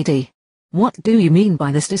 young lady. What do you mean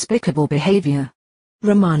by this despicable behavior?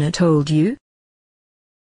 Romana told you?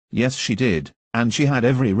 Yes, she did, and she had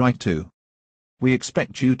every right to. We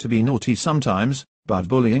expect you to be naughty sometimes, but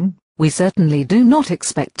bullying? We certainly do not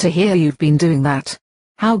expect to hear you've been doing that.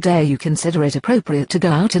 How dare you consider it appropriate to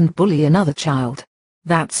go out and bully another child?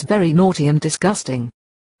 That's very naughty and disgusting.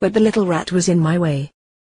 But the little rat was in my way.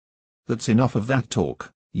 That's enough of that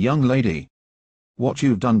talk, young lady. What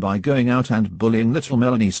you've done by going out and bullying little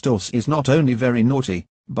Melanie Stoss is not only very naughty,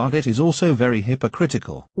 but it is also very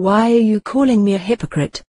hypocritical. Why are you calling me a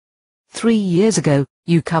hypocrite? 3 years ago,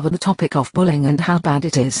 you covered the topic of bullying and how bad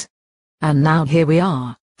it is. And now here we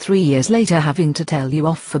are, 3 years later, having to tell you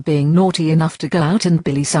off for being naughty enough to go out and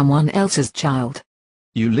bully someone else's child.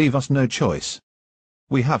 You leave us no choice.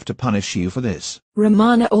 We have to punish you for this.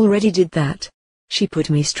 Romana already did that. She put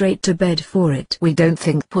me straight to bed for it. We don't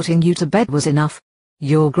think putting you to bed was enough.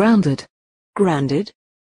 You're grounded. Grounded?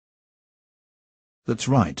 That's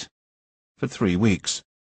right. For 3 weeks.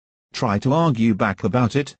 Try to argue back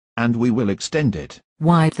about it, and we will extend it.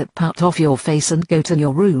 Wipe that pout off your face and go to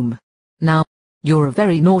your room. Now, you're a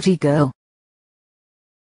very naughty girl.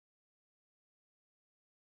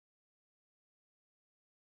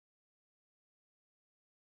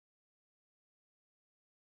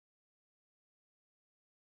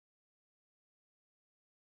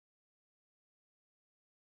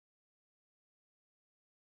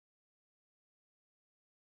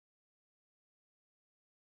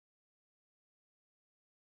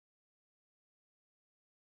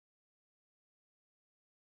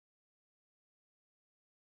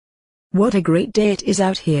 What a great day it is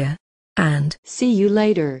out here. And see you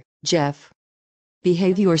later, Jeff.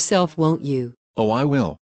 Behave yourself, won't you? Oh, I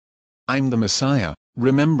will. I'm the Messiah,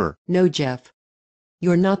 remember? No, Jeff.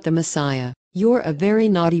 You're not the Messiah. You're a very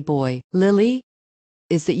naughty boy. Lily?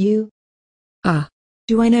 Is it you?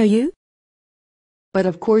 Do I know you? But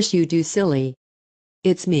of course you do, silly.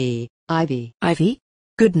 It's me, Ivy. Ivy?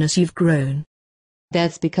 Goodness, you've grown.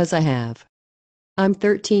 That's because I have. I'm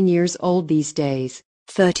 13 years old these days.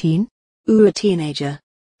 13? Ooh, a teenager.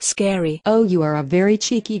 Scary. Oh, you are a very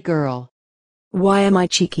cheeky girl. Why am I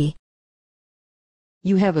cheeky?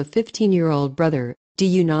 You have a 15-year-old brother, do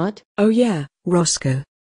you not? Oh yeah, Roscoe.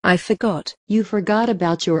 I forgot. You forgot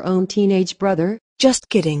about your own teenage brother? Just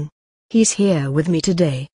kidding. He's here with me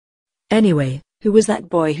today. Anyway, who was that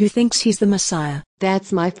boy who thinks he's the Messiah?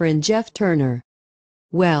 That's my friend Jeff Turner.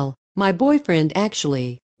 Well, my boyfriend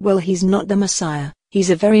actually. Well, he's not the Messiah. He's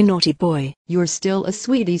a very naughty boy. You're still a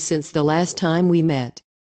sweetie since the last time we met.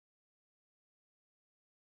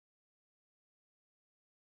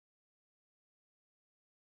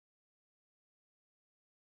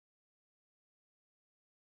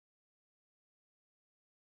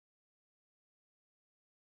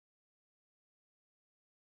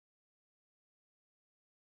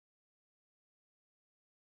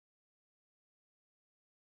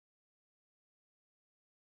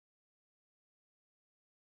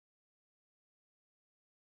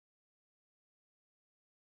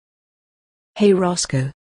 Hey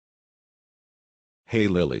Roscoe. Hey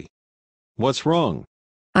Lily. What's wrong?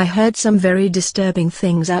 I heard some very disturbing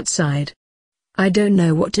things outside. I don't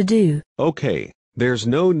know what to do. Okay, there's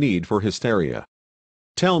no need for hysteria.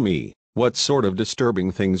 Tell me, what sort of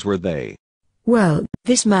disturbing things were they? Well,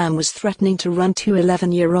 this man was threatening to run 2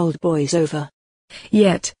 11-year-old boys over.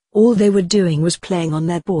 Yet, all they were doing was playing on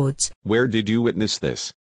their boards. Where did you witness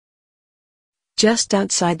this? Just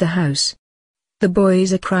outside the house. The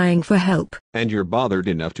boys are crying for help. And you're bothered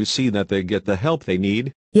enough to see that they get the help they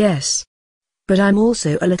need? Yes. But I'm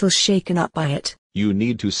also a little shaken up by it. You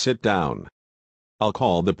need to sit down. I'll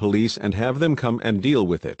call the police and have them come and deal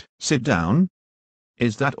with it. Sit down?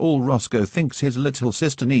 Is that all Roscoe thinks his little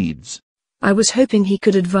sister needs? I was hoping he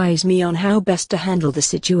could advise me on how best to handle the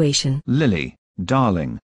situation. Lily,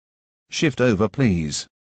 darling. Shift over, please.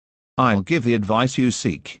 I'll give the advice you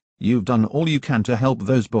seek. You've done all you can to help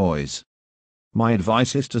those boys. My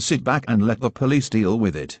advice is to sit back and let the police deal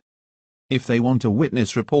with it. If they want a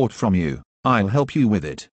witness report from you, I'll help you with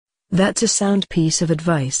it. That's a sound piece of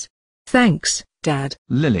advice. Thanks, Dad.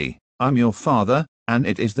 Lily, I'm your father, and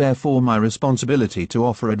it is therefore my responsibility to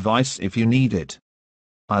offer advice if you need it.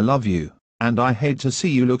 I love you, and I hate to see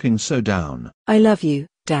you looking so down. I love you,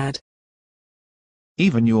 Dad.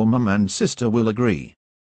 Even your mum and sister will agree.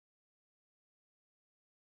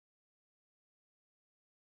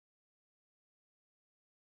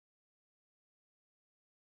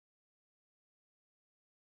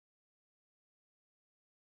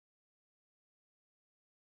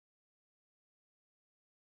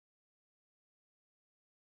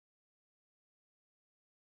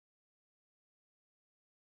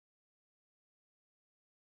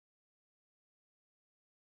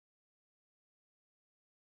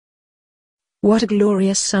 What a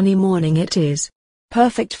glorious sunny morning it is.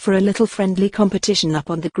 Perfect for a little friendly competition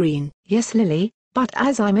up on the green. Yes, Lily, but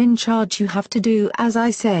as I'm in charge you have to do as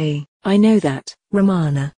I say. I know that,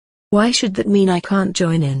 Romana. Why should that mean I can't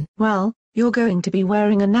join in? Well, You're going to be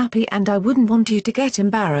wearing a nappy and I wouldn't want you to get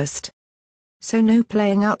embarrassed. So no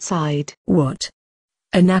playing outside. What?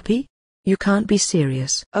 A nappy? You can't be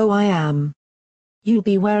serious. Oh, I am. You'll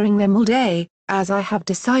be wearing them all day, as I have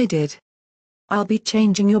decided. I'll be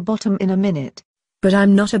changing your bottom in a minute. But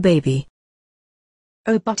I'm not a baby.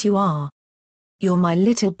 Oh, but you are. You're my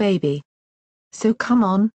little baby. So come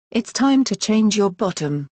on, it's time to change your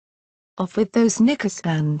bottom. Off with those knickers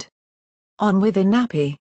and on with a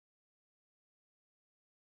nappy.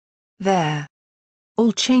 There.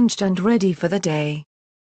 All changed and ready for the day.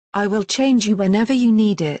 I will change you whenever you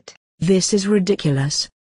need it. This is ridiculous.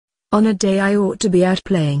 On a day I ought to be out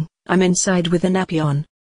playing, I'm inside with a nappy on.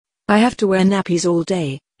 I have to wear nappies all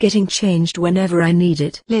day, getting changed whenever I need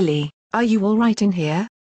it. Lily, are you all right in here?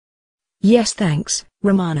 Yes, thanks,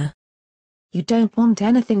 Romana. You don't want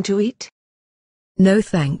anything to eat? No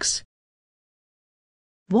thanks.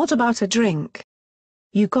 What about a drink?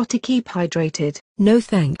 You got to keep hydrated. No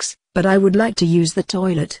thanks, but I would like to use the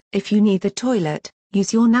toilet. If you need the toilet,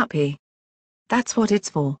 use your nappy. That's what it's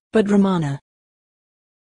for. But Romana.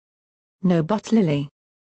 No, but Lily.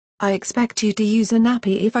 I expect you to use a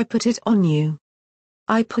nappy if I put it on you.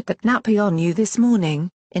 I put that nappy on you this morning,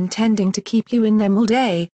 intending to keep you in them all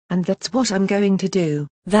day, and that's what I'm going to do.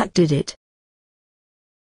 That did it.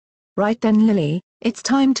 Right then, Lily, it's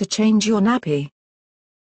time to change your nappy.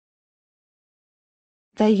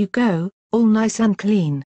 There you go, all nice and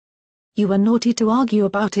clean. You were naughty to argue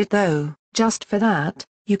about it though. Just for that,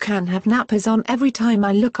 you can have nappers on every time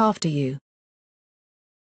I look after you.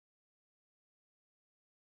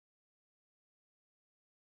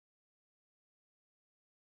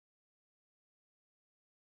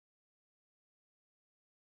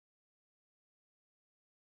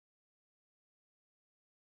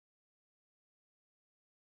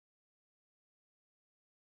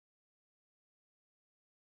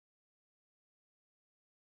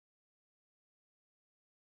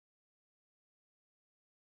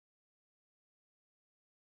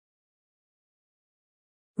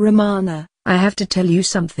 Romana, I have to tell you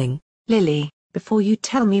something. Lily, before you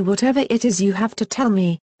tell me whatever it is you have to tell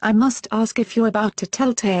me, I must ask if you're about to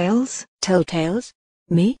tell tales. Tell tales?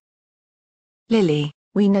 Me? Lily,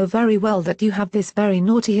 we know very well that you have this very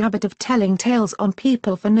naughty habit of telling tales on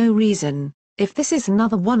people for no reason. If this is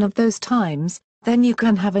another one of those times, then you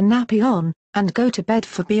can have a nappy on, and go to bed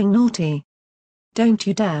for being naughty. Don't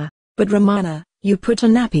you dare. But Romana, you put a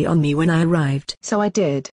nappy on me when I arrived. So I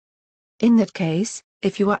did. In that case,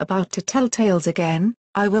 if you are about to tell tales again,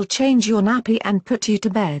 I will change your nappy and put you to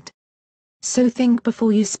bed. So think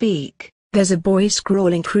before you speak. There's a boy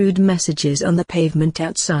scrawling crude messages on the pavement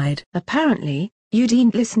outside. Apparently, you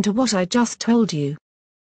didn't listen to what I just told you.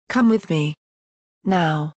 Come with me.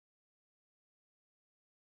 Now.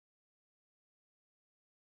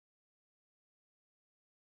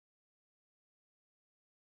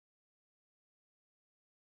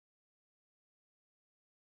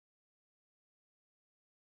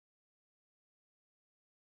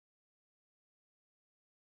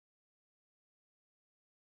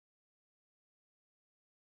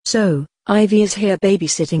 So, Ivy is here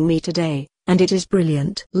babysitting me today, and it is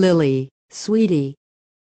brilliant. Lily, sweetie.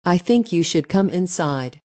 I think you should come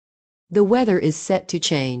inside. The weather is set to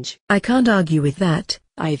change. I can't argue with that,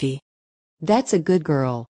 Ivy. That's a good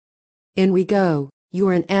girl. In we go.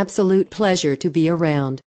 You're an absolute pleasure to be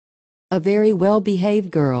around. A very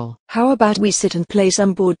well-behaved girl. How about we sit and play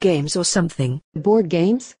some board games or something? Board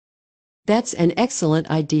games? That's an excellent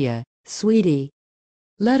idea, sweetie.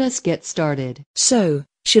 Let us get started. So,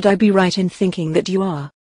 should I be right in thinking that you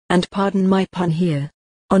are, and pardon my pun here,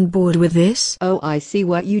 on board with this? Oh, I see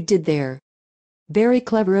what you did there. Very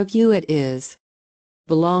clever of you it is.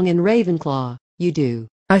 Belong in Ravenclaw, you do.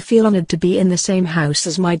 I feel honored to be in the same house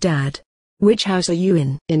as my dad. Which house are you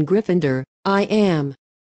in? In Gryffindor, I am.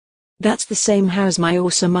 That's the same house my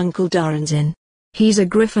awesome Uncle Darren's in. He's a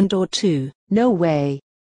Gryffindor too. No way.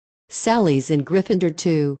 Sally's in Gryffindor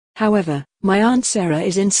too. However, my Aunt Sarah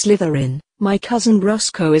is in Slytherin, my cousin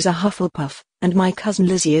Roscoe is a Hufflepuff, and my cousin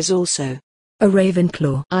Lizzie is also a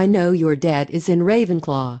Ravenclaw. I know your dad is in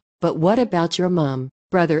Ravenclaw, but what about your mom,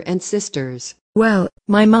 brother and sisters? Well,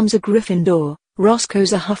 my mum's a Gryffindor,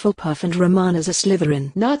 Roscoe's a Hufflepuff and Romana's a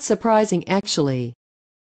Slytherin. Not surprising actually.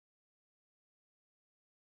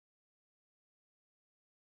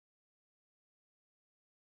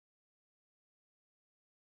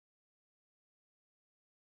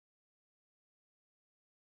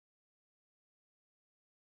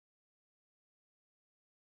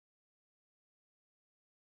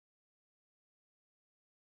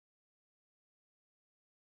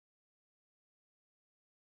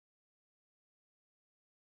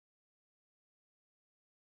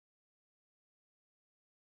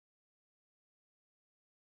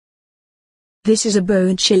 This is a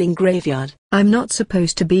bone-chilling graveyard. I'm not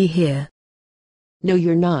supposed to be here. No,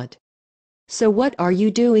 you're not. So what are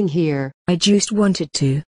you doing here? I just wanted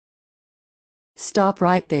to. Stop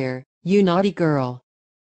right there, you naughty girl.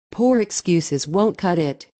 Poor excuses won't cut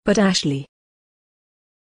it. But Ashley.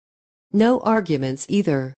 No arguments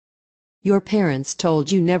either. Your parents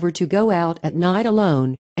told you never to go out at night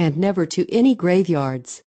alone, and never to any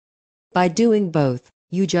graveyards. By doing both,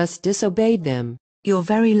 you just disobeyed them. You're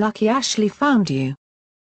very lucky Ashley found you.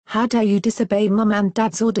 How dare you disobey Mum and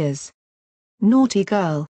Dad's orders? Naughty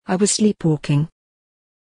girl. I was sleepwalking.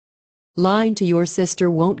 Lying to your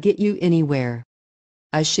sister won't get you anywhere.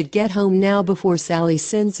 I should get home now before Sally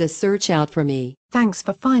sends a search out for me. Thanks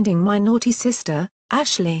for finding my naughty sister,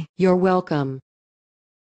 Ashley. You're welcome.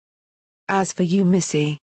 As for you,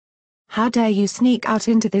 Missy. How dare you sneak out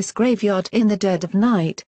into this graveyard in the dead of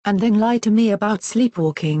night, and then lie to me about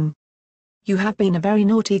sleepwalking? You have been a very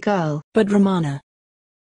naughty girl. But Romana.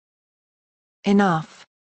 Enough.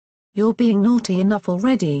 You're being naughty enough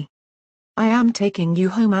already. I am taking you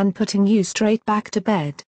home and putting you straight back to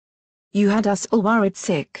bed. You had us all worried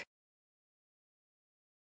sick.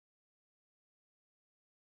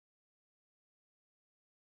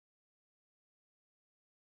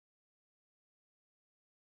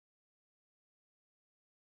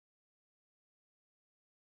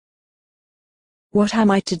 What am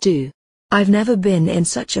I to do? I've never been in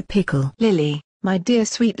such a pickle. Lily, my dear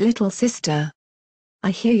sweet little sister. I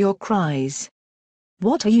hear your cries.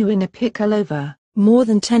 What are you in a pickle over? More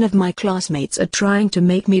than 10 of my classmates are trying to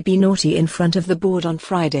make me be naughty in front of the board on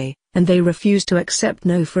Friday, and they refuse to accept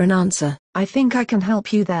no for an answer. I think I can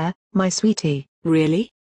help you there, my sweetie.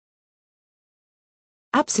 Really?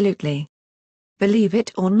 Absolutely. Believe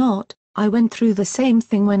it or not, I went through the same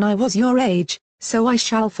thing when I was your age, so I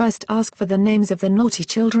shall first ask for the names of the naughty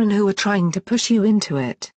children who are trying to push you into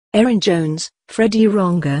it. Erin Jones, Freddie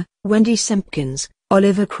Ronga, Wendy Simpkins,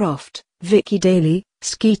 Oliver Croft, Vicky Daly,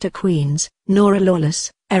 Skeeter Queens, Nora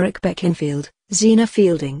Lawless, Eric Beckinfield, Zena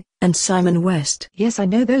Fielding, and Simon West. Yes, I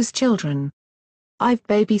know those children. I've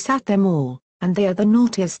babysat them all, and they are the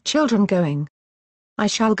naughtiest children going. I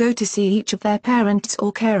shall go to see each of their parents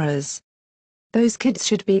or carers. Those kids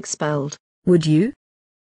should be expelled. Would you?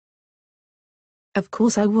 Of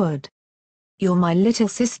course I would. You're my little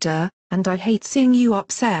sister, and I hate seeing you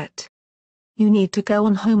upset. You need to go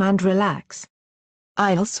on home and relax.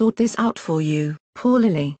 I'll sort this out for you, poor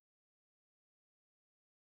Lily.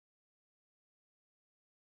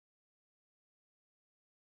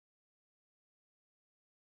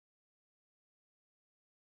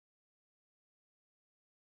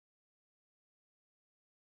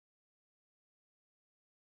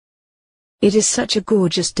 It is such a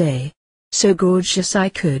gorgeous day. So gorgeous I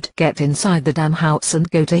could get inside the damn house and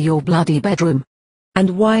go to your bloody bedroom.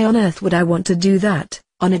 And why on earth would I want to do that,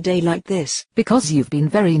 on a day like this? Because you've been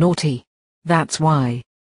very naughty. That's why.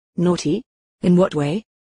 Naughty? In what way?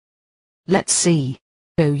 Let's see.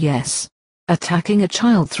 Oh yes. Attacking a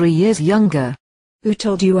child 3 years younger. Who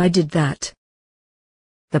told you I did that?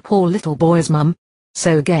 The poor little boy's mum.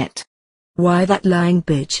 So get. Why that lying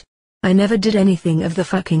bitch? I never did anything of the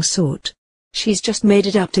fucking sort. She's just made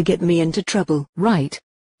it up to get me into trouble. Right.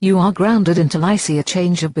 You are grounded until I see a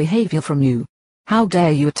change of behavior from you. How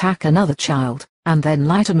dare you attack another child, and then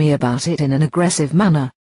lie to me about it in an aggressive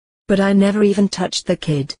manner? But I never even touched the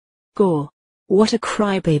kid. Gore. What a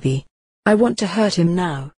crybaby. I want to hurt him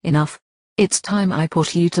now. Enough. It's time I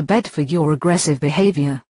put you to bed for your aggressive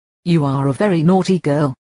behavior. You are a very naughty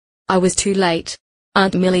girl. I was too late.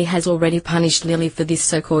 Aunt Millie has already punished Lily for this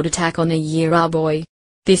so-called attack on a year-old boy.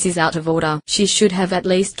 This is out of order. She should have at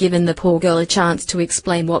least given the poor girl a chance to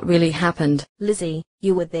explain what really happened. Lizzie,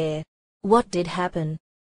 you were there. What did happen?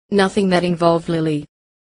 Nothing that involved Lily.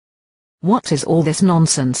 What is all this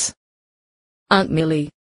nonsense? Aunt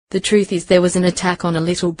Millie, the truth is there was an attack on a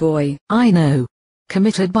little boy. I know.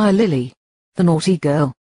 Committed by Lily. The naughty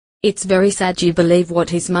girl. It's very sad you believe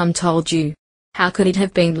what his mum told you. How could it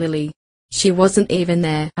have been Lily? She wasn't even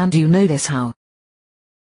there. And you know this how?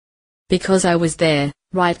 Because I was there,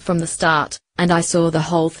 right from the start, and I saw the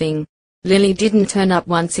whole thing. Lily didn't turn up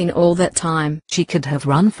once in all that time. She could have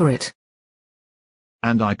run for it.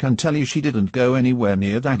 And I can tell you she didn't go anywhere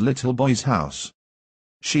near that little boy's house.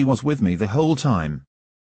 She was with me the whole time.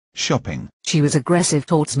 Shopping. She was aggressive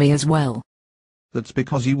towards me as well. That's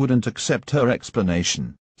because you wouldn't accept her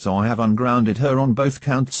explanation, so I have ungrounded her on both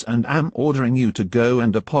counts and am ordering you to go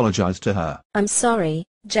and apologize to her. I'm sorry,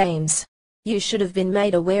 James. You should have been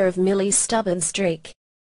made aware of Millie's stubborn streak.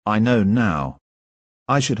 I know now.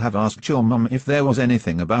 I should have asked your mum if there was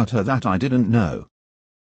anything about her that I didn't know.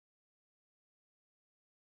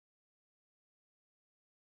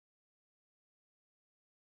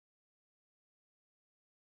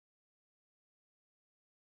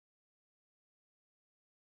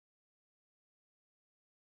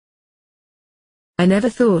 I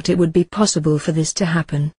never thought it would be possible for this to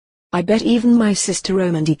happen. I bet even my sister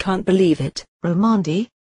Romandi can't believe it. Romandi?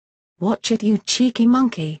 Watch it, you cheeky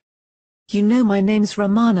monkey. You know my name's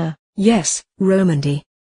Romana. Yes, Romandi.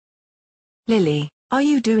 Lily, are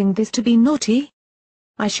you doing this to be naughty?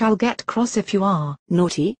 I shall get cross if you are.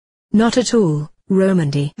 Naughty? Not at all,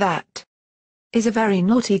 Romandi. That is a very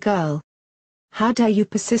naughty girl. How dare you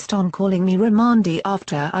persist on calling me Romandi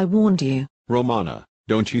after I warned you? Romana,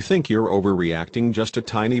 don't you think you're overreacting just a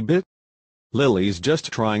tiny bit? Lily's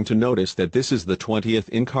just trying to notice that this is the 20th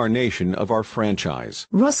incarnation of our franchise.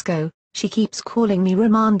 Roscoe, she keeps calling me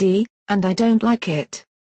Romandi, and I don't like it.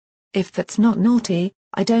 If that's not naughty,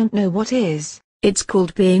 I don't know what is. It's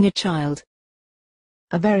called being a child.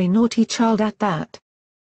 A very naughty child at that.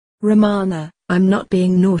 Romana, I'm not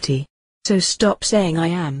being naughty. So stop saying I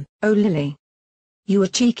am. Oh Lily. You are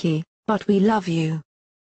cheeky, but we love you.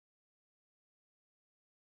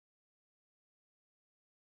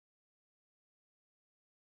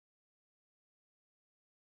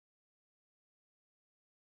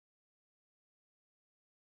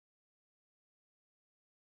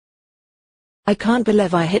 I can't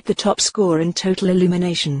believe I hit the top score in total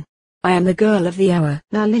illumination. I am the girl of the hour.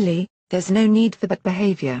 Now Lily, there's no need for that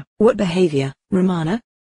behavior. What behavior, Romana?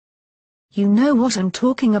 You know what I'm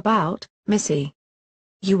talking about, Missy.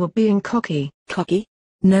 You were being cocky. Cocky?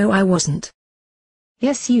 No, I wasn't.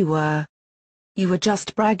 Yes, you were. You were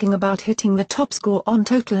just bragging about hitting the top score on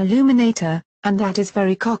Total Illuminator, and that is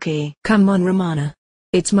very cocky. Come on, Romana.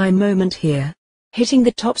 It's my moment here. Hitting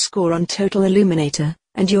the top score on Total Illuminator,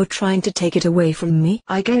 and you're trying to take it away from me?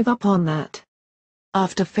 I gave up on that.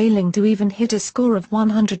 After failing to even hit a score of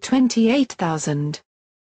 128,000.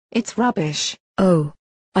 It's rubbish. Oh.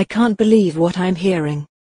 I can't believe what I'm hearing.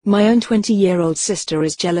 My own 20-year-old sister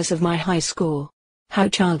is jealous of my high score. How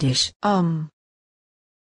childish.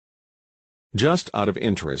 Just out of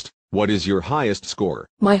interest, what is your highest score?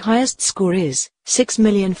 My highest score is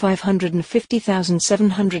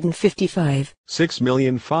 6,550,755.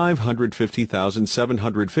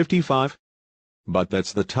 6,550,755? But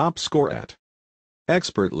that's the top score at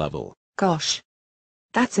expert level. Gosh.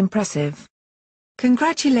 That's impressive.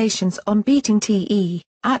 Congratulations on beating TE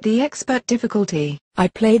at the expert difficulty. I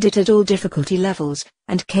played it at all difficulty levels,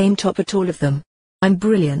 and came top at all of them. I'm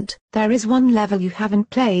brilliant. There is one level you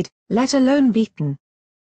haven't played, let alone beaten.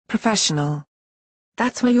 Professional.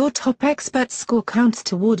 That's where your top expert score counts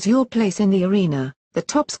towards your place in the arena. The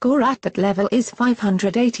top score at that level is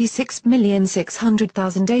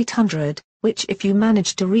 586,600,800, which if you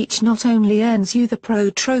manage to reach not only earns you the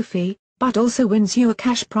pro trophy, but also wins you a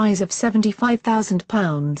cash prize of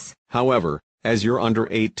 £75,000. However, as you're under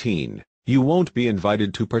 18, you won't be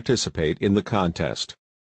invited to participate in the contest.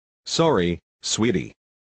 Sorry, sweetie.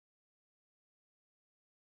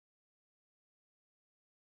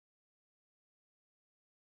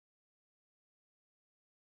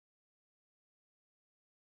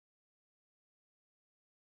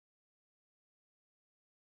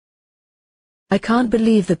 I can't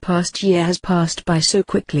believe the past year has passed by so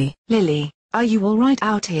quickly. Lily, are you alright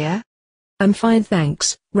out here? I'm fine,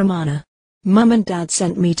 thanks, Romana. Mum and Dad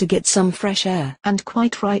sent me to get some fresh air. And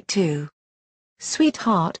quite right too.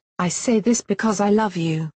 Sweetheart, I say this because I love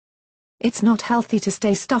you. It's not healthy to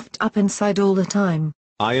stay stuffed up inside all the time.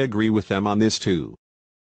 I agree with them on this too.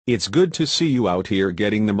 It's good to see you out here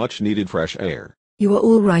getting the much-needed fresh air. You are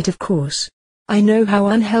all right, of course. I know how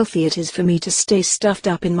unhealthy it is for me to stay stuffed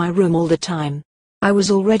up in my room all the time. I was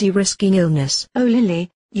already risking illness. Oh Lily,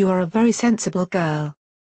 you are a very sensible girl.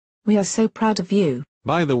 We are so proud of you.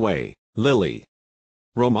 By the way, Lily,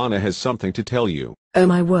 Romana has something to tell you. Oh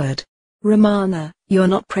my word. Romana, you're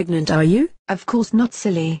not pregnant, are you? Of course not,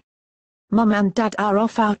 silly. Mum and Dad are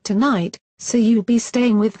off out tonight, so you'll be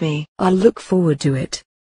staying with me. I'll look forward to it.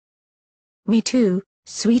 Me too,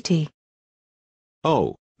 sweetie.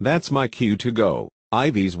 Oh, that's my cue to go.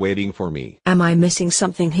 Ivy's waiting for me. Am I missing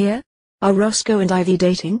something here? Are Roscoe and Ivy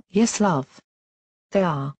dating? Yes, love. They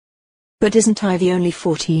are. But isn't Ivy only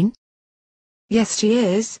 14? Yes, she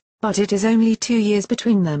is, but it is only 2 years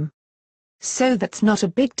between them. So that's not a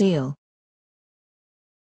big deal.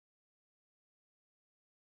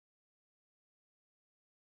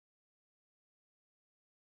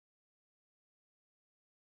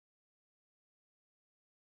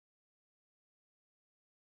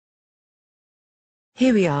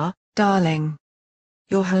 Here we are, darling.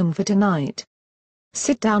 You're home for tonight.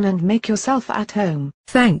 Sit down and make yourself at home.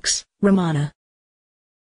 Thanks, Romana.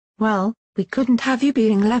 Well, we couldn't have you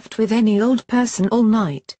being left with any old person all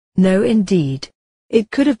night. No indeed. It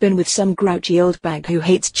could have been with some grouchy old bag who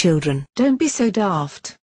hates children. Don't be so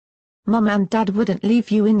daft. Mum and Dad wouldn't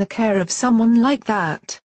leave you in the care of someone like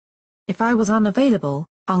that. If I was unavailable,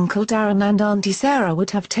 Uncle Darren and Auntie Sarah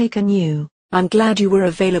would have taken you. I'm glad you were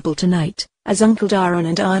available tonight, as Uncle Darren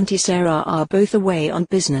and Auntie Sarah are both away on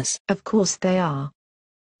business. Of course they are.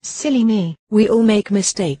 Silly me. We all make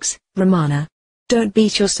mistakes, Romana. Don't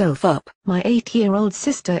beat yourself up. My 8-year-old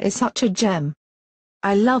sister is such a gem.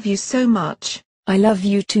 I love you so much. I love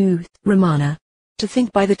you too, Romana. To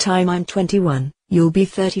think by the time I'm 21, you'll be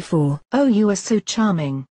 34. Oh, you are so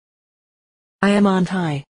charming. I am, aren't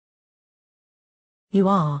I? You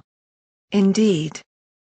are. Indeed.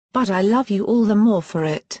 But I love you all the more for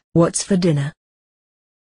it. What's for dinner?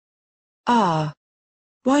 Ah.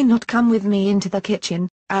 Why not come with me into the kitchen,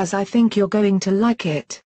 as I think you're going to like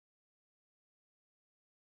it.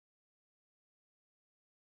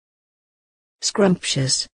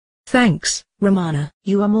 Scrumptious. Thanks, Romana.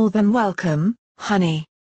 You are more than welcome, honey.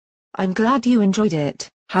 I'm glad you enjoyed it.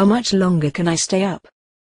 How much longer can I stay up?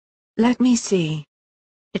 Let me see.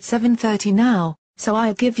 It's 7:30 now, so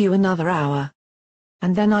I'll give you another hour.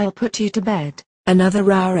 And then I'll put you to bed. Another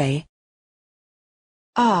hour, eh?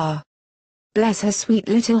 Ah. Bless her sweet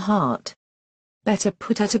little heart. Better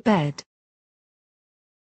put her to bed.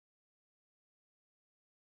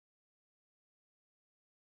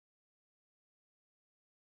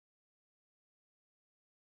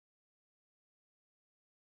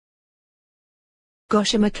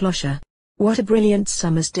 Gosh-a-maclosha. What a brilliant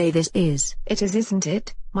summer's day this is. It is, isn't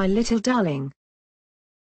it, my little darling?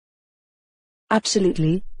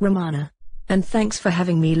 Absolutely, Romana. And thanks for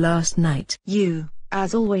having me last night. You,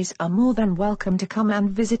 as always, are more than welcome to come and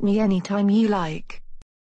visit me anytime you like.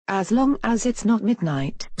 As long as it's not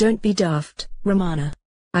midnight. Don't be daft, Romana.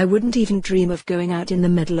 I wouldn't even dream of going out in the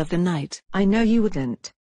middle of the night. I know you wouldn't.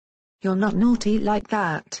 You're not naughty like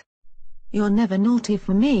that. You're never naughty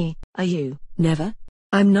for me, are you? Never?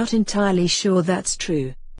 I'm not entirely sure that's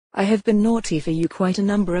true. I have been naughty for you quite a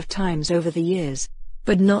number of times over the years.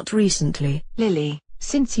 But not recently. Lily,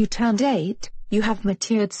 since you turned 8, you have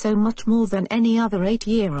matured so much more than any other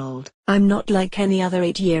 8-year-old. I'm not like any other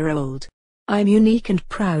 8-year-old. I'm unique and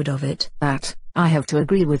proud of it. That, I have to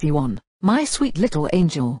agree with you on, my sweet little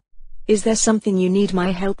angel. Is there something you need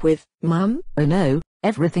my help with, Mum? Oh no,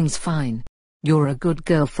 everything's fine. You're a good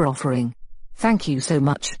girl for offering. Thank you so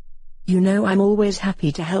much. You know I'm always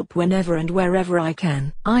happy to help whenever and wherever I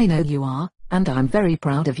can. I know you are, and I'm very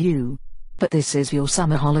proud of you. But this is your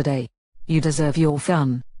summer holiday. You deserve your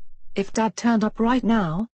fun. If Dad turned up right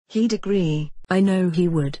now, he'd agree. I know he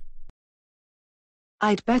would.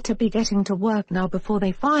 I'd better be getting to work now before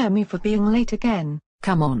they fire me for being late again.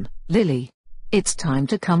 Come on, Lily. It's time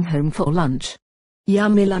to come home for lunch.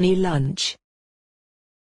 Yummy lunch.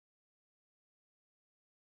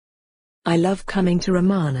 I love coming to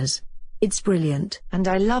Romana's. It's brilliant. And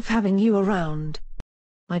I love having you around.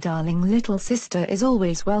 My darling little sister is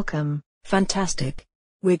always welcome. Fantastic.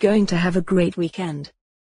 We're going to have a great weekend.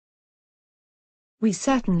 We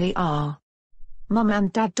certainly are. Mum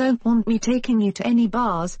and Dad don't want me taking you to any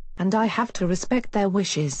bars, and I have to respect their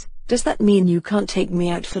wishes. Does that mean you can't take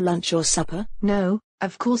me out for lunch or supper? No,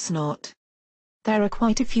 of course not. There are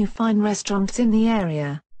quite a few fine restaurants in the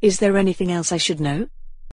area. Is there anything else I should know?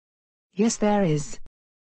 Yes, there is.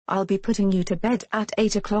 I'll be putting you to bed at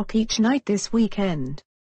 8 o'clock each night this weekend.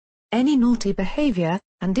 Any naughty behavior,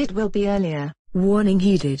 and it will be earlier. Warning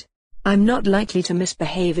heeded. I'm not likely to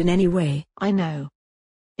misbehave in any way. I know.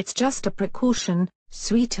 It's just a precaution,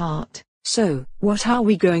 sweetheart. So, what are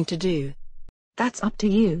we going to do? That's up to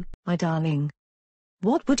you, my darling.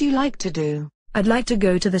 What would you like to do? I'd like to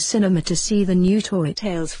go to the cinema to see the new Toy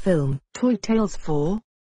Tales film. Toy Tales 4?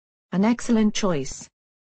 An excellent choice.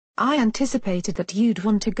 I anticipated that you'd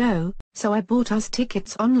want to go, so I bought us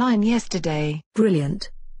tickets online yesterday.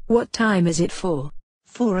 Brilliant. What time is it for?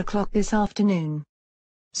 4 o'clock this afternoon.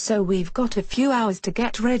 So we've got a few hours to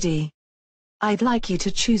get ready. I'd like you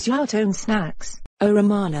to choose your own snacks. Oh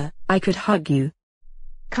Romana, I could hug you.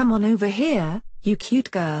 Come on over here, you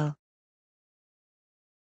cute girl.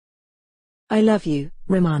 I love you,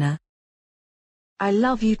 Romana. I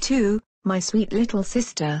love you too, my sweet little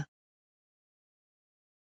sister.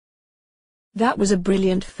 That was a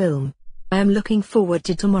brilliant film. I am looking forward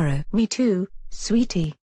to tomorrow. Me too,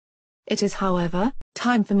 sweetie. It is, however,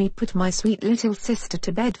 time for me to put my sweet little sister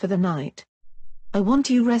to bed for the night. I want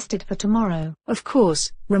you rested for tomorrow. Of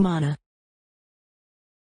course, Romana.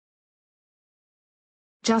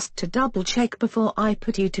 Just to double check before I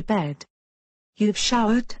put you to bed. You've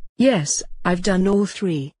showered? Yes, I've done all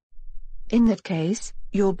 3. In that case,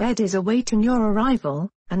 your bed is awaiting your arrival,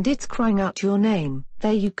 and it's crying out your name.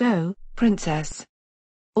 There you go, princess.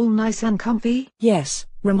 All nice and comfy? Yes,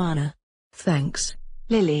 Romana. Thanks.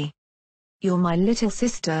 Lily. You're my little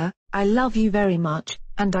sister, I love you very much,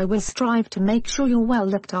 and I will strive to make sure you're well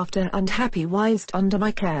looked after and happy whilst under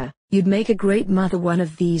my care. You'd make a great mother one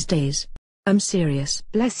of these days. I'm serious.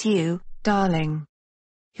 Bless you, darling.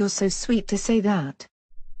 You're so sweet to say that.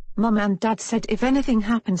 Mum and Dad said if anything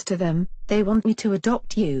happens to them, they want me to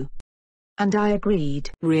adopt you. And I agreed.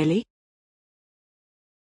 Really?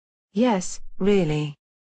 Yes, really.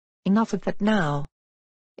 Enough of that now.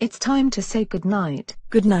 It's time to say goodnight.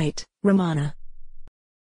 Good night, Romana.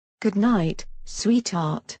 Good night,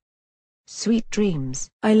 sweetheart. Sweet dreams.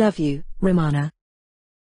 I love you, Romana.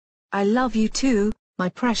 I love you too, my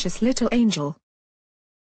precious little angel.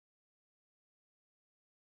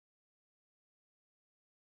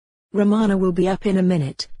 Romana will be up in a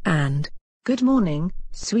minute, and... Good morning,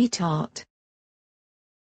 sweetheart.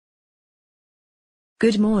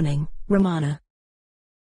 Good morning, Romana.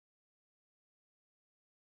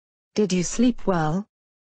 Did you sleep well?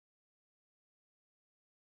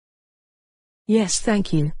 Yes,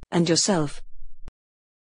 thank you, and yourself?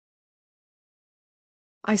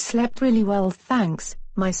 I slept really well, thanks,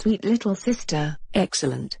 my sweet little sister.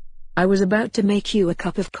 Excellent. I was about to make you a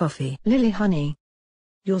cup of coffee. Lily honey.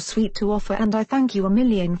 You're sweet to offer and I thank you a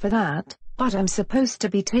million for that, but I'm supposed to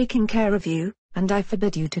be taking care of you, and I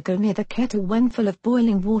forbid you to go near the kettle when full of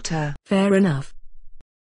boiling water. Fair enough.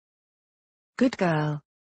 Good girl.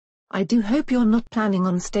 I do hope you're not planning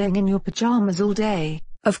on staying in your pajamas all day.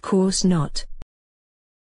 Of course not.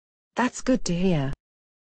 That's good to hear.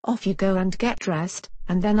 Off you go and get dressed,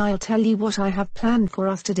 and then I'll tell you what I have planned for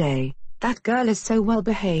us today. That girl is so well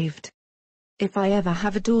behaved. If I ever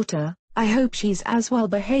have a daughter, I hope she's as well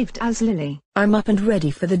behaved as Lily. I'm up and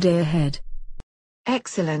ready for the day ahead.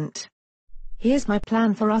 Excellent. Here's my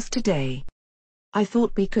plan for us today. I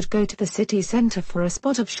thought we could go to the city center for a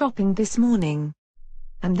spot of shopping this morning.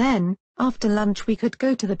 And then, after lunch we could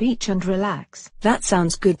go to the beach and relax. That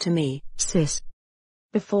sounds good to me, sis.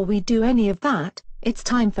 Before we do any of that, it's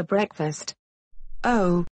time for breakfast.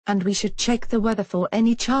 Oh, and we should check the weather for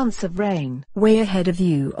any chance of rain. Way ahead of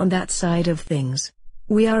you on that side of things.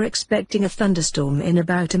 We are expecting a thunderstorm in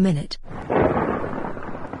about a minute.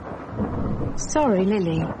 Sorry,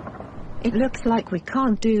 Lily. It looks like we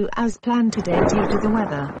can't do as planned today due to the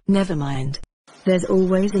weather. Never mind. There's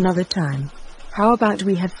always another time. How about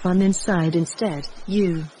we have fun inside instead?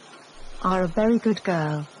 You are a very good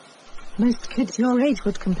girl. Most kids your age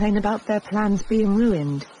would complain about their plans being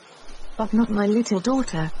ruined. But not my little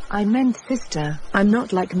daughter, I meant sister. I'm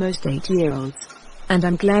not like most 8-year-olds. And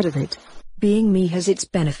I'm glad of it. Being me has its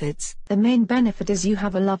benefits. The main benefit is you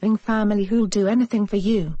have a loving family who'll do anything for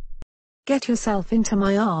you. Get yourself into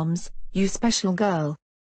my arms, you special girl.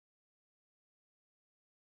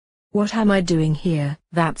 What am I doing here?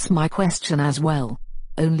 That's my question as well.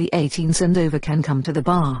 Only 18s and over can come to the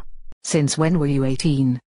bar. Since when were you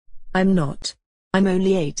 18? I'm not. I'm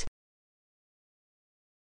only 8.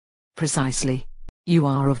 Precisely. You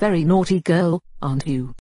are a very naughty girl, aren't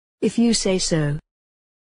you? If you say so.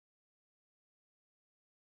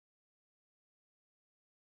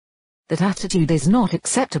 That attitude is not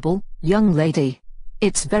acceptable, young lady.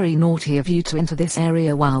 It's very naughty of you to enter this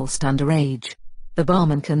area whilst underage. The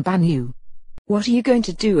barman can ban you. What are you going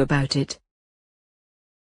to do about it?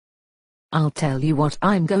 I'll tell you what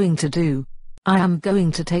I'm going to do. I am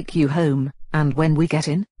going to take you home, and when we get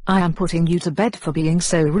in, I am putting you to bed for being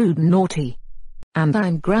so rude and naughty. And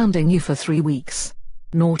I'm grounding you for 3 weeks.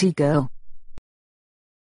 Naughty girl.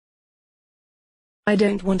 I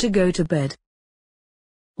don't want to go to bed.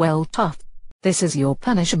 Well, tough. This is your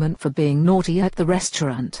punishment for being naughty at the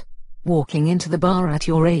restaurant. Walking into the bar at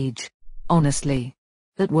your age. Honestly.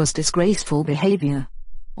 That was disgraceful behavior.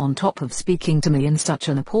 On top of speaking to me in such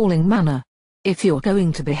an appalling manner. If you're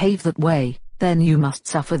going to behave that way, then you must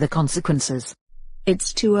suffer the consequences.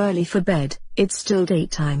 It's too early for bed, it's still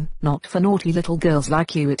daytime. Not for naughty little girls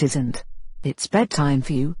like you it isn't. It's bedtime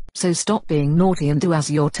for you, so stop being naughty and do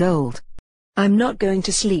as you're told. I'm not going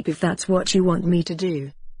to sleep if that's what you want me to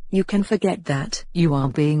do. You can forget that. You are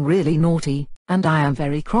being really naughty, and I am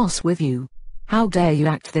very cross with you. How dare you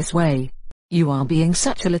act this way? You are being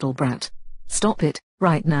such a little brat. Stop it,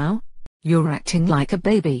 right now. You're acting like a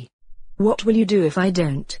baby. What will you do if I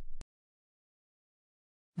don't?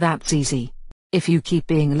 That's easy. If you keep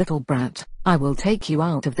being a little brat, I will take you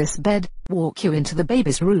out of this bed, walk you into the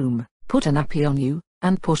baby's room, put a nappy on you,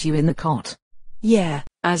 and put you in the cot. Yeah,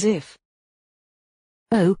 as if.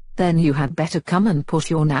 Oh, then you had better come and put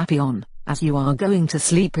your nappy on, as you are going to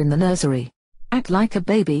sleep in the nursery. Act like a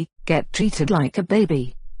baby, get treated like a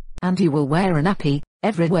baby. And you will wear a nappy,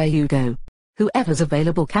 everywhere you go. Whoever's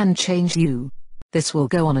available can change you. This will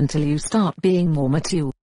go on until you start being more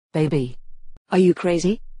mature. Baby. Are you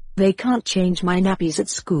crazy? They can't change my nappies at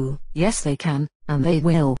school. Yes they can, and they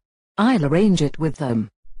will. I'll arrange it with them.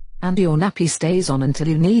 And your nappy stays on until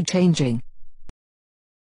you need changing.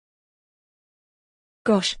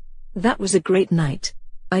 Gosh, that was a great night.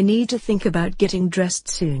 I need to think about getting dressed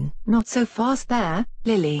soon. Not so fast there,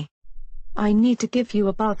 Lily. I need to give you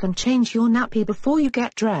a bath and change your nappy before you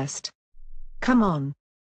get dressed. Come on.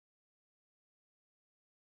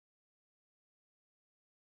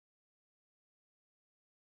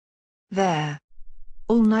 There.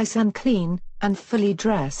 All nice and clean, and fully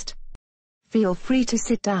dressed. Feel free to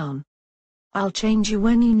sit down. I'll change you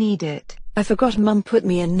when you need it. I forgot Mum put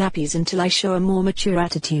me in nappies until I show a more mature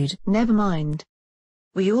attitude. Never mind.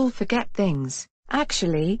 We all forget things.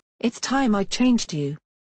 Actually, it's time I changed you.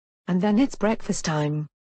 And then it's breakfast time.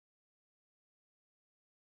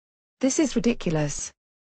 This is ridiculous.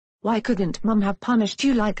 Why couldn't Mum have punished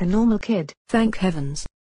you like a normal kid? Thank heavens.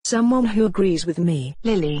 Someone who agrees with me.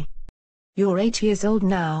 Lily. You're 8 years old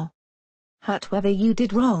now. Whatever you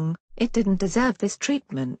did wrong, it didn't deserve this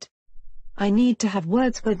treatment. I need to have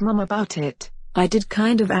words with Mum about it. I did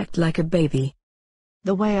kind of act like a baby.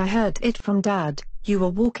 The way I heard it from Dad, you were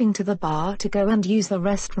walking to the bar to go and use the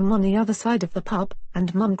restroom on the other side of the pub,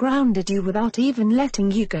 and Mum grounded you without even letting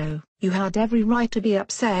you go. You had every right to be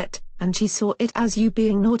upset, and she saw it as you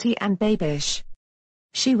being naughty and babish.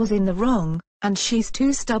 She was in the wrong, and she's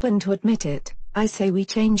too stubborn to admit it. I say we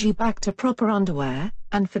change you back to proper underwear,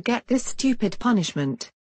 and forget this stupid punishment.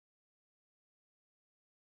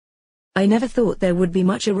 I never thought there would be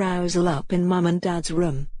much arousal up in Mum and Dad's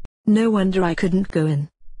room. No wonder I couldn't go in.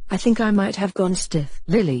 I think I might have gone stiff.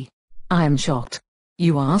 Lily. I am shocked.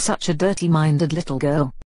 You are such a dirty-minded little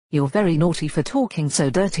girl. You're very naughty for talking so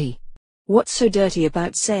dirty. What's so dirty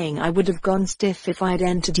about saying I would have gone stiff if I'd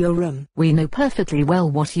entered your room? We know perfectly well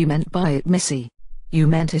what you meant by it, Missy. You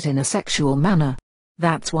meant it in a sexual manner.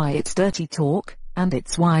 That's why it's dirty talk, and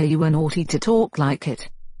it's why you were naughty to talk like it.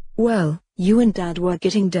 Well, you and Dad were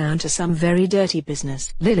getting down to some very dirty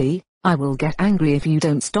business. Lily, I will get angry if you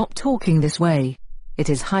don't stop talking this way. It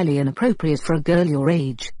is highly inappropriate for a girl your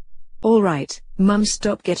age. All right, Mum,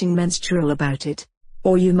 stop getting menstrual about it.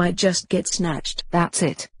 Or you might just get snatched. That's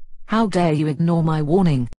it. How dare you ignore my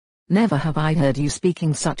warning? Never have I heard you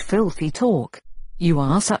speaking such filthy talk. You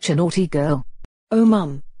are such a naughty girl. Oh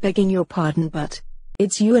Mum, begging your pardon, but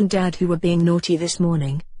it's you and Dad who were being naughty this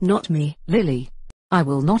morning, not me. Lily, I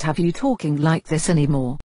will not have you talking like this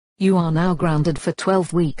anymore. You are now grounded for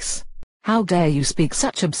 12 weeks. How dare you speak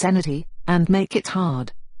such obscenity, and make it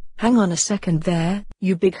hard. Hang on a second there,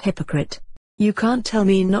 you big hypocrite. You can't tell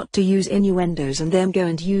me not to use innuendos and then go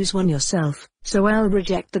and use one yourself, so I'll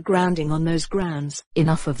reject the grounding on those grounds.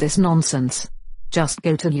 Enough of this nonsense. Just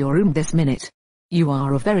go to your room this minute. You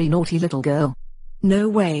are a very naughty little girl. No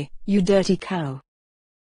way, you dirty cow.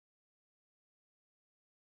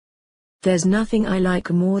 There's nothing I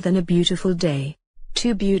like more than a beautiful day.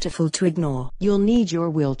 Too beautiful to ignore. You'll need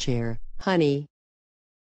your wheelchair, honey.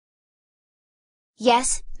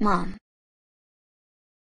 Yes, Mom.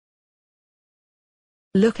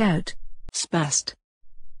 Look out, spast.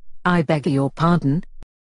 I beg your pardon?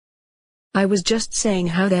 I was just saying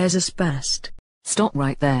how there's a spast. Stop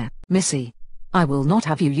right there, Missy. I will not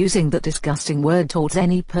have you using that disgusting word towards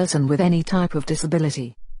any person with any type of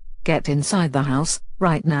disability. Get inside the house,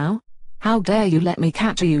 right now. How dare you let me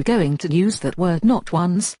catch you going to use that word not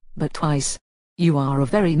once, but twice. You are a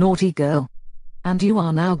very naughty girl. And you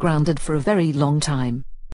are now grounded for a very long time.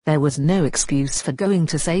 There was no excuse for going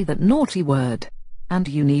to say that naughty word. And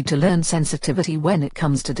you need to learn sensitivity when it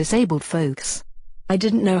comes to disabled folks. I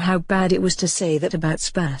didn't know how bad it was to say that about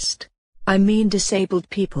spast. I mean disabled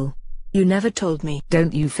people. You never told me.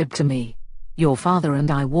 Don't you fib to me. Your father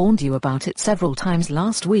and I warned you about it several times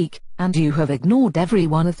last week, and you have ignored every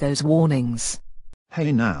one of those warnings.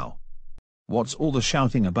 Hey now. What's all the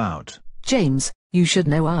shouting about? James, you should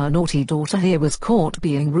know our naughty daughter here was caught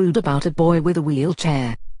being rude about a boy with a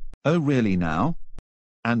wheelchair. Oh really now?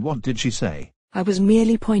 And what did she say? I was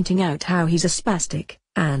merely pointing out how he's a spastic,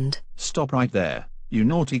 and... Stop right there, you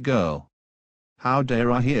naughty girl. How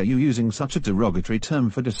dare I hear you using such a derogatory term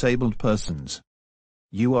for disabled persons?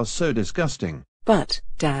 You are so disgusting. But,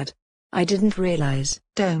 Dad, I didn't realize.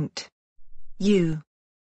 Don't you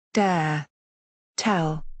dare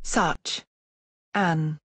tell such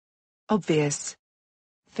an obvious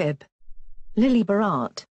fib. Lily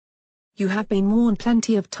Barratt. You have been warned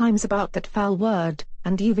plenty of times about that foul word,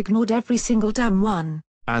 and you've ignored every single damn one.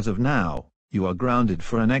 As of now, you are grounded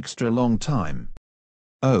for an extra long time.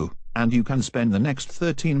 Oh, and you can spend the next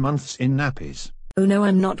 13 months in nappies. Oh no,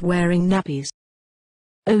 I'm not wearing nappies.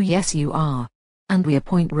 Oh yes you are. And we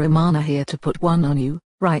appoint Romana here to put one on you,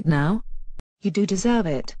 right now? You do deserve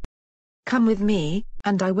it. Come with me,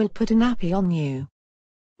 and I will put a nappy on you.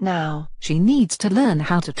 Now. She needs to learn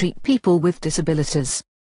how to treat people with disabilities.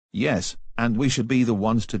 Yes, and we should be the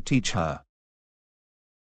ones to teach her.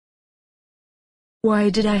 Why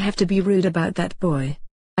did I have to be rude about that boy?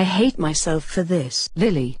 I hate myself for this.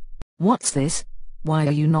 Lily, what's this? Why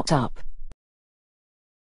are you not up?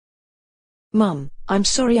 Mum, I'm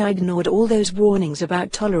sorry I ignored all those warnings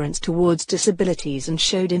about tolerance towards disabilities and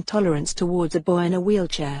showed intolerance towards a boy in a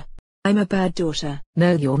wheelchair. I'm a bad daughter.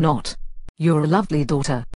 No you're not. You're a lovely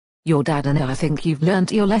daughter. Your dad and I think you've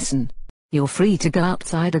learnt your lesson. You're free to go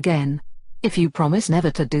outside again. If you promise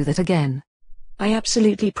never to do that again. I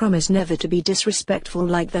absolutely promise never to be disrespectful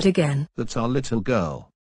like that again. That's our little girl.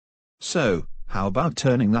 So, how about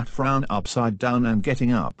turning that frown upside down and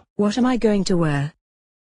getting up? What am I going to wear?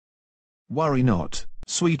 Worry not,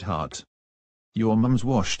 sweetheart. Your mum's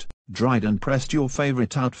washed, dried and pressed your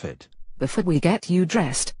favorite outfit. Before we get you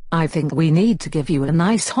dressed, I think we need to give you a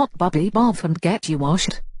nice hot bubbly bath and get you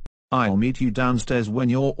washed. I'll meet you downstairs when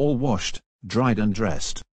you're all washed, dried and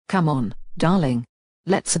dressed. Come on, darling.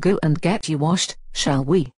 Let's go and get you washed, shall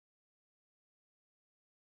we?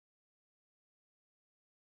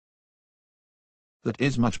 That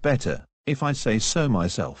is much better, if I say so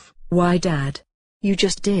myself. Why, Dad? You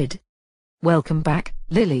just did. Welcome back,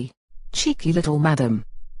 Lily. Cheeky little madam.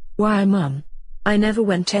 Why, Mum? I never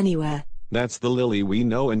went anywhere. That's the Lily we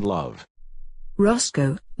know and love.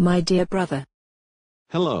 Roscoe, my dear brother.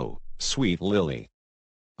 Hello, sweet Lily.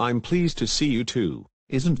 I'm pleased to see you too.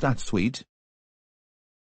 Isn't that sweet?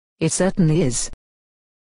 It certainly is.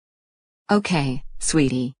 Okay,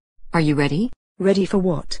 sweetie. Are you ready? Ready for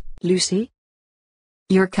what, Lucy?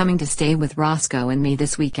 You're coming to stay with Roscoe and me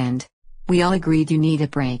this weekend. We all agreed you need a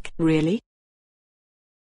break. Really?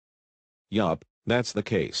 Yup, that's the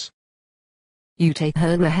case. You take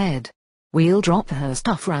her ahead. We'll drop her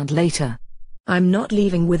stuff round later. I'm not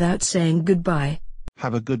leaving without saying goodbye.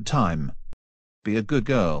 Have a good time. Be a good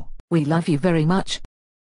girl. We love you very much.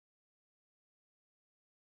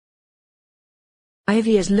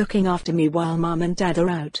 Ivy is looking after me while Mom and Dad are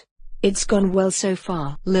out. It's gone well so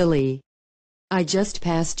far. Lily. I just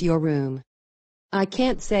passed your room. I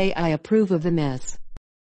can't say I approve of the mess.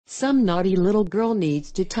 Some naughty little girl needs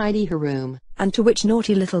to tidy her room. And to which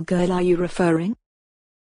naughty little girl are you referring?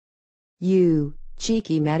 You,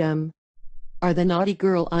 cheeky madam, are the naughty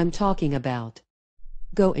girl I'm talking about.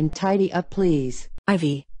 Go and tidy up please.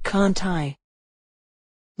 Ivy, can't I?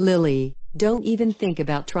 Lily, don't even think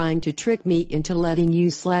about trying to trick me into letting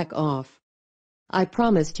you slack off. I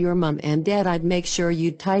promised your mom and dad I'd make sure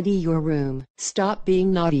you'd tidy your room. Stop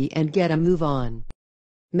being naughty and get a move on.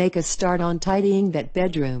 Make a start on tidying that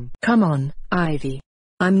bedroom. Come on, Ivy.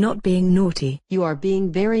 I'm not being naughty. You are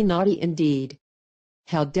being very naughty indeed.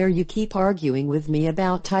 How dare you keep arguing with me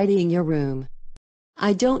about tidying your room?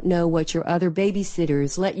 I don't know what your other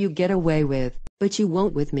babysitters let you get away with, but you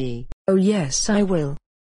won't with me. Oh yes, I will.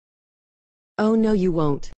 Oh no you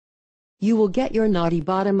won't. You will get your naughty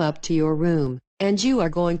bottom up to your room, and you are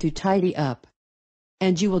going to tidy up.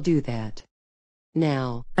 And you will do that.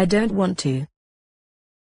 Now. I don't want to.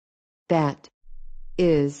 That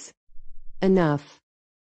is enough.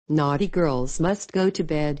 Naughty girls must go to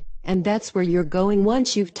bed, and that's where you're going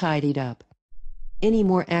once you've tidied up. Any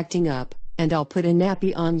more acting up, and I'll put a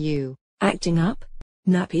nappy on you. Acting up?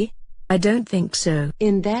 Nappy? I don't think so.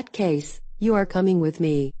 In that case, you are coming with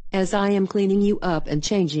me, as I am cleaning you up and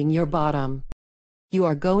changing your bottom. You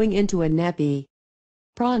are going into a nappy.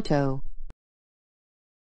 Pronto.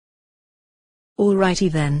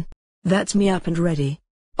 Alrighty then. That's me up and ready.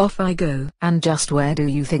 Off I go. And just where do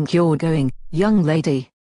you think you're going, young lady?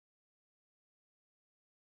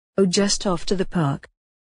 Oh, just off to the park.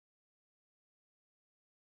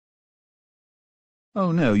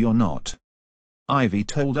 Oh no you're not. Ivy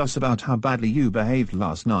told us about how badly you behaved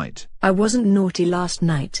last night. I wasn't naughty last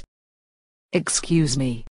night. Excuse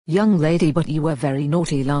me, young lady, but you were very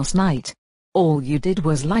naughty last night. All you did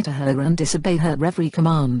was lie to her and disobey her every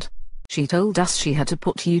command. She told us she had to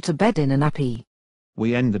put you to bed in a nappy.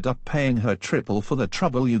 We ended up paying her triple for the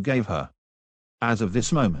trouble you gave her. As of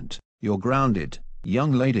this moment, you're grounded,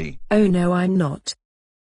 young lady. Oh no I'm not.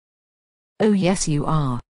 Oh yes you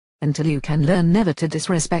are. Until you can learn never to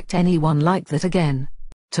disrespect anyone like that again.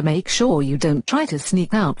 To make sure you don't try to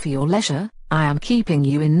sneak out for your leisure, I am keeping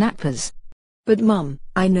you in nappers. But Mum,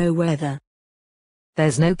 I know whether.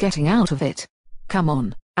 There's no getting out of it. Come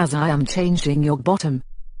on, as I am changing your bottom.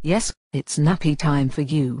 Yes, it's nappy time for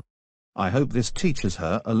you. I hope this teaches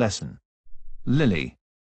her a lesson. Lily.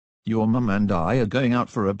 Your mum and I are going out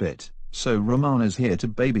for a bit, so Romana's here to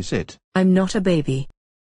babysit. I'm not a baby.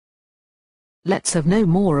 Let's have no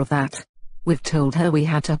more of that. We've told her we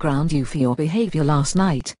had to ground you for your behavior last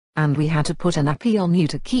night, and we had to put a nappy on you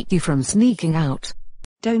to keep you from sneaking out.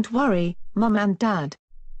 Don't worry, Mum and Dad.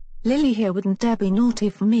 Lily here wouldn't dare be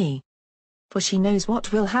naughty for me. For she knows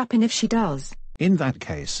what will happen if she does. In that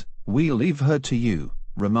case, we'll leave her to you,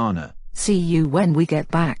 Romana. See you when we get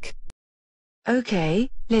back.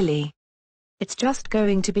 Okay, Lily. It's just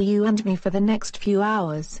going to be you and me for the next few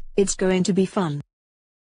hours. It's going to be fun.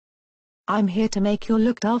 I'm here to make you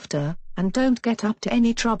looked after, and don't get up to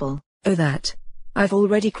any trouble. Oh that. I've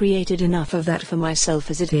already created enough of that for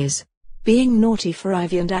myself as it is. Being naughty for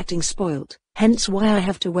Ivy and acting spoilt, hence why I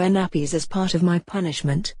have to wear nappies as part of my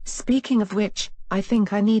punishment. Speaking of which, I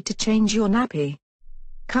think I need to change your nappy.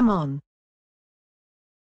 Come on.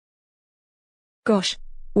 Gosh,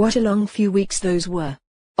 what a long few weeks those were.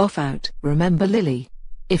 Off out. Remember Lily.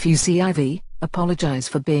 If you see Ivy, apologize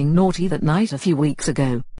for being naughty that night a few weeks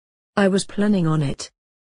ago. I was planning on it.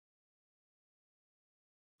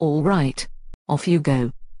 All right. Off you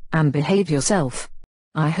go. And behave yourself.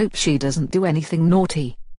 I hope she doesn't do anything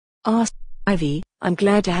naughty. Ivy, I'm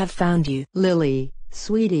glad to have found you. Lily,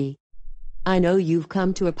 sweetie. I know you've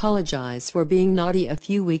come to apologize for being naughty a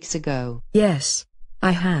few weeks ago. Yes,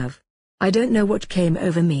 I have. I don't know what came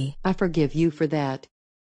over me. I forgive you for that.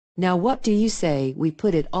 Now what do you say we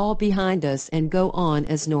put it all behind us and go on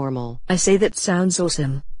as normal? I say that sounds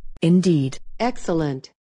awesome. Indeed.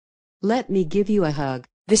 Excellent. Let me give you a hug.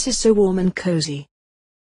 This is so warm and cozy.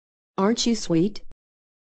 Aren't you sweet?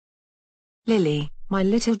 Lily, my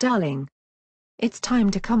little darling. It's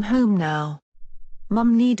time to come home now.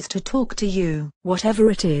 Mum needs to talk to you. Whatever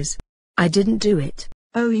it is. I didn't do it.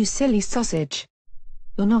 Oh, you silly sausage.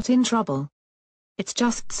 You're not in trouble. It's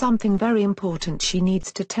just something very important she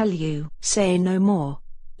needs to tell you. Say no more.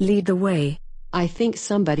 Lead the way. I think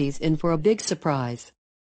somebody's in for a big surprise.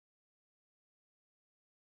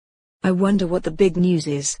 I wonder what the big news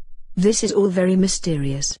is. This is all very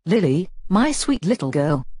mysterious. Lily, my sweet little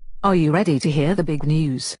girl. Are you ready to hear the big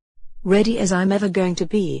news? Ready as I'm ever going to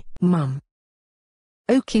be, Mum.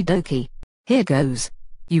 Okie dokie. Here goes.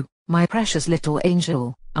 You, my precious little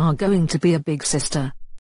angel, are going to be a big sister.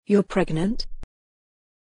 You're pregnant?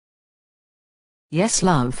 Yes,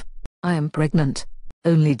 love. I am pregnant.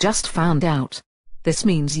 Only just found out. This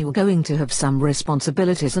means you're going to have some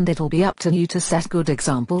responsibilities and it'll be up to you to set good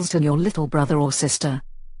examples to your little brother or sister.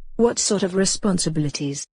 What sort of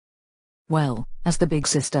responsibilities? Well, as the big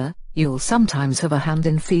sister, you'll sometimes have a hand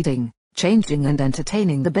in feeding, changing and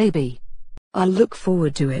entertaining the baby. I'll look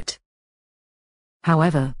forward to it.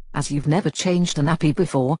 However, as you've never changed a nappy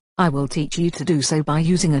before, I will teach you to do so by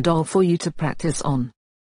using a doll for you to practice on.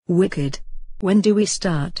 Wicked. When do we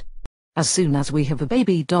start? As soon as we have a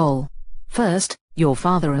baby doll. First, your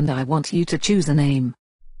father and I want you to choose a name.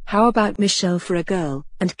 How about Michelle for a girl,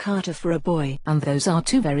 and Carter for a boy? And those are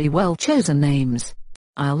two very well chosen names.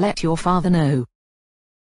 I'll let your father know.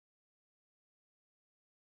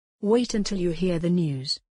 Wait until you hear the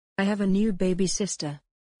news. I have a new baby sister.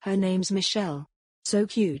 Her name's Michelle. So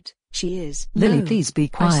cute, she is. Lily, No, please be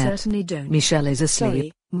quiet. I certainly don't. Michelle is asleep.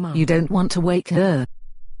 Sorry, Mum. You don't want to wake her.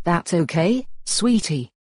 That's okay,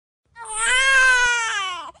 sweetie.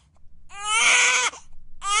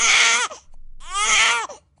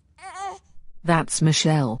 That's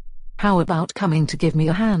Michelle. How about coming to give me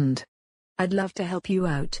a hand? I'd love to help you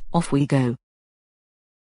out. Off we go.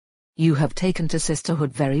 You have taken to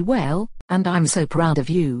sisterhood very well, and I'm so proud of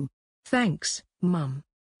you. Thanks, Mum.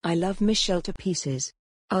 I love Michelle to pieces.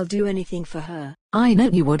 I'll do anything for her. I know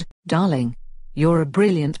you would, darling. You're a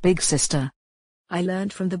brilliant big sister. I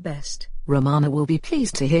learned from the best. Romana will be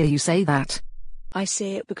pleased to hear you say that. I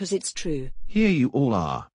say it because it's true. Here you all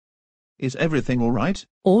are. Is everything all right?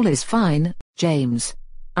 All is fine, James.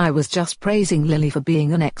 I was just praising Lily for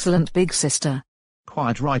being an excellent big sister.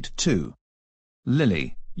 Quite right too.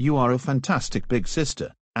 Lily, you are a fantastic big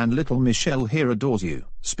sister, and little Michelle here adores you.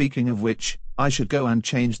 Speaking of which, I should go and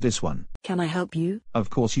change this one. Can I help you?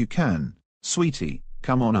 Of course you can. Sweetie,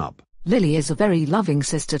 come on up. Lily is a very loving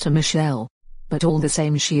sister to Michelle. But all the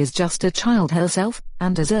same she is just a child herself,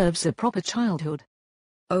 and deserves a proper childhood.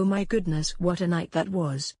 Oh my goodness, what a night that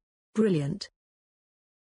was. Brilliant.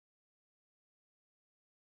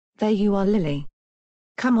 There you are, Lily.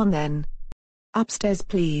 Come on then. Upstairs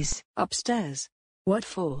please. Upstairs? What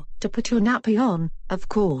for? To put your nappy on, of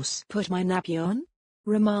course. Put my nappy on?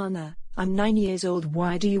 Romana, I'm 9 years old.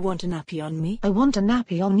 Why do you want a nappy on me? I want a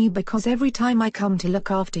nappy on you because every time I come to look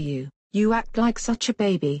after you, you act like such a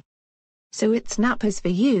baby. So it's nappers for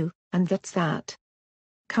you, and that's that.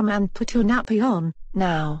 Come and put your nappy on,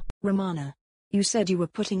 now. Romana. You said you were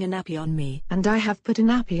putting a nappy on me. And I have put a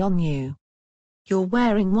nappy on you. You're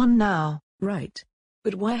wearing one now. Right.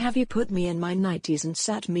 But why have you put me in my nighties and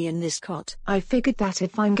sat me in this cot? I figured that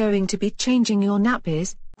if I'm going to be changing your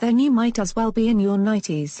nappies, then you might as well be in your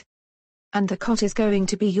nighties. And the cot is going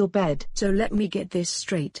to be your bed. So let me get this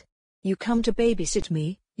straight. You come to babysit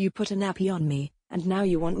me, you put a nappy on me, and now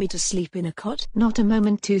you want me to sleep in a cot? Not a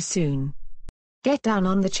moment too soon. Get down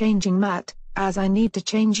on the changing mat, as I need to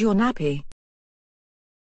change your nappy.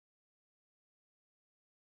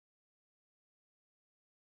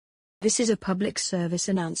 This is a public service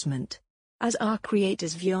announcement. As our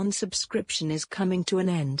creator's Vyond subscription is coming to an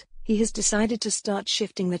end, he has decided to start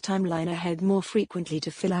shifting the timeline ahead more frequently to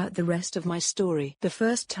fill out the rest of my story. The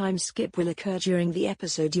first time skip will occur during the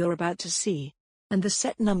episode you're about to see, and the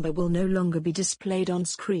set number will no longer be displayed on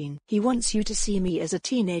screen. He wants you to see me as a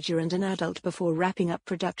teenager and an adult before wrapping up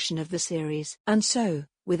production of the series. And so,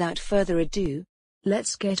 without further ado,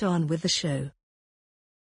 let's get on with the show.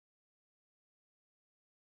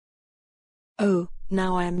 Oh,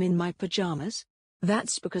 now I am in my pajamas?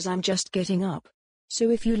 That's because I'm just getting up.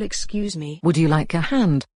 So if you'll excuse me. Would you like a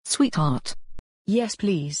hand, sweetheart? Yes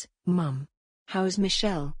please, Mum. How's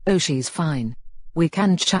Michelle? Oh, she's fine. We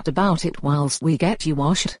can chat about it whilst we get you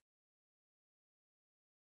washed.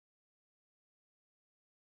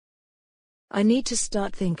 I need to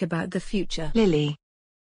start think about the future. Lily.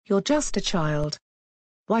 You're just a child.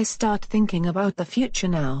 Why start thinking about the future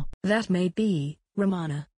now? That may be,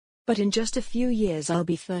 Romana. But in just a few years I'll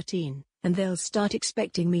be 13, and they'll start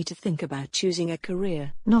expecting me to think about choosing a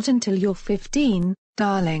career. Not until you're 15,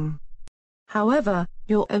 darling. However,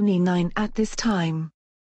 you're only 9 at this time.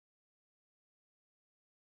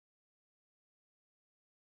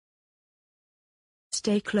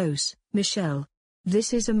 Stay close, Michelle.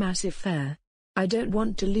 This is a massive fair. I don't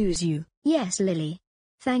want to lose you. Yes, Lily.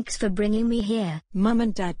 Thanks for bringing me here. Mum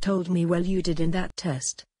and Dad told me well you did in that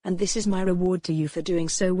test, and this is my reward to you for doing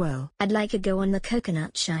so well. I'd like to go on the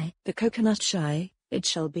coconut shy. The coconut shy, it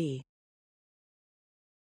shall be.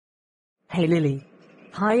 Hey Lily.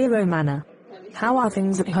 Hi Romana. How are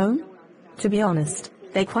things at home? To be honest,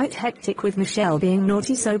 they're quite hectic with Michelle being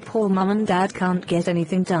naughty, so poor Mum and Dad can't get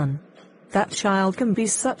anything done. That child can be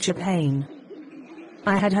such a pain.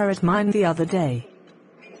 I had her at mine the other day.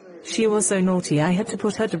 She was so naughty I had to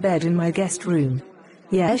put her to bed in my guest room.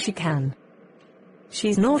 Yeah, she can.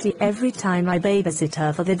 She's naughty every time I babysit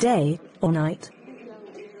her for the day, or night.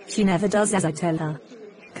 She never does as I tell her.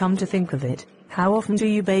 Come to think of it, how often do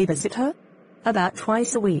you babysit her? About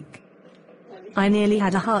twice a week. I nearly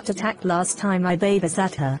had a heart attack last time I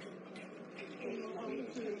babysat her.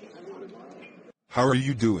 How are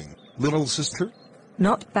you doing, little sister?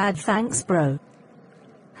 Not bad thanks, bro.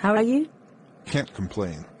 How are you? Can't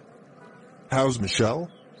complain. How's Michelle?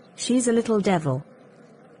 She's a little devil.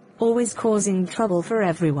 Always causing trouble for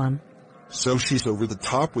everyone. So she's over the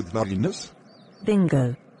top with naughtiness?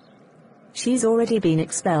 Bingo. She's already been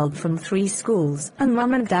expelled from 3 schools, and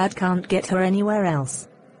Mum and Dad can't get her anywhere else.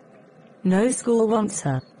 No school wants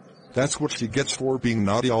her. That's what she gets for being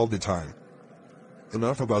naughty all the time.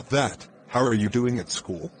 Enough about that. How are you doing at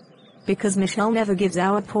school? Because Michelle never gives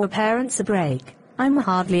our poor parents a break, I'm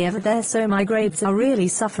hardly ever there, so my grades are really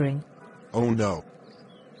suffering. Oh no.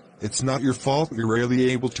 It's not your fault you're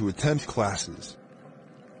rarely able to attend classes.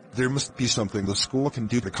 There must be something the school can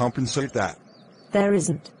do to compensate that. There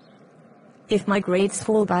isn't. If my grades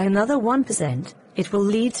fall by another 1%, it will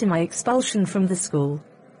lead to my expulsion from the school.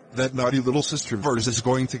 That naughty little sister of ours is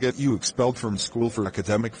going to get you expelled from school for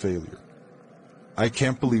academic failure. I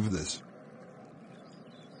can't believe this.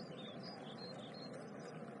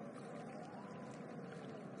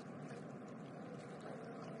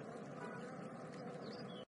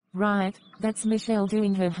 Right, that's Michelle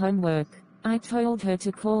doing her homework. I told her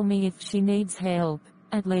to call me if she needs help,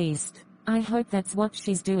 at least. I hope that's what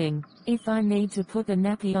she's doing. If I need to put a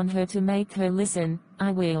nappy on her to make her listen,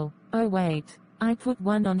 I will. Oh wait, I put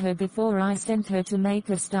one on her before I sent her to make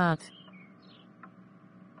her start.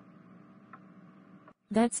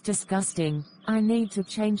 That's disgusting. I need to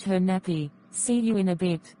change her nappy. See you in a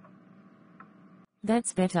bit.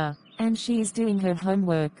 That's better. And she is doing her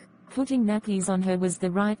homework. Putting nappies on her was the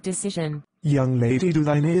right decision. Young lady, do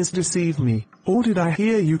thine ears deceive me, or did I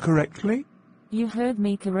hear you correctly? You heard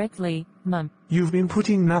me correctly, Mum. You've been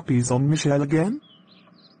putting nappies on Michelle again?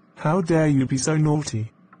 How dare you be so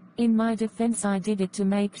naughty? In my defense, I did it to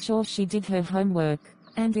make sure she did her homework,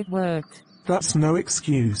 and it worked. That's no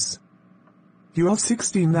excuse. You are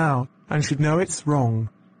 16 now, and should know it's wrong.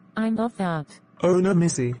 I'm not that. Oh no,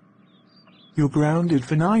 Missy. You're grounded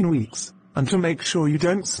for 9 weeks. And to make sure you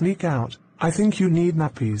don't sneak out, I think you need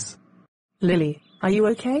nappies. Lily, are you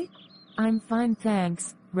okay? I'm fine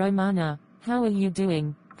thanks, Romana. How are you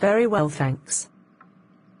doing? Very well thanks.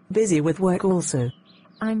 Busy with work also.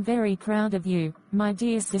 I'm very proud of you, my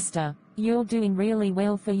dear sister. You're doing really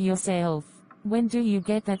well for yourself. When do you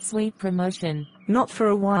get that sweet promotion? Not for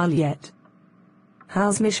a while yet.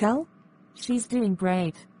 How's Michelle? She's doing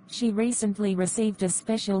great. She recently received a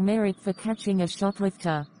special merit for catching a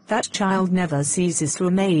shoplifter. That child never ceases to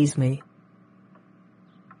amaze me.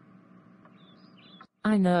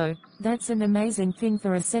 I know, that's an amazing thing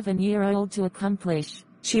for a 7-year-old to accomplish.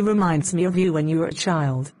 She reminds me of you when you were a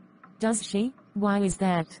child. Does she? Why is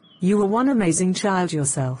that? You were one amazing child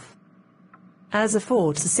yourself. As a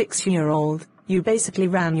 4 to 6-year-old, you basically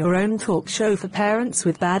ran your own talk show for parents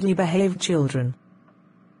with badly behaved children.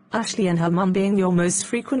 Ashley and her mum being your most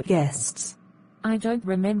frequent guests. I don't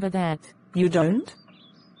remember that. You don't?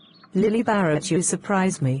 Lily Barratt, you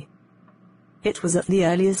surprised me. It was at the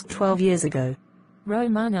earliest 12 years ago.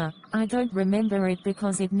 Romana, I don't remember it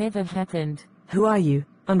because it never happened. Who are you,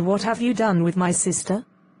 and what have you done with my sister?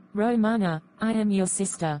 Romana, I am your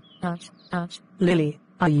sister. Ouch, ouch. Lily,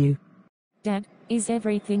 are you? Dad, is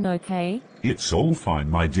everything okay? It's all fine,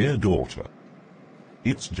 my dear daughter.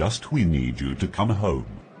 It's just we need you to come home.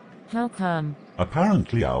 How come?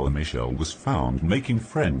 Apparently our Michelle was found making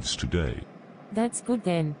friends today. That's good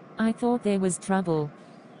then. I thought there was trouble.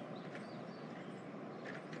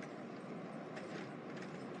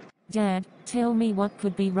 Dad, tell me what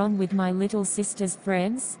could be wrong with my little sister's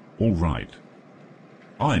friends? All right.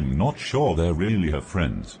 I'm not sure they're really her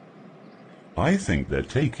friends. I think they're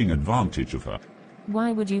taking advantage of her.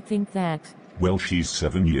 Why would you think that? Well, she's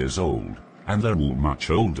 7 years old, and they're all much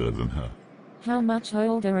older than her. How much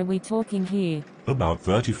older are we talking here? About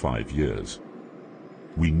 35 years.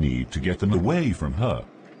 We need to get them away from her.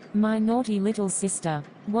 My naughty little sister,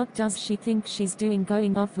 what does she think she's doing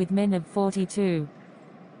going off with men of 42?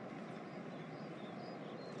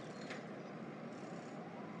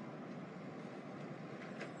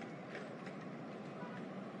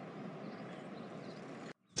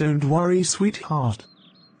 Don't worry, sweetheart.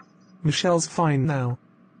 Michelle's fine now.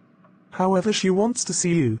 However, she wants to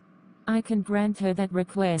see you. I can grant her that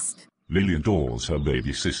request. Lily adores her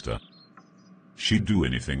baby sister. She'd do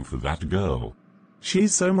anything for that girl.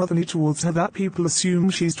 She's so motherly towards her that people assume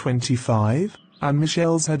she's 25, and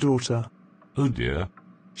Michelle's her daughter. Oh dear.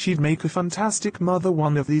 She'd make a fantastic mother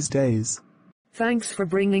one of these days. Thanks for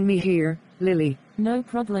bringing me here, Lily. No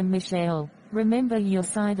problem, Michelle. Remember your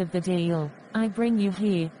side of the deal. I bring you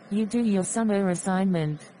here, you do your summer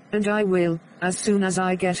assignment. And I will, as soon as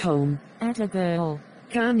I get home. Atta girl.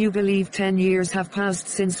 Can you believe 10 years have passed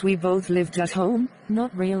since we both lived at home?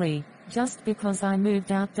 Not really. Just because I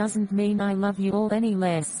moved out doesn't mean I love you all any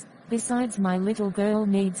less. Besides, my little girl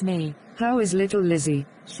needs me. How is little Lizzie?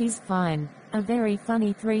 She's fine. A very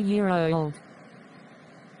funny 3-year-old.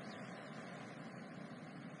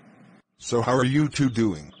 So how are you two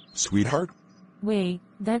doing, sweetheart?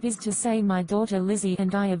 That is to say my daughter Lizzie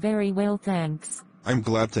and I are very well thanks. I'm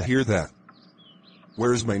glad to hear that.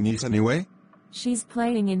 Where's my niece anyway? She's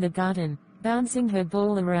playing in the garden, bouncing her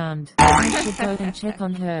ball around. I should go and check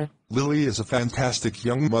on her. Lily is a fantastic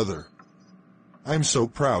young mother. I'm so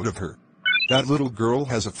proud of her. That little girl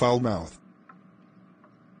has a foul mouth.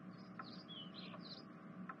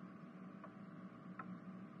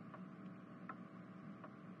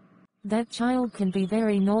 That child can be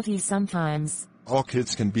very naughty sometimes. All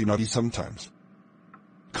kids can be naughty sometimes.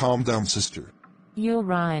 Calm down, sister. You're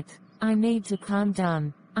right. I need to calm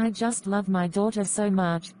down. I just love my daughter so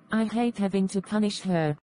much, I hate having to punish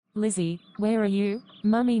her. Lizzie, where are you?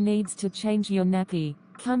 Mummy needs to change your nappy.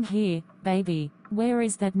 Come here, baby. Where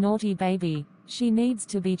is that naughty baby? She needs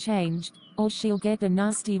to be changed, or she'll get a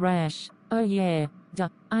nasty rash. Oh yeah, duh.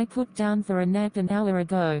 I put down for a nap an hour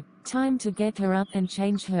ago. Time to get her up and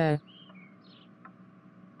change her.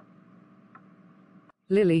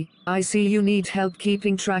 Lily, I see you need help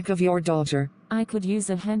keeping track of your daughter. I could use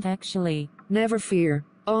a hand actually. Never fear,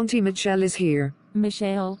 Auntie Michelle is here.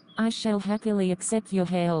 Michelle, I shall happily accept your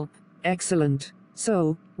help. Excellent.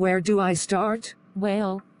 So, where do I start?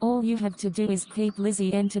 Well, all you have to do is keep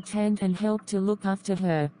Lizzie entertained and help to look after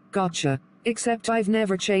her. Gotcha. Except I've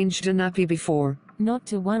never changed a nappy before. Not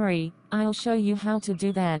to worry, I'll show you how to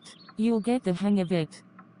do that. You'll get the hang of it.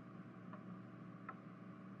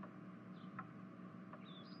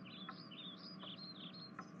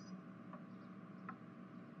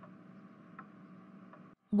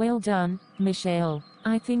 Well done, Michelle.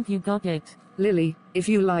 I think you got it. Lily, if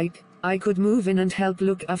you like, I could move in and help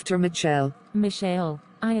look after Michelle. Michelle,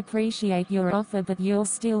 I appreciate your offer, but you're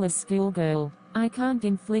still a schoolgirl. I can't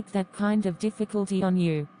inflict that kind of difficulty on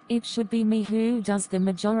you. It should be me who does the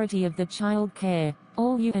majority of the child care.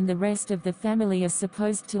 All you and the rest of the family are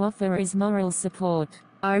supposed to offer is moral support.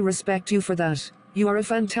 I respect you for that. You are a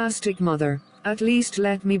fantastic mother. At least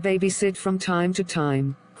let me babysit from time to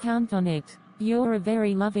time. Count on it. You're a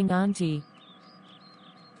very loving auntie.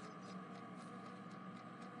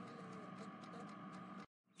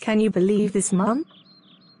 Can you believe this, Mum?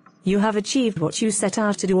 You have achieved what you set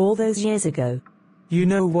out to do all those years ago. You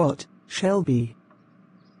know what, Shelby?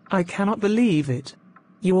 I cannot believe it.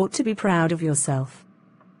 You ought to be proud of yourself.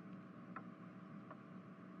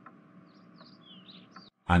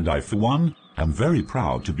 And I, for one, am very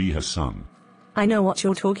proud to be her son. I know what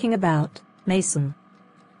you're talking about, Mason.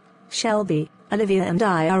 Shelby, Olivia and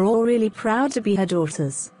I are all really proud to be her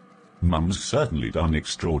daughters. Mum's certainly done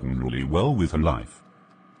extraordinarily well with her life.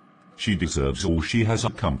 She deserves all she has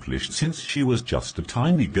accomplished since she was just a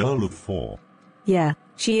tiny girl of 4. Yeah,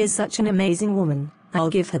 she is such an amazing woman, I'll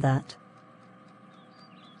give her that.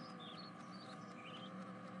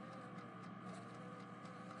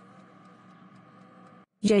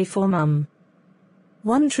 Yay for Mum.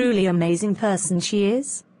 One truly amazing person she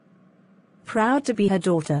is. Proud to be her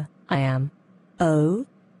daughter, I am. Oh.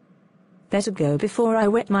 Better go before I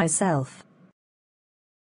wet myself.